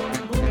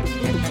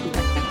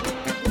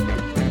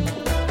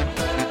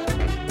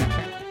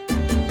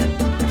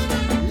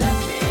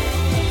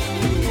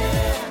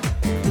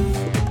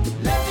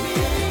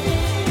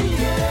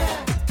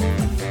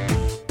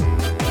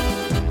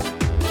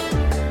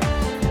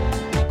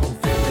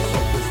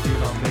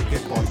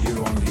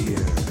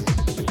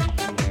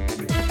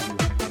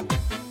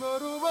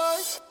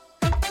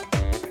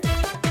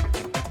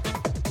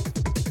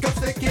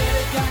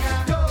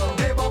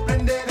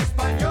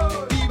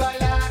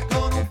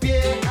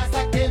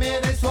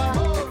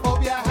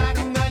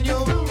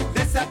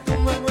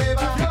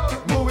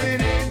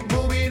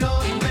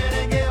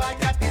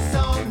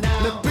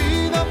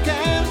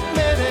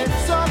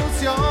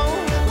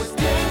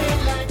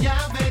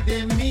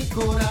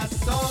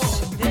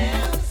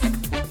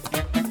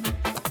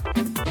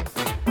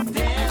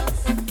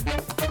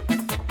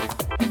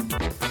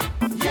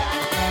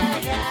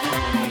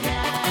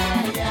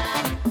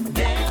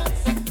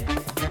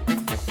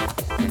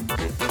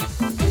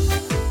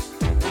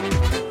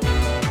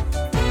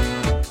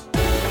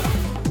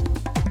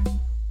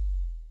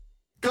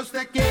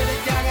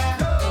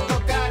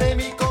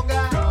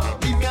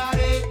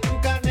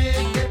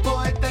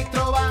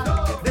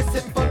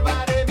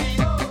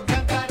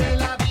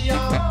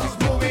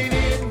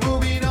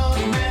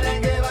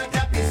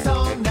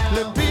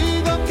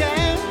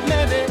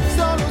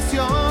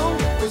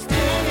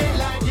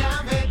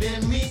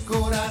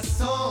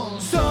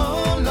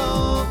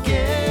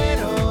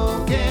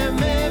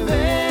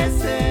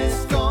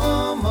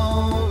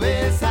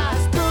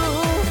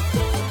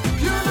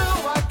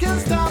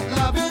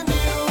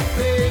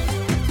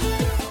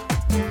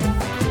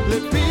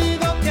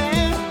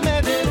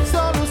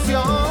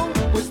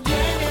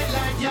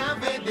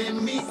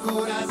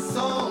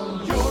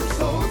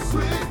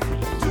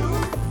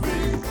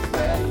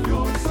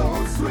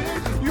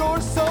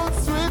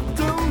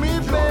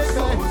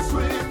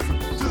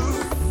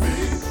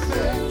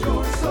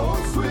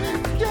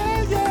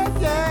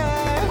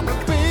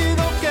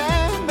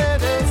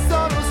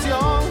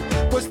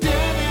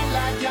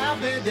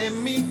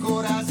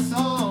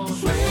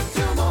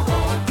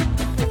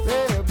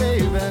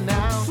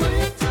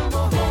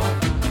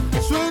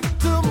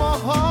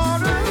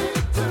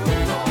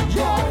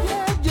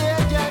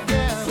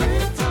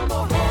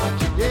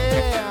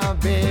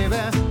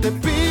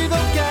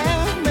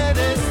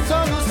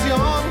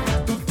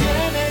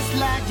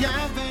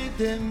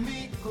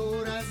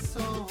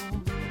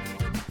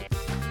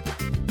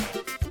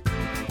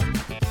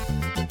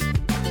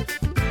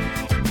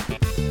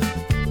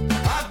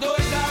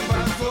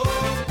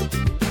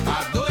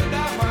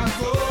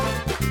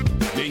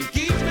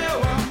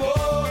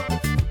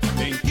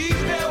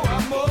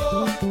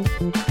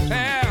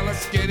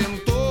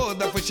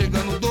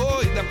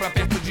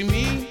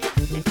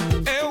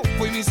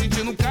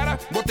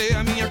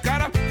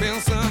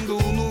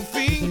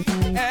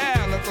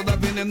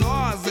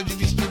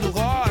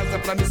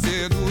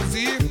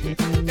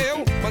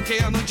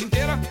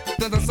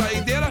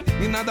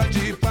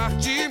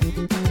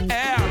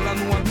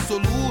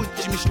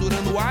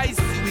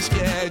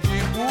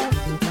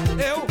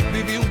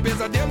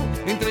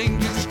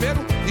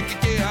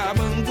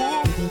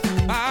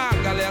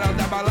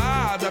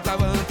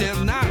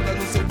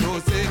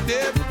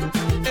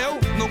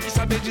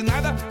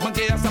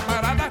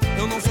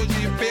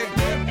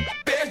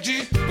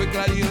 foi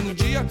clareando o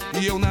dia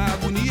e eu na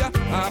agonia,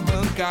 a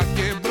banca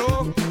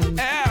quebrou.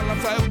 Ela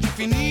saiu de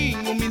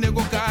fininho, me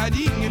negou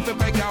carinho e foi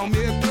pegar o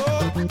metrô.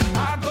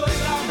 A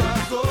doida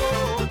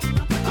vazou,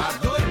 a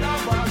doida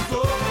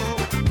vazou.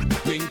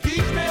 Nem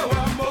quis meu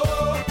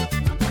amor,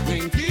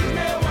 nem quis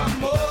meu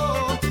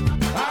amor.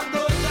 A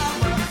doida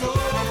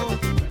vazou,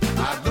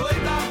 a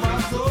doida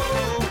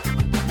vazou.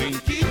 Nem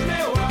quis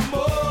meu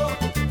amor,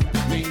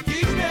 nem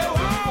quis meu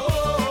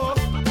amor.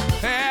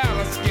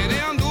 Ela se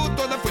querendo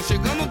toda foi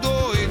chegando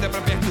doida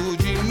pra perto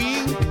de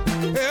mim.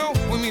 Eu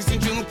fui me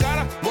sentindo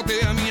cara,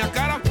 botei a minha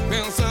cara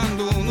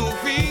pensando no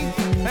fim.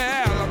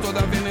 Ela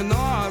toda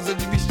venenosa,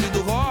 de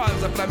vestido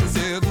rosa pra me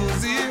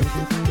seduzir.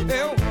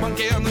 Eu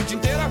banquei a noite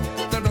inteira,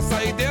 tanta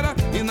saideira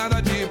e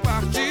nada de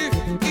partir.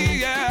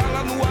 E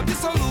ela no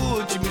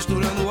absolute,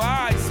 misturando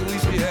ice,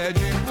 whisky, Red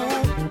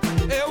Bull.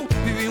 Eu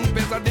vivi um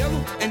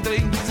pesadelo, entrei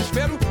em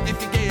desespero e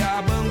fiquei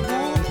a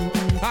banco.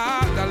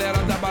 A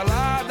galera da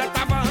balada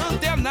tava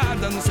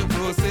antenada no seu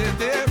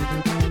proceder.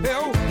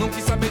 Eu não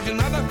quis saber de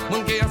nada,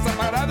 manquei essa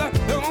parada,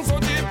 eu não sou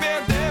de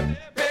perder.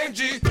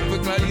 Perdi, foi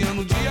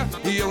clareando o dia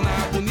e eu na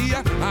agonia,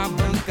 a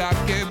banca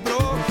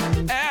quebrou.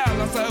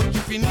 Ela saiu de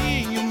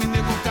fininho, me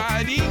negou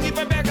carinho e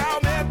foi pegar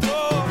o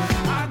metrô.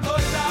 A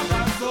doida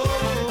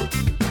vazou,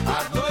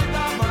 a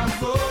doida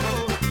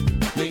vazou.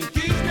 Nem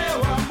quis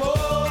meu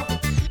amor,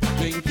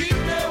 nem quis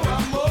meu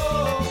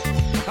amor.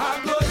 A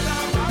doida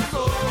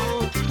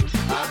vazou,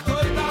 a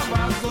doida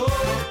vazou.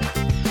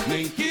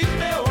 Nem quis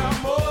meu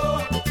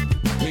amor,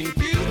 nem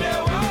quis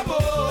meu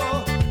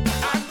amor.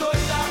 A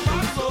doida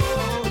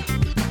vazou,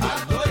 a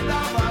doida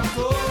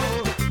vazou.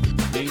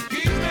 Nem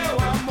quis meu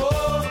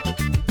amor,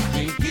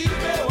 nem quis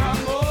meu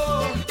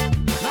amor.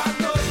 A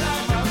doida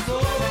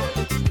vazou,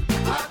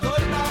 a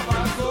doida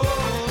vazou.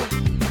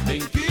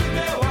 Nem quis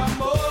meu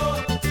amor,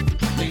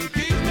 nem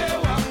quis meu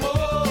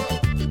amor.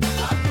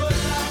 A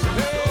doida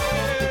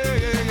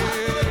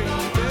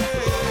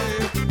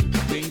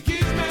nem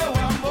quis meu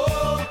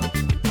amor,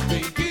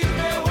 nem quis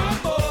meu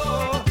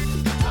amor.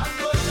 A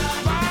doida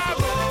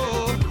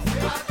vazou,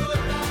 a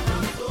doida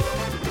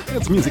vazou.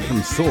 It's music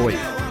from Soil.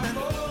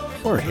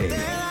 Jorge.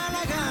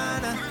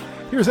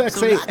 Here's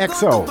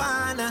XAXO.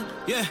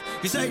 Yeah,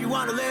 you say you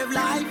wanna live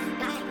life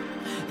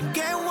and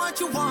get what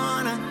you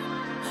wanna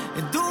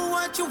and do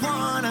what you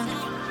wanna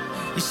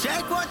and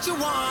shake what you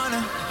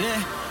wanna.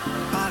 Yeah.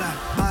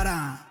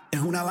 Para, es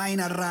una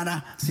vaina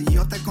rara. Si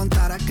yo te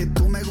contara que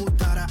tú me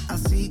gustara,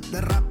 así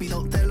de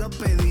rápido te lo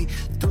pedí.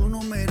 Tu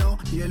número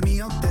y el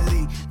mío te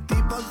di.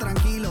 Tipo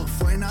tranquilo,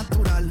 fue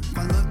natural.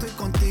 Cuando estoy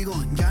contigo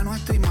ya no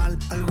estoy mal.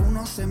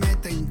 Algunos se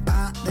meten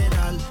a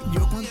deral.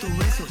 Yo con tu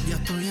beso ya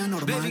estoy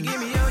anormal. Baby, give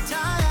me your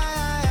time.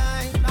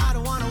 I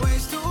don't wanna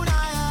waste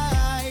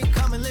tonight.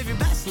 Come and live your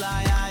best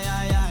life.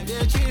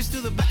 Yeah, cheers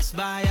to the best.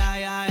 Bye.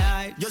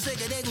 Yo sé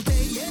que te gusté,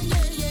 yeah.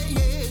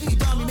 Y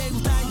tú a mí me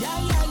gusta,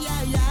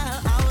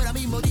 yeah. Ahora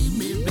mismo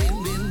dime,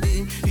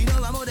 ven. Y nos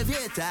vamos de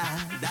fiesta.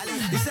 Dale.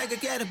 Dice que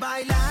quieres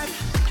bailar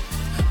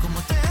como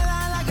te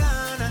da la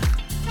gana,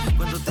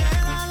 cuando te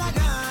da la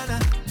gana,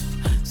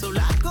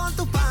 sola con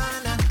tu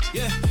pana.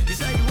 Yeah, you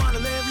say you wanna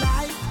live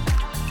life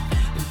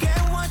and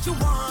get what you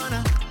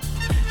wanna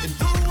and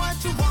do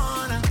what you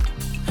wanna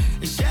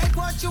and shake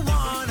what you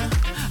wanna.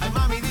 Ay,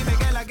 mami, dime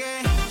que la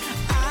que.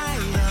 Ay.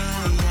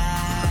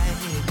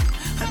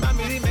 Ay,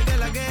 mami, dime que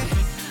la que.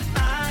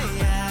 Ay.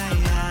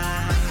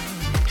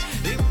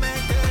 Dime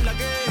que la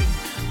que.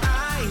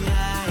 Ay.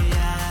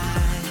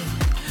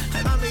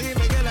 Ay, mami,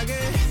 dime que la que.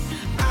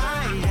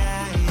 Ay.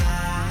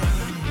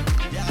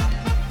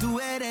 Tú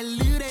eres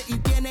libre y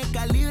tienes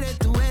calibre.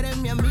 Tú eres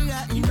mi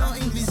amiga y no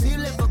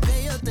invisible,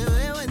 porque yo te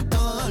veo en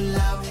todos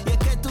lados. Y es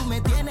que tú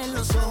me tienes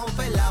los ojos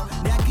pelados.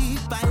 De aquí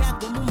para allá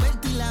como un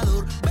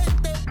ventilador.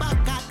 Vete pa'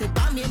 acá que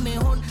pa' mí es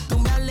mejor. Tú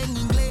me hablas en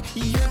inglés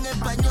y yo en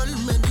español.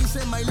 Me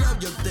dices my love,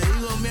 yo te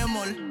digo mi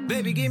amor.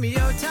 Baby, give me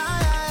your time.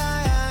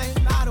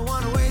 I don't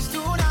wanna waste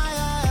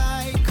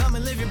tonight. Come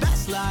and live your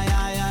best life.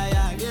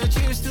 Yeah,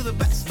 cheers to the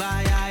best.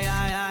 Bye.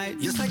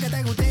 Yo sé que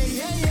te gusté,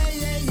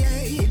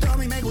 yeah. Y tú a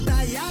mí me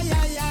gusta, yeah.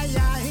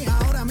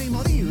 Ahora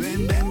mismo di,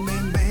 ven.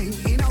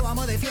 Y nos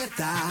vamos de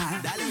fiesta.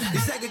 Dale.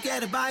 Dice que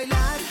quieres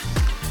bailar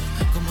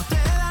como te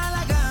da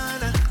la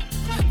gana,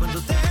 cuando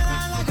te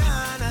da la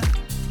gana,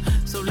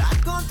 sola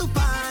con tu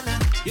pana.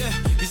 Yeah,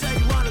 you say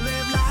you wanna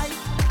live life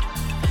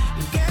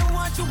and get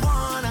what you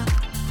wanna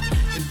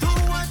and do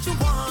what you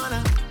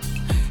wanna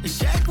and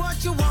shake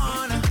what you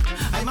wanna.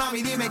 Ay,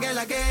 mami, dime que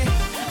la que.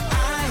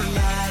 Ay.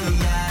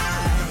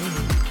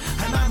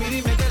 Ay, mami,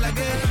 dime que la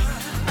que.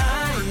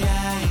 Ay.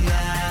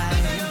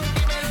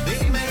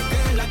 Dime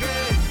que la que.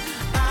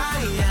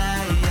 Ay.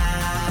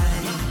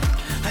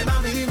 Ay,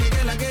 mami, dime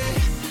que la que.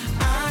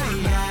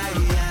 Ay.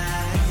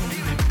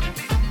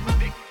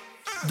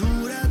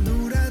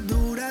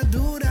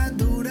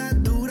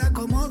 Dura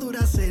como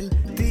Duracell.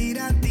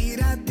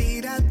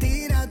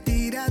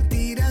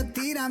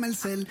 Tírame el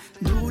cel.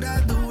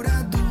 Dura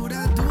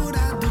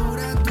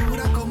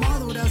como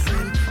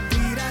Duracell.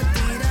 Tira.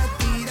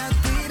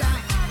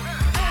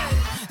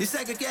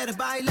 Dice que quieres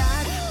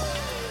bailar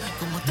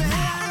como te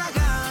da la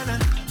gana,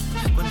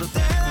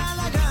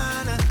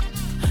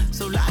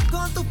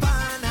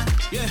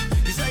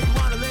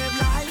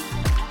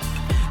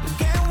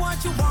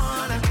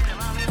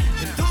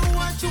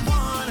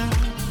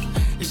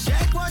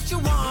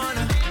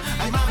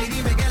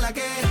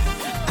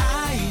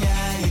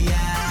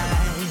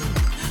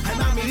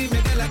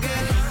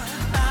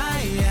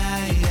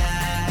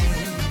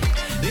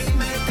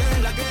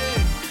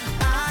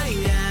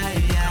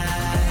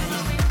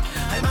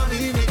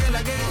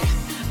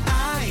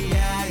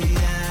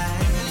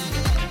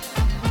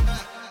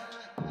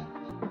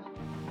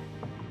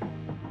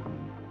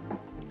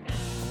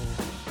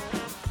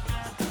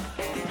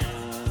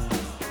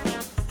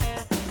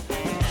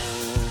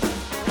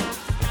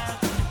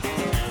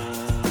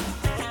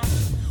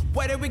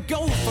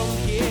 go from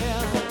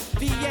here?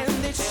 The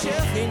end is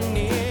surely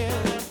near.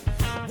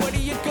 Where do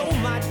you go,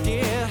 my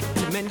dear,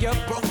 to mend your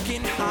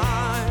broken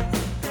heart?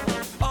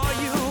 Are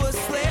you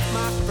asleep,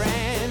 my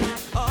friend?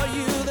 Are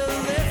you the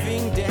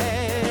living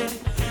dead?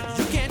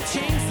 You can't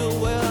change the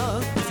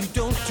world if you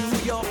don't do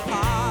your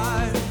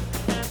part.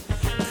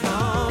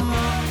 Come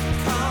up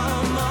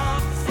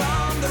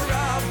from the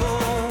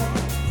rubble.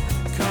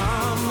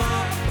 Come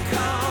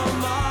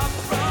up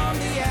from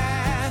the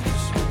ash.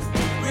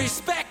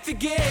 Respect the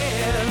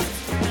gift.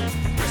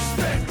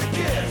 Respect the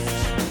gift.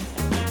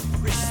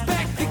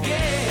 Respect the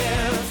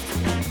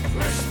gift.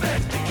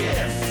 Respect the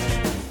gift.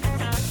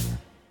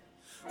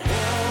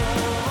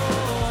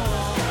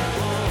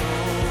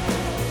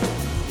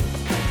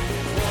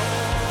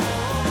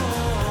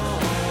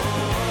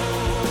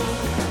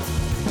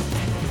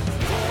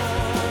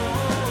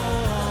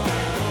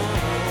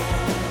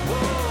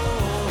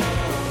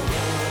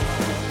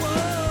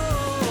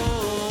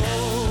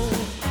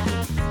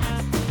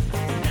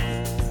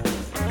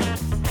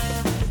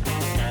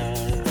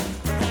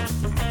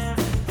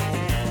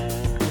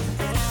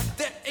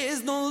 There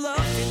is no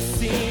love, it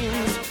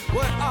seems.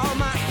 We're all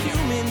my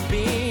human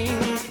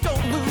beings.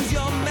 Don't lose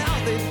your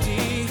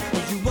melody,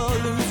 or you will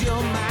lose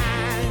your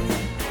mind.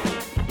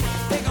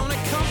 They're gonna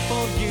come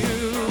for you,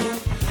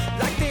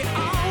 like they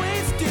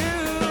always do.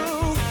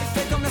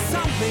 They're gonna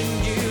summon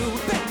you,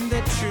 betting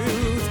the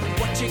truth.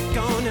 What you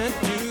gonna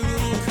do?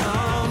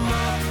 Come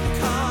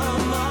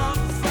up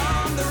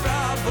from the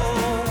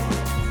rubble.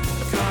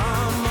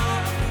 Come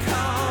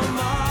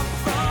up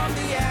from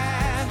the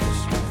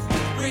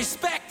ash.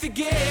 Respect the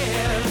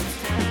gift.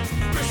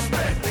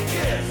 Respect the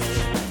gift.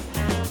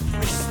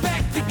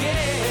 Respect the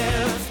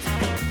gift.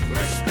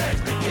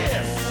 Respect the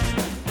gift.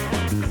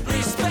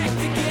 Respect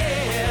the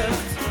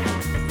gift.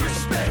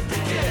 Respect the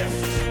gift.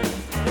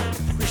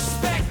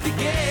 Respect the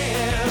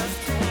gift.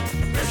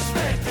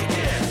 Respect the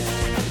gift.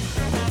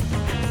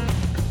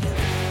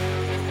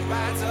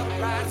 Rise up,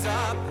 rise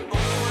up.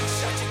 Only one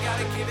shot, you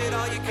gotta give it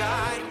all you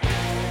got.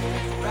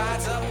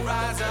 Rise up,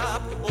 rise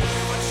up.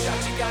 Only one shot,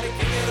 you gotta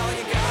give it all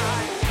you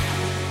got.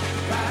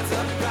 Rise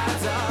up,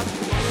 rise up.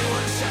 Only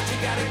one shot, you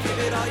gotta give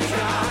it all you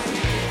got.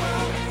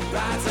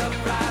 Rise up,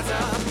 rise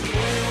up.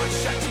 Only one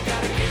shot, you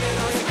gotta give it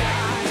all you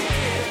got.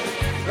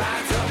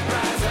 Rise up,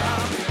 rise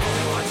up.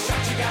 Only one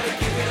shot, you gotta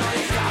give it all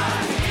you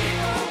got.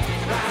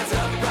 Rise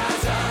up,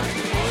 rise up.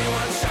 Only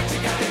one shot, you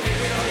gotta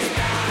give it all you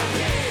got.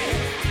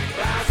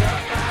 Rise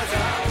up, rise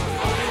up.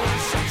 Only one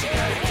shot, you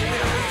gotta give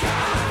it all you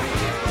got.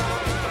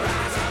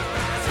 Rise up,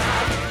 rise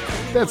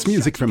up. That's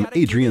music from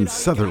Adrian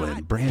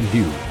Sutherland, brand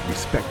new,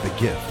 Respect the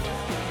Gift.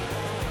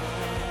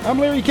 I'm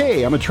Larry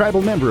K. I'm a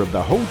tribal member of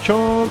the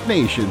Ho-Chunk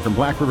Nation from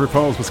Black River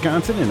Falls,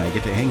 Wisconsin, and I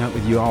get to hang out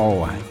with you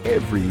all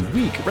every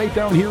week right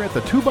down here at the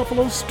Two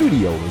Buffalo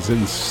Studios in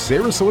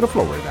Sarasota,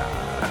 Florida.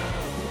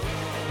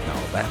 Now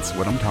that's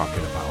what I'm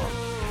talking about.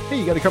 Hey,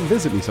 you got to come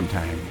visit me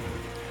sometime.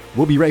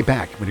 We'll be right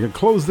back. We're going to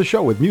close the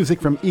show with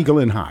music from Eagle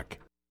and Hawk.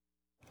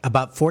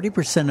 About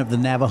 40% of the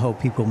Navajo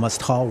people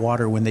must haul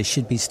water when they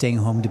should be staying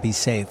home to be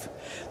safe.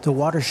 The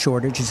water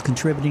shortage is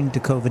contributing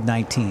to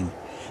COVID-19.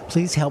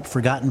 Please help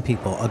Forgotten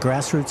People, a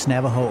grassroots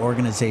Navajo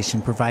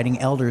organization providing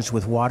elders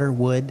with water,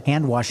 wood,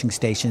 hand washing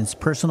stations,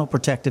 personal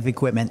protective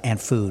equipment,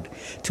 and food.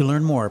 To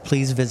learn more,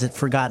 please visit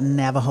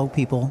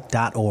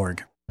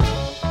ForgottenNavajoPeople.org.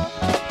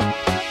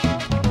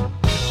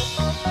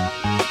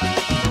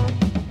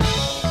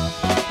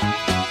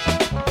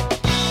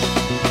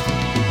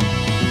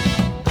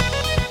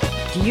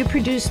 Do you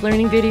produce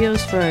learning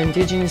videos for our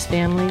Indigenous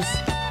families?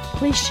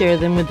 Please share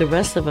them with the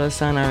rest of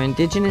us on our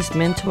Indigenous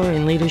Mentor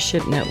and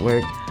Leadership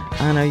Network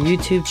on our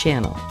YouTube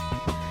channel.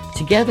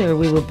 Together,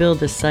 we will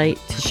build a site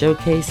to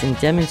showcase and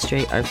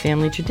demonstrate our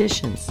family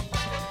traditions.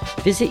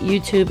 Visit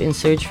YouTube and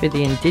search for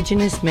the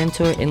Indigenous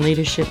Mentor and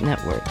Leadership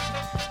Network.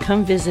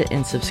 Come visit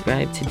and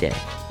subscribe today.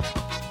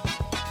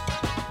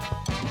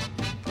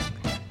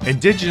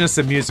 Indigenous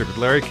in Music with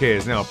Larry K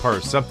is now a part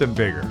of something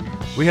bigger.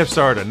 We have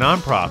started a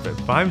nonprofit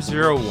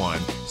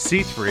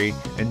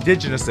 501c3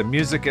 Indigenous in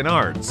Music and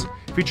Arts,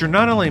 feature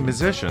not only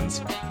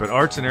musicians, but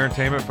arts and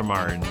entertainment from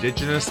our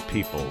Indigenous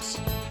peoples.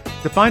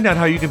 To find out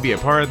how you can be a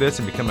part of this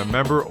and become a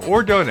member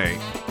or donate,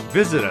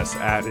 visit us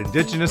at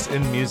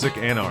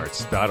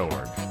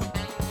indigenousinmusicandarts.org.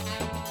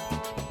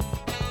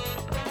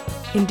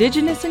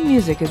 Indigenous in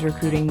Music is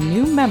recruiting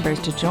new members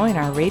to join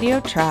our radio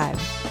tribe.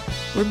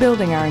 We're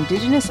building our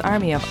Indigenous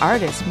army of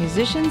artists,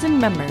 musicians, and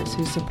members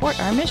who support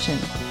our mission.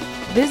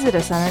 Visit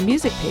us on our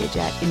music page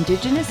at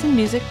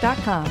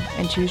indigenousinmusic.com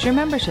and choose your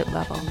membership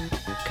level.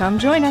 Come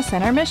join us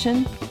in our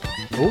mission.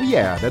 Oh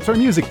yeah, that's our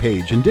music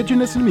page,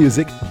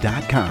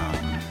 indigenousinmusic.com.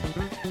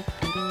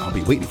 I'll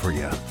be waiting for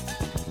you.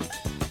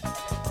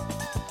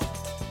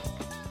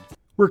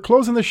 We're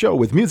closing the show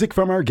with music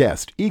from our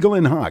guest, Eagle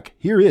and Hawk.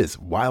 Here is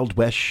Wild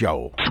West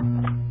Show.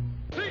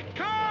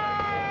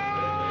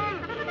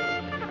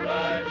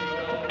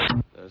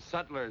 The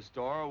Sutler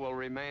store will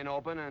remain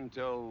open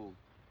until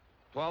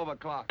 12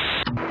 o'clock.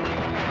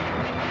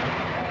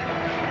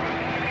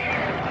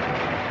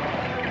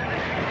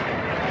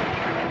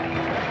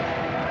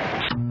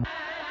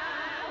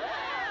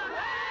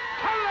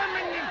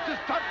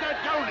 Stop that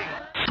yowling!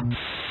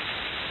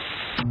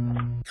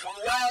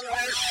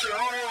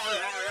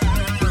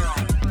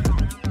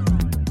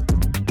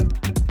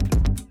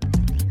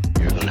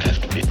 You're gonna have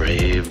to be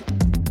brave,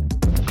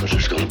 because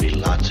there's gonna be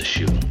lots of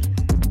shooting.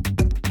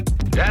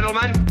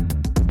 Gentlemen,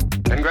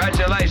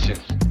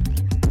 congratulations.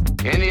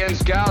 Indian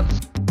Scouts,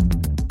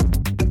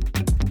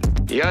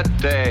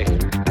 Yatte.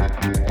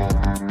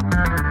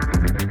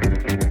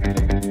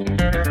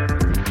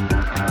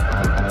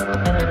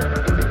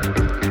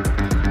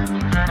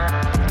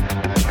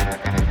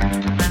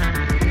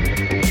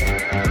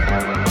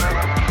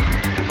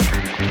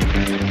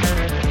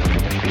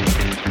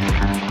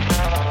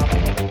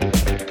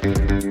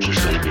 There's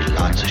gonna be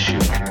lots of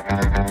shooting.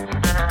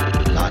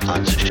 Lots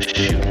of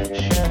shooting.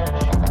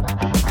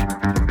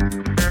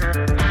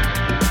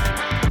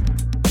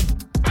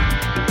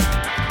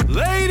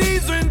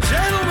 Ladies and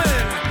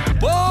gentlemen,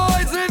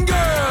 boys and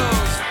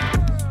girls,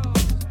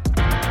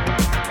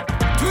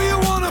 do you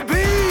want to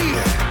be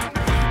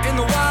in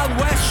the Wild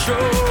West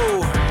show?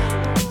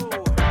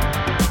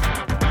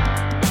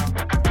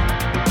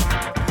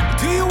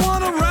 Do you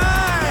want to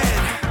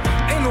ride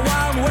in the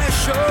Wild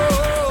West show?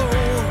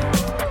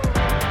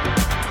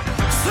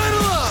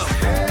 Settle up!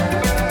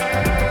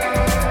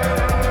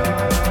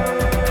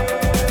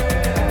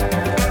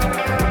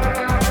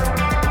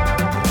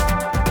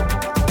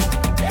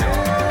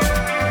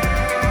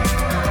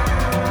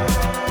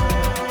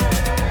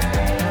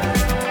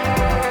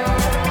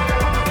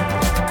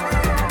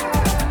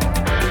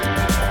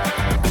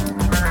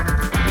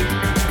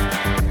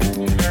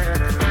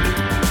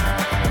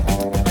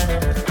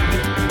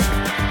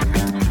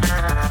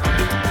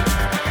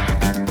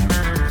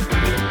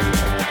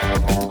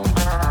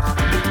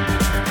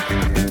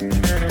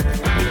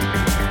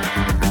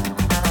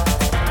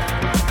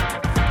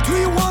 Do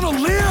you want to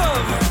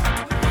live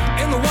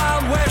in the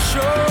Wild West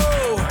show?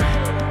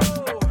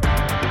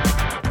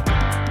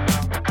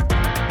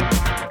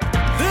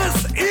 This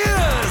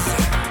is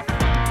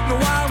the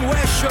Wild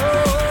West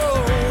show.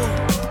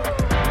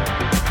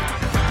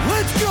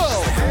 Let's go!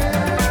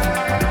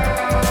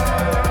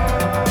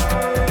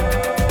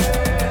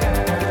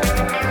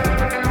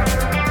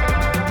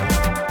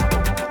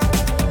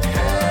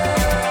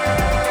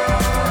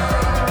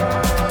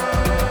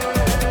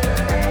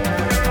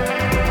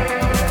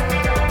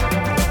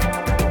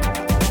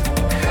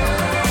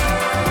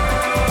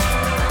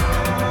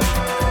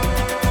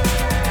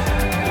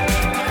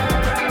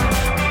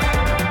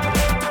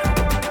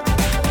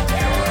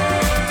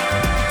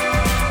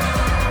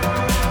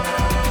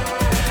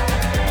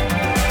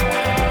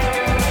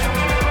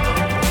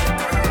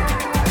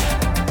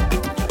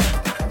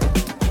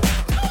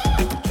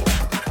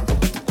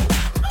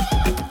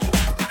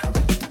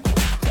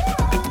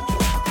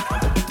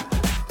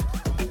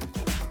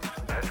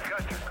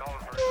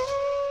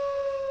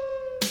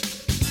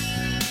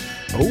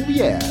 Oh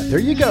yeah, there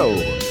you go.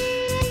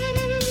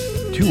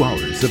 2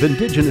 hours of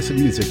indigenous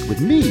music with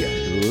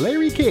me,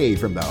 Larry K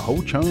from the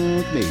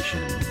Ho-Chunk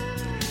Nation.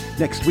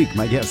 Next week,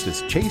 my guest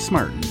is Chase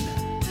Martin.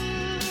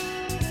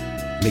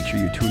 Make sure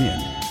you tune in.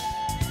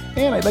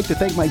 And I'd like to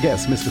thank my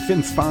guest, Mr.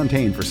 Vince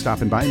Fontaine, for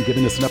stopping by and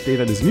giving us an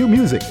update on his new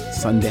music,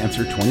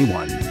 Sundancer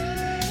 21.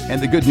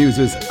 And the good news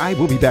is I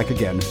will be back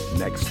again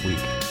next week.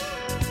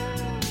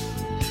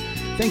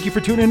 Thank you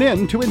for tuning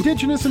in to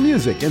Indigenous in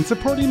Music and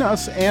supporting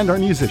us and our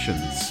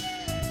musicians.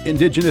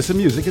 Indigenous in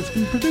Music has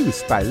been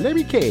produced by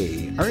Larry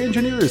K. Our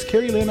engineer is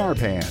Carrie Lynn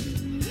Arpan.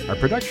 Our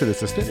production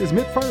assistant is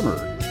Mitt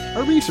Farmer.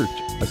 Our research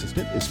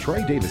assistant is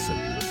Troy Davison.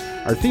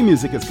 Our theme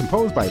music is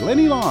composed by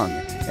Lenny Long.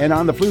 And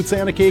on the flutes,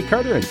 Anna K.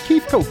 Carter and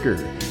Keith Coker.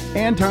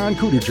 Anton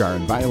Kudujar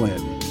on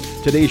violin.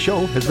 Today's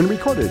show has been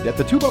recorded at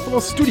the Two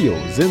Buffalo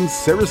Studios in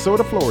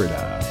Sarasota,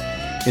 Florida.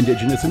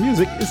 Indigenous in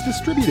Music is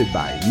distributed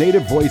by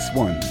Native Voice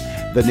One,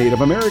 the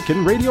Native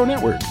American Radio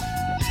Network,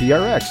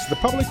 PRX, the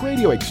Public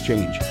Radio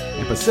Exchange,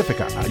 and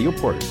Pacifica Audio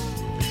Port.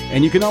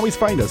 And you can always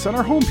find us on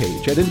our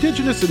homepage at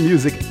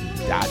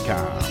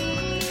indigenousinmusic.com.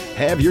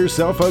 Have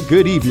yourself a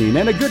good evening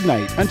and a good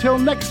night. Until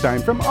next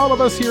time, from all of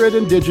us here at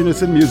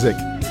Indigenous in Music,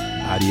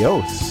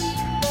 adios.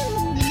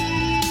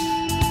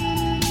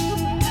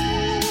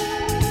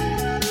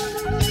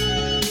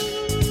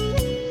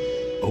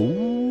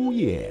 Oh,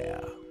 yeah.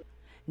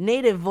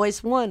 Native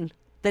Voice One,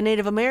 the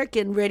Native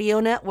American Radio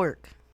Network.